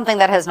 Something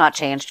that has not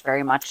changed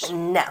very much.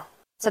 No.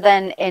 So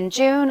then in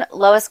June,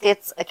 Lois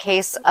gets a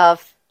case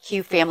of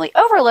Q family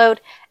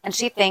overload, and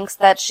she thinks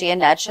that she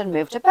and Ned should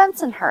move to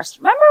Bensonhurst.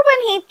 Remember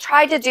when he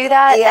tried to do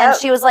that? Yep. And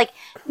she was like,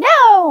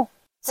 no!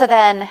 So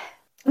then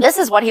this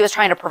is what he was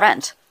trying to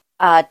prevent.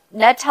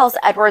 Ned tells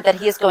Edward that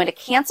he is going to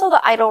cancel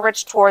the Idle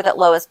Rich tour that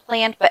Lois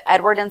planned, but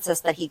Edward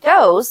insists that he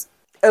goes.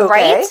 Okay.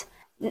 Right?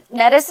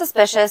 Ned is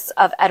suspicious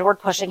of Edward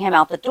pushing him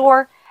out the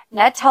door.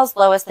 Ned tells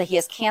Lois that he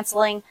is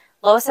canceling.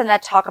 Lois and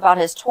Ned talk about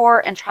his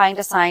tour and trying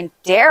to sign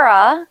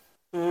Dara.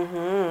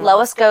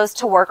 Lois goes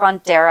to work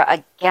on Dara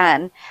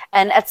again.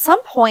 And at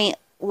some point,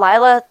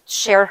 Lila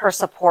shared her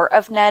support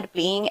of Ned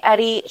being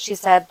Eddie. She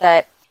said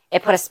that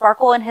it put a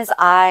sparkle in his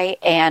eye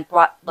and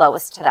brought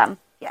Lois to them.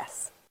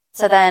 Yes.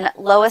 So then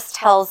Lois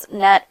tells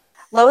Ned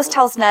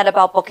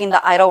about booking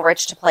the Idle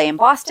Rich to play in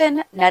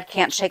Boston. Ned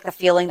can't shake the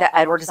feeling that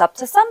Edward is up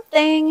to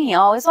something. He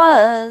always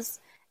was.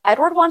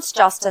 Edward wants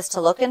Justice to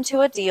look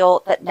into a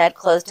deal that Ned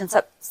closed in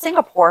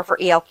Singapore for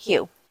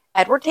ELQ.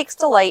 Edward takes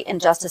delight in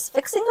Justice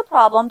fixing the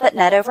problem that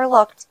Ned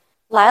overlooked.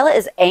 Lila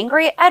is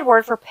angry at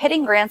Edward for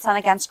pitting grandson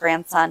against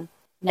grandson.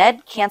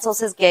 Ned cancels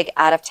his gig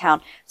out of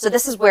town. So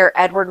this is where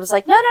Edward was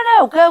like, no,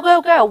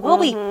 go. We'll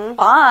be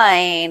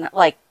fine.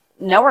 Like,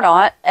 no, we're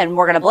not. And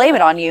we're going to blame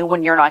it on you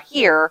when you're not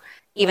here,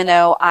 even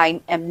though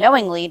I am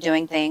knowingly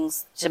doing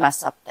things to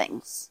mess up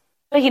things.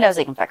 But he knows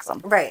he can fix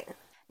them. Right.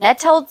 Ned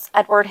tells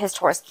Edward his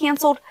tour is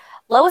canceled.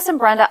 Lois and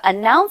Brenda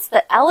announce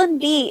that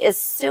L&B is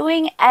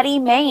suing Eddie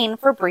Maine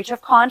for breach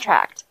of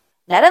contract.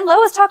 Ned and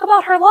Lois talk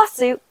about her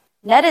lawsuit.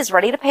 Ned is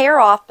ready to pay her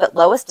off, but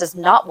Lois does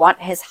not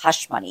want his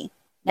hush money.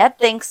 Ned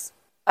thinks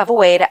of a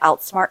way to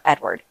outsmart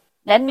Edward.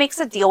 Ned makes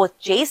a deal with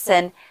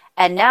Jason,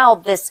 and now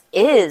this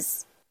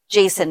is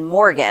Jason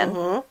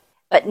Morgan.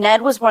 But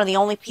Ned was one of the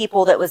only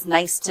people that was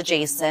nice to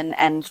Jason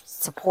and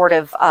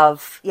supportive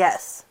of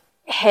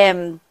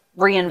him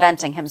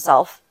reinventing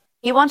himself.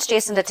 He wants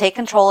Jason to take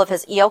control of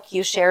his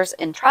ELQ shares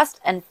in trust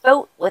and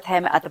vote with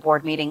him at the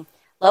board meeting.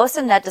 Lois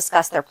and Ned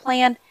discuss their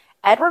plan,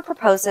 Edward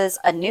proposes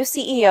a new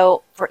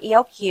CEO for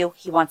ELQ.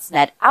 He wants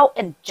Ned out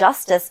and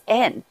Justice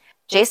in.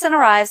 Jason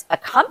arrives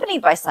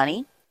accompanied by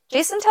Sonny.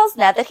 Jason tells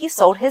Ned that he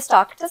sold his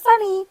stock to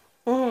Sonny.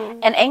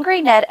 An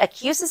angry Ned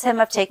accuses him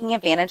of taking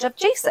advantage of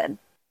Jason.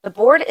 The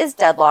board is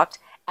deadlocked.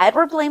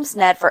 Edward blames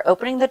Ned for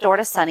opening the door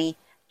to Sonny.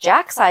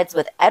 Jack sides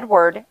with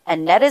Edward,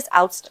 and Ned is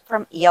ousted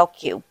from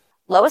ELQ.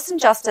 Lois and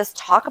Justice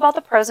talk about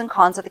the pros and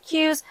cons of the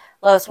Qs.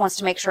 Lois wants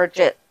to make sure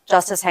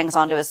Justice hangs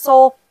on to his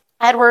soul.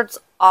 Edward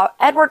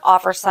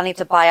offers Sonny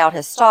to buy out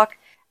his stock,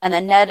 and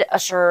then Ned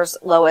assures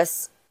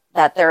Lois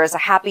that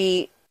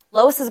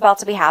Lois is about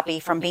to be happy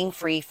from being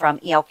free from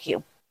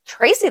ELQ.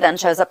 Tracy then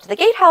shows up to the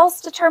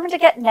gatehouse, determined to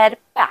get Ned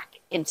back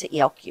into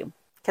ELQ.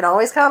 Can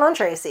always count on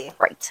Tracy.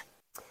 Right.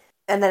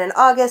 And then in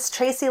August,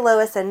 Tracy,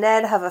 Lois, and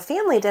Ned have a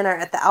family dinner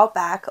at the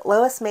Outback.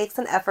 Lois makes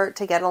an effort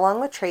to get along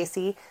with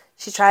Tracy.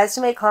 She tries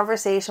to make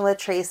conversation with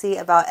Tracy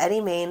about Eddie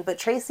Maine, but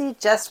Tracy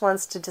just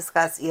wants to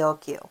discuss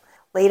ELQ.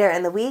 Later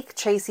in the week,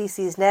 Tracy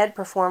sees Ned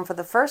perform for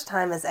the first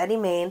time as Eddie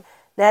Maine.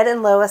 Ned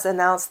and Lois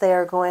announce they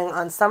are going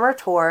on summer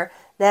tour.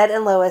 Ned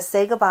and Lois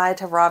say goodbye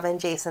to Robin,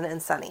 Jason,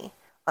 and Sonny.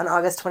 On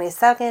August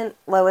 22nd,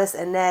 Lois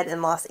and Ned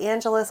in Los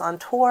Angeles on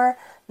tour.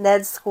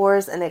 Ned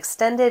scores an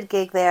extended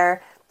gig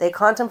there. They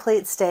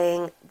contemplate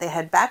staying. They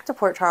head back to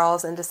Port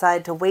Charles and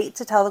decide to wait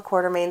to tell the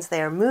Quartermaines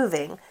they are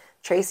moving.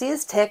 Tracy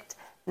is ticked.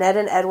 Ned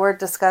and Edward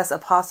discuss a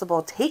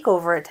possible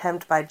takeover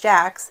attempt by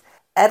Jax.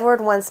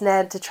 Edward wants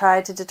Ned to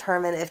try to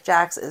determine if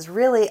Jax is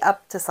really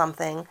up to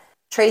something.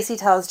 Tracy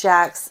tells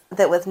Jax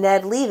that with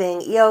Ned leaving,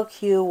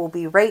 ELQ will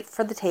be ripe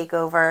for the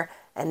takeover,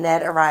 and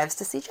Ned arrives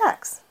to see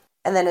Jax.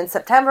 And then in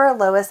September,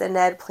 Lois and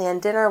Ned plan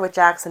dinner with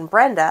Jax and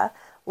Brenda.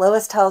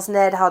 Lois tells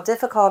Ned how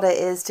difficult it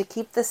is to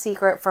keep the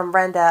secret from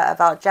Brenda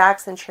about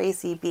Jax and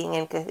Tracy being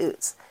in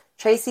cahoots.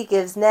 Tracy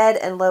gives Ned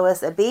and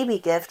Lois a baby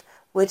gift,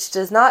 which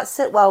does not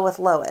sit well with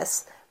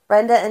Lois.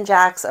 Brenda and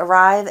Jax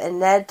arrive, and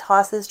Ned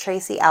tosses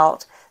Tracy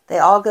out. They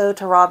all go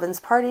to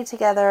Robin's party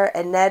together,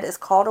 and Ned is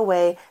called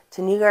away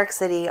to New York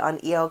City on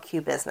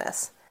ELQ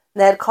business.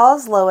 Ned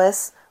calls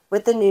Lois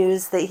with the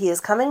news that he is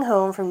coming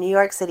home from New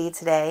York City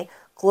today.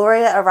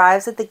 Gloria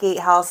arrives at the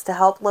gatehouse to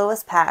help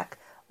Lois pack.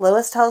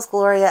 Lois tells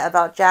Gloria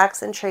about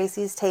Jax and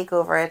Tracy's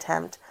takeover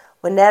attempt.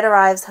 When Ned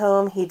arrives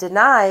home, he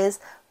denies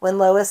when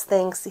Lois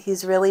thinks he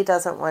really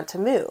doesn't want to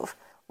move.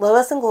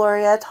 Lois and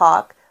Gloria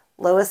talk.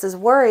 Lois is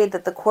worried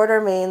that the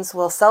Quartermaines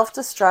will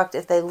self-destruct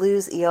if they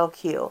lose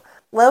ELQ.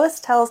 Lois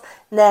tells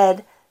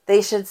Ned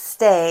they should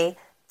stay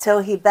till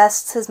he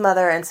bests his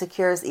mother and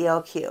secures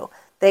ELQ.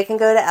 They can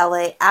go to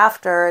LA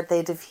after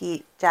they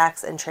defeat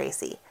Jax and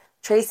Tracy.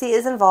 Tracy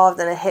is involved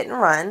in a hit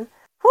and run.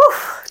 Whew,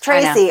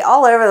 Tracy,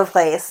 all over the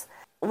place.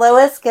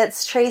 Lois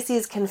gets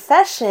Tracy's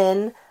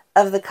confession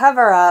of the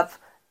cover-up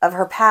of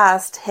her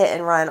past hit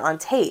and run on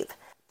tape.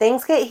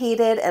 Things get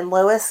heated, and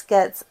Lois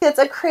gets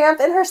a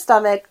cramp in her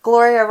stomach.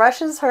 Gloria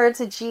rushes her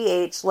to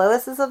GH.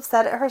 Lois is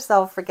upset at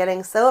herself for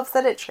getting so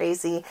upset at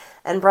Tracy,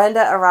 and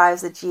Brenda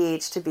arrives at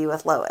GH to be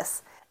with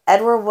Lois.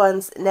 Edward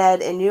wants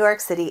Ned in New York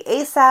City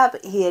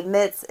ASAP. He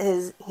admits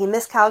he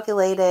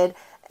miscalculated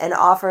and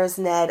offers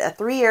Ned a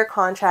 3-year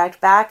contract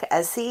back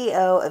as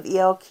CEO of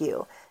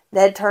ELQ.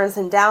 Ned turns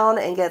him down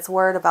and gets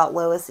word about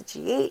Lois at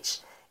GH.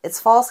 It's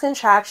false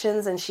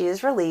contractions and she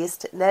is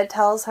released. Ned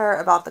tells her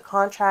about the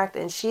contract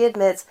and she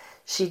admits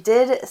she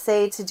did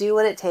say to do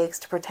what it takes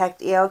to protect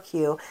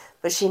ELQ,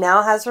 but she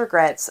now has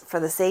regrets. For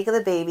the sake of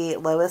the baby,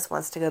 Lois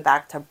wants to go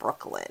back to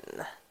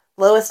Brooklyn.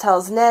 Lois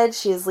tells Ned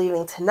she is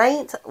leaving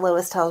tonight.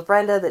 Lois tells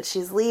Brenda that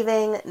she's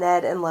leaving.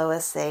 Ned and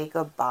Lois say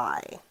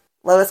goodbye.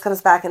 Lois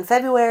comes back in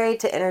February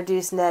to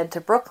introduce Ned to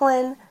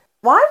Brooklyn.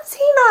 Why was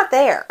he not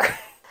there?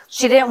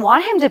 She didn't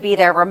want him to be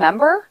there,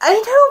 remember? I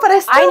know, but I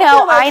still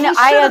feel like he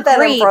should have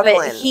been in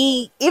Brooklyn. But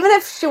even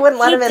if she wouldn't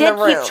let him in the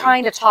room. He did keep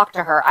trying to talk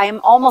to her. I am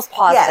almost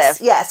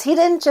positive. Yes, he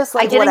didn't just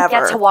I didn't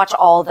get to watch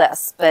all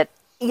this, but...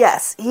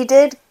 Yes, he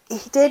did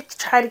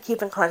try to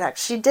keep in contact.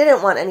 She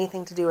didn't want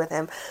anything to do with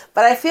him,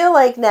 but I feel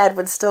like Ned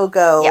would still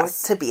go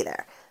to be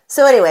there.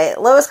 So anyway,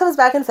 Lois comes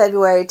back in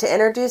February to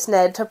introduce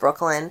Ned to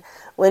Brooklyn.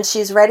 When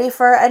she's ready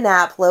for a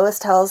nap, Lois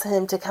tells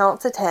him to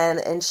count to 10,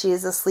 and she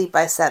is asleep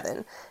by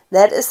 7.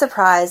 Ned is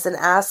surprised and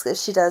asks if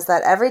she does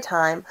that every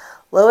time.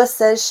 Lois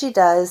says she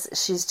does.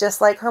 She's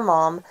just like her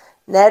mom.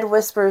 Ned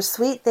whispers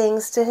sweet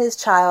things to his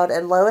child,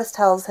 and Lois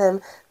tells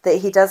him that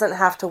he doesn't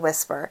have to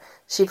whisper.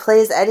 She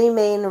plays Eddie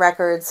Maine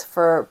records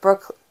for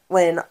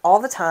Brooklyn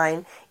all the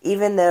time,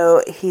 even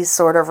though he's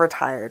sort of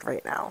retired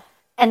right now.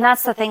 And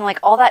that's the thing, like,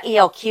 all that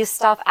ELQ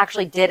stuff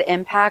actually did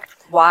impact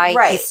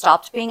why he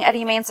stopped being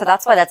Eddie Maine, so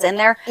that's why that's in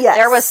there. Yes.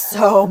 There was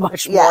so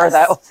much more,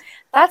 though.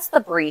 That's the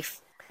brief.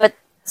 But,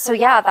 so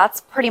yeah,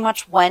 that's pretty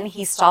much when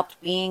he stopped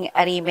being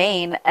Eddie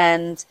Maine,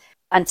 and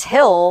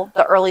until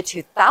the early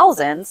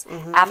 2000s,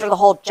 after the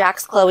whole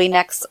Jax, Chloe,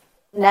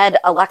 Ned,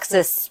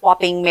 Alexis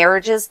swapping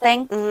marriages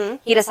thing,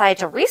 he decided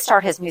to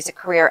restart his music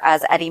career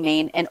as Eddie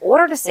Maine in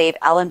order to save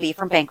L&B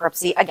from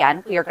bankruptcy.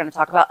 Again, we are going to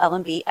talk about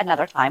L&B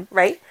another time.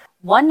 Right.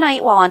 One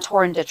night while on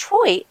tour in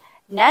Detroit,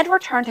 Ned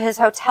returned to his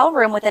hotel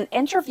room with an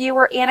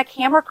interviewer and a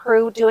camera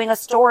crew doing a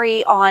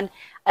story on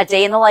A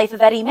day in the life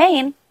of Eddie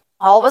Maine.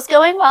 All was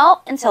going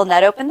well until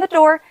Ned opened the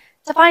door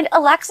to find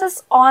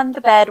Alexis on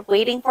the bed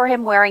waiting for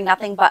him, wearing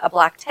nothing but a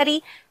black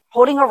teddy,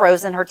 holding a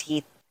rose in her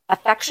teeth.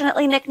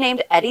 Affectionately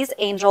nicknamed Eddie's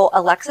Angel,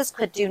 Alexis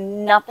could do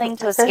nothing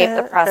to escape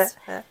the press,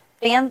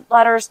 fan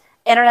letters,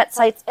 internet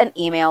sites, and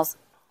emails.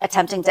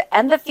 Attempting to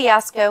end the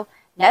fiasco,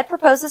 Ned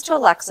proposes to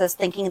Alexis,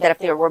 thinking that if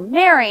they were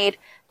married,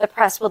 the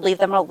press would leave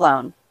them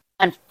alone.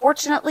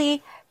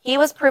 Unfortunately, he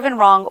was proven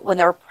wrong when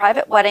their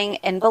private wedding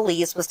in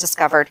Belize was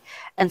discovered.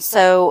 And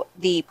so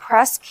the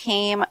press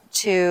came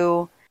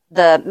to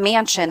the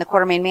mansion, the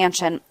Quartermaine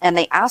mansion, and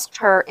they asked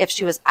her if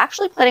she was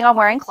actually planning on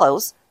wearing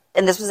clothes.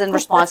 And this was in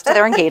response to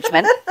their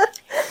engagement.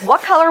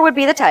 What color would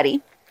be the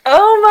teddy?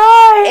 Oh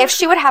my! If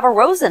she would have a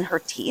rose in her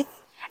teeth.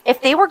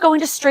 If they were going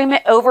to stream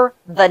it over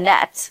the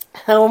net.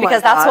 Oh my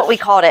Because that's what we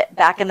called it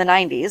back in the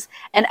 90s.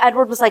 And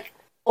Edward was like,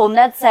 well,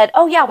 Ned said,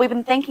 oh yeah, we've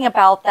been thinking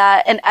about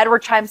that. And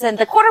Edward chimes in,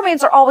 the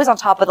Quartermaines are always on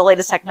top of the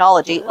latest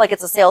technology, like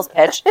it's a sales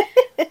pitch.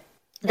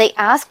 They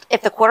asked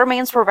if the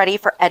Quartermaines were ready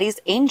for Eddie's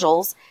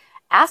Angels,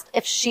 asked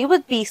if she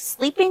would be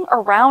sleeping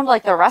around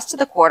like the rest of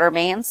the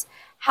Quartermaines,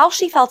 how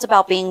she felt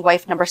about being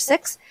wife number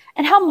 6,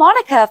 and how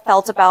Monica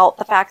felt about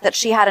the fact that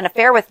she had an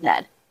affair with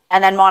Ned.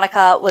 And then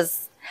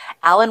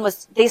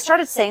they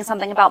started saying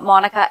something about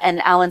Monica, and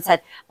Alan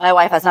said, my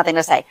wife has nothing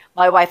to say.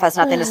 My wife has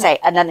nothing to say.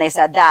 And then they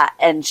said that,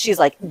 and she's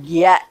like,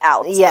 get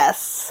out.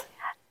 Yes.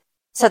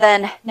 So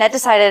then Ned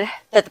decided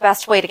that the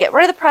best way to get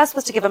rid of the press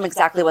was to give them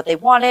exactly what they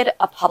wanted,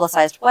 a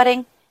publicized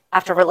wedding.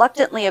 After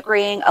reluctantly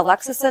agreeing,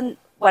 Alexis and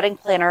wedding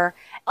planner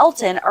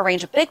Elton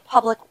arranged a big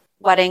public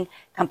wedding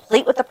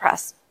complete with the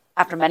press.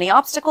 After many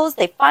obstacles,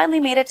 they finally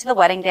made it to the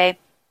wedding day.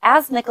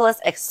 As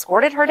Nicholas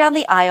escorted her down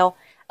the aisle,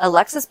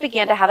 Alexis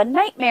began to have a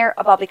nightmare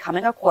about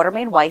becoming a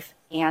Quartermaine wife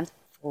and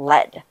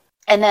fled.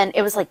 And then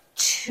it was like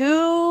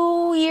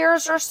 2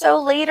 years or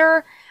so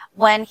later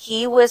when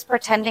he was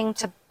pretending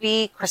to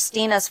be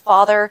Christina's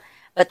father.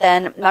 But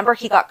then, remember,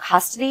 he got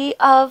custody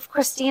of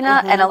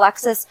Christina, and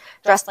Alexis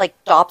dressed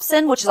like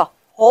Dobson, which is a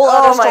whole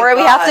other story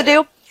we have to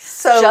do.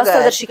 So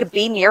that she could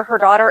be near her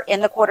daughter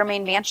in the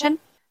Quartermaine mansion.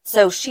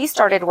 So she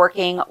started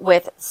working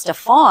with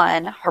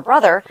Stefan, her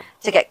brother,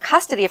 to get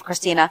custody of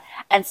Christina.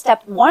 And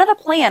step 1 of the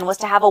plan was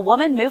to have a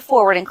woman move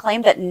forward and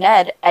claim that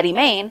Ned, Eddie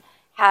Maine,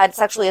 had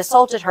sexually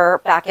assaulted her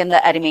back in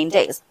the Eddie Maine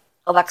days.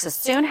 Alexis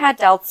soon had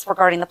doubts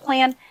regarding the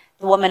plan.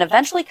 The woman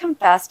eventually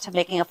confessed to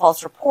making a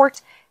false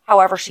report.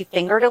 However, she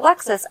fingered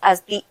Alexis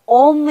as the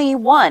only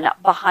one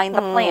behind the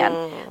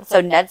plan.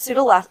 So Ned sued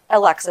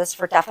Alexis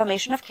for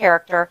defamation of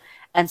character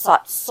and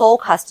sought sole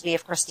custody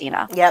of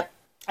Christina. Yep.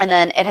 And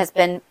then it has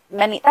been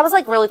that was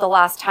like really the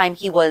last time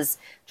he was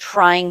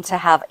trying to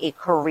have a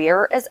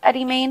career as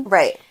Eddie Maine.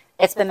 Right.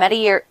 It's been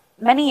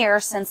many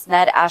years since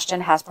Ned Ashton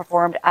has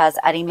performed as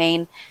Eddie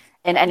Maine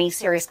in any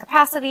serious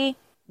capacity,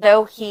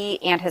 though he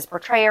and his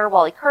portrayer,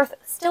 Wally Kurth,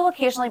 still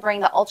occasionally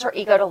bring the alter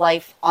ego to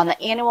life on the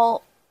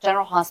annual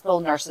General Hospital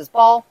Nurses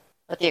Ball,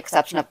 with the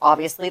exception of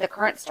obviously the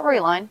current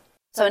storyline.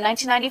 So in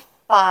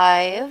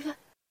 1995...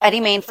 Eddie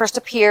Maine first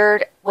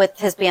appeared with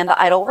his band The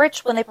Idle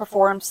Rich when they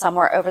performed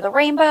Somewhere Over the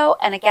Rainbow,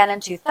 and again in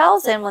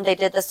 2000 when they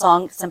did the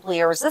song Simply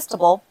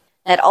Irresistible.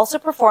 Ned also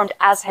performed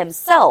as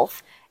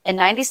himself in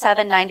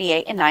 97,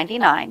 98, and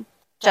 99.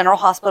 General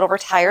Hospital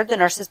retired the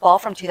Nurses Ball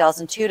from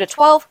 2002 to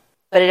 12,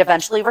 but it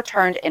eventually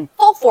returned in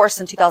full force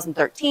in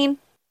 2013.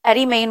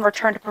 Eddie Maine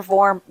returned to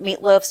perform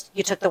Meatloaf's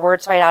You Took the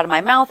Words Right Out of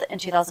My Mouth in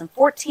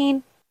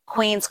 2014,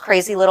 Queen's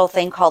Crazy Little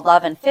Thing Called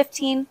Love in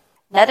 15.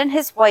 Ned and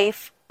his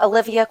wife,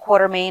 Olivia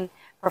Quartermaine,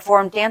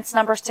 performed dance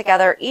numbers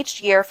together each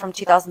year from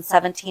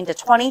 2017 to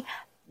 20.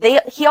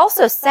 He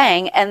also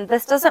sang, and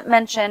this doesn't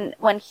mention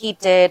when he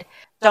did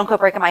Don't Go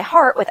Breaking My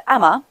Heart with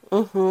Emma.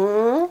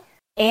 Mm-hmm.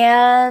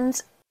 And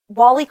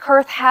Wally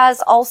Kurth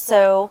has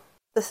also...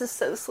 This is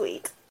so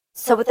sweet.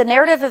 So with the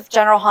narrative of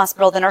General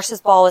Hospital, the Nurses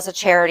Ball is a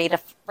charity to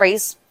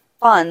raise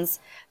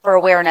funds for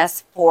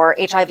awareness for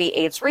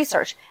HIV/AIDS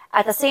research.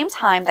 At the same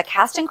time, the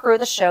cast and crew of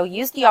the show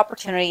used the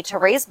opportunity to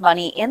raise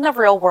money in the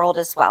real world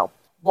as well.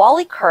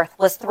 Wally Kurth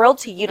was thrilled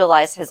to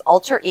utilize his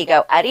alter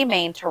ego, Eddie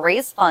Maine, to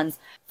raise funds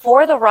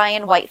for the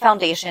Ryan White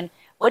Foundation,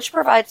 which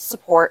provides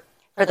support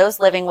for those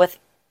living with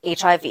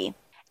HIV. In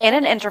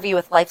an interview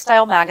with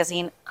Lifestyle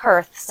magazine,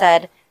 Kurth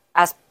said,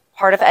 as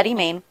part of Eddie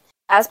Maine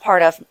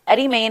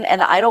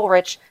and the Idle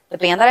Rich, the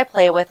band that I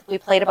play with, we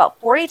played about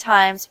 40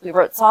 times, we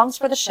wrote songs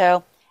for the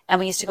show, and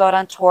we used to go out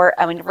on tour,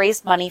 and we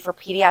raised money for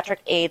pediatric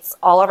AIDS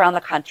all around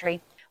the country.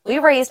 We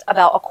raised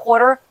about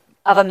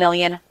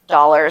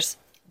 $250,000.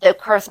 Though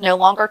Kurth no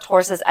longer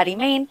tours as Eddie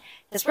Maine,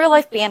 his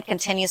real-life band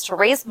continues to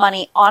raise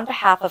money on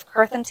behalf of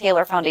Kurth and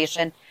Taylor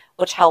Foundation,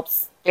 which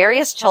helps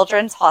various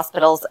children's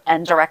hospitals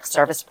and direct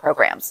service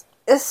programs.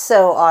 It's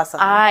so awesome.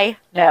 I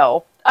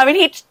know. I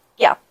mean,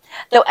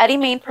 Though Eddie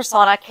Maine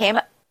persona came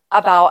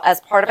about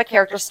as part of a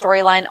character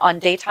storyline on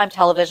daytime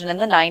television in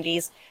the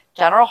 90s,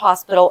 General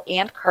Hospital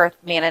and Kurth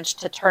managed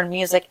to turn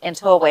music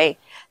into a way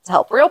to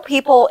help real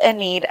people in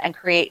need and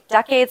create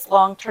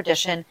decades-long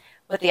tradition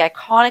with the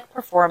iconic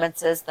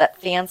performances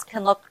that fans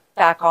can look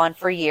back on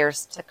for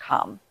years to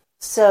come.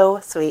 So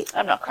sweet.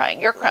 I'm not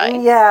crying. You're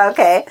crying. Yeah,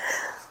 okay.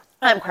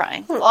 I'm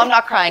crying. Well, I'm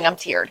not crying. I'm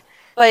teared.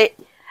 But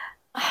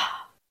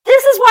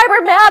this is why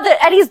we're mad that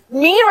Eddie's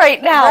mean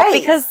right now. Right.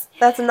 Because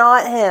that's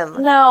not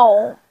him.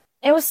 No.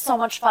 It was so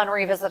much fun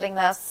revisiting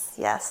this.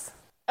 Yes.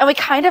 And we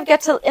kind of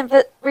get to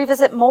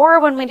revisit more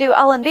when we do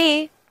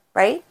L&B.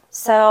 Right?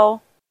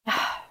 So, it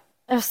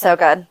was so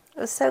good. It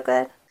was so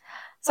good.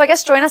 So I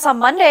guess join us on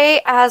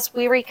Monday as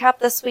we recap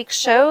this week's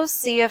shows,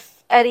 see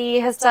if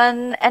Eddie has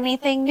done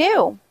anything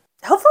new.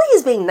 Hopefully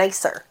he's being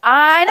nicer.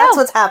 I know. That's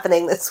what's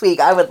happening this week,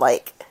 I would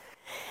like.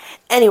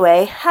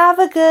 Anyway, have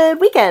a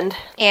good weekend.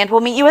 And we'll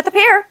meet you at the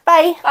pier.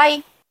 Bye.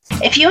 Bye.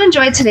 If you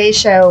enjoyed today's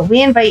show,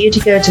 we invite you to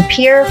go to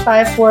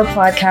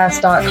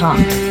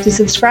pier54podcast.com to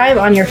subscribe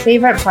on your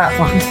favorite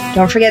platform.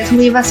 Don't forget to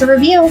leave us a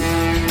review.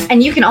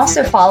 And you can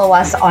also follow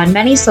us on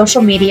many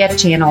social media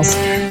channels.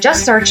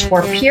 Just search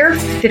for Pier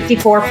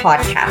 54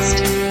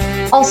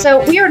 Podcast.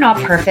 Also, we are not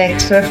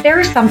perfect, so if there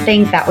is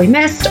something that we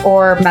missed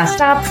or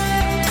messed up,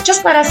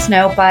 just let us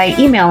know by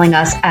emailing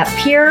us at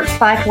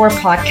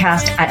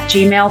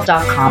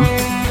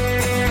pier54podcast@gmail.com.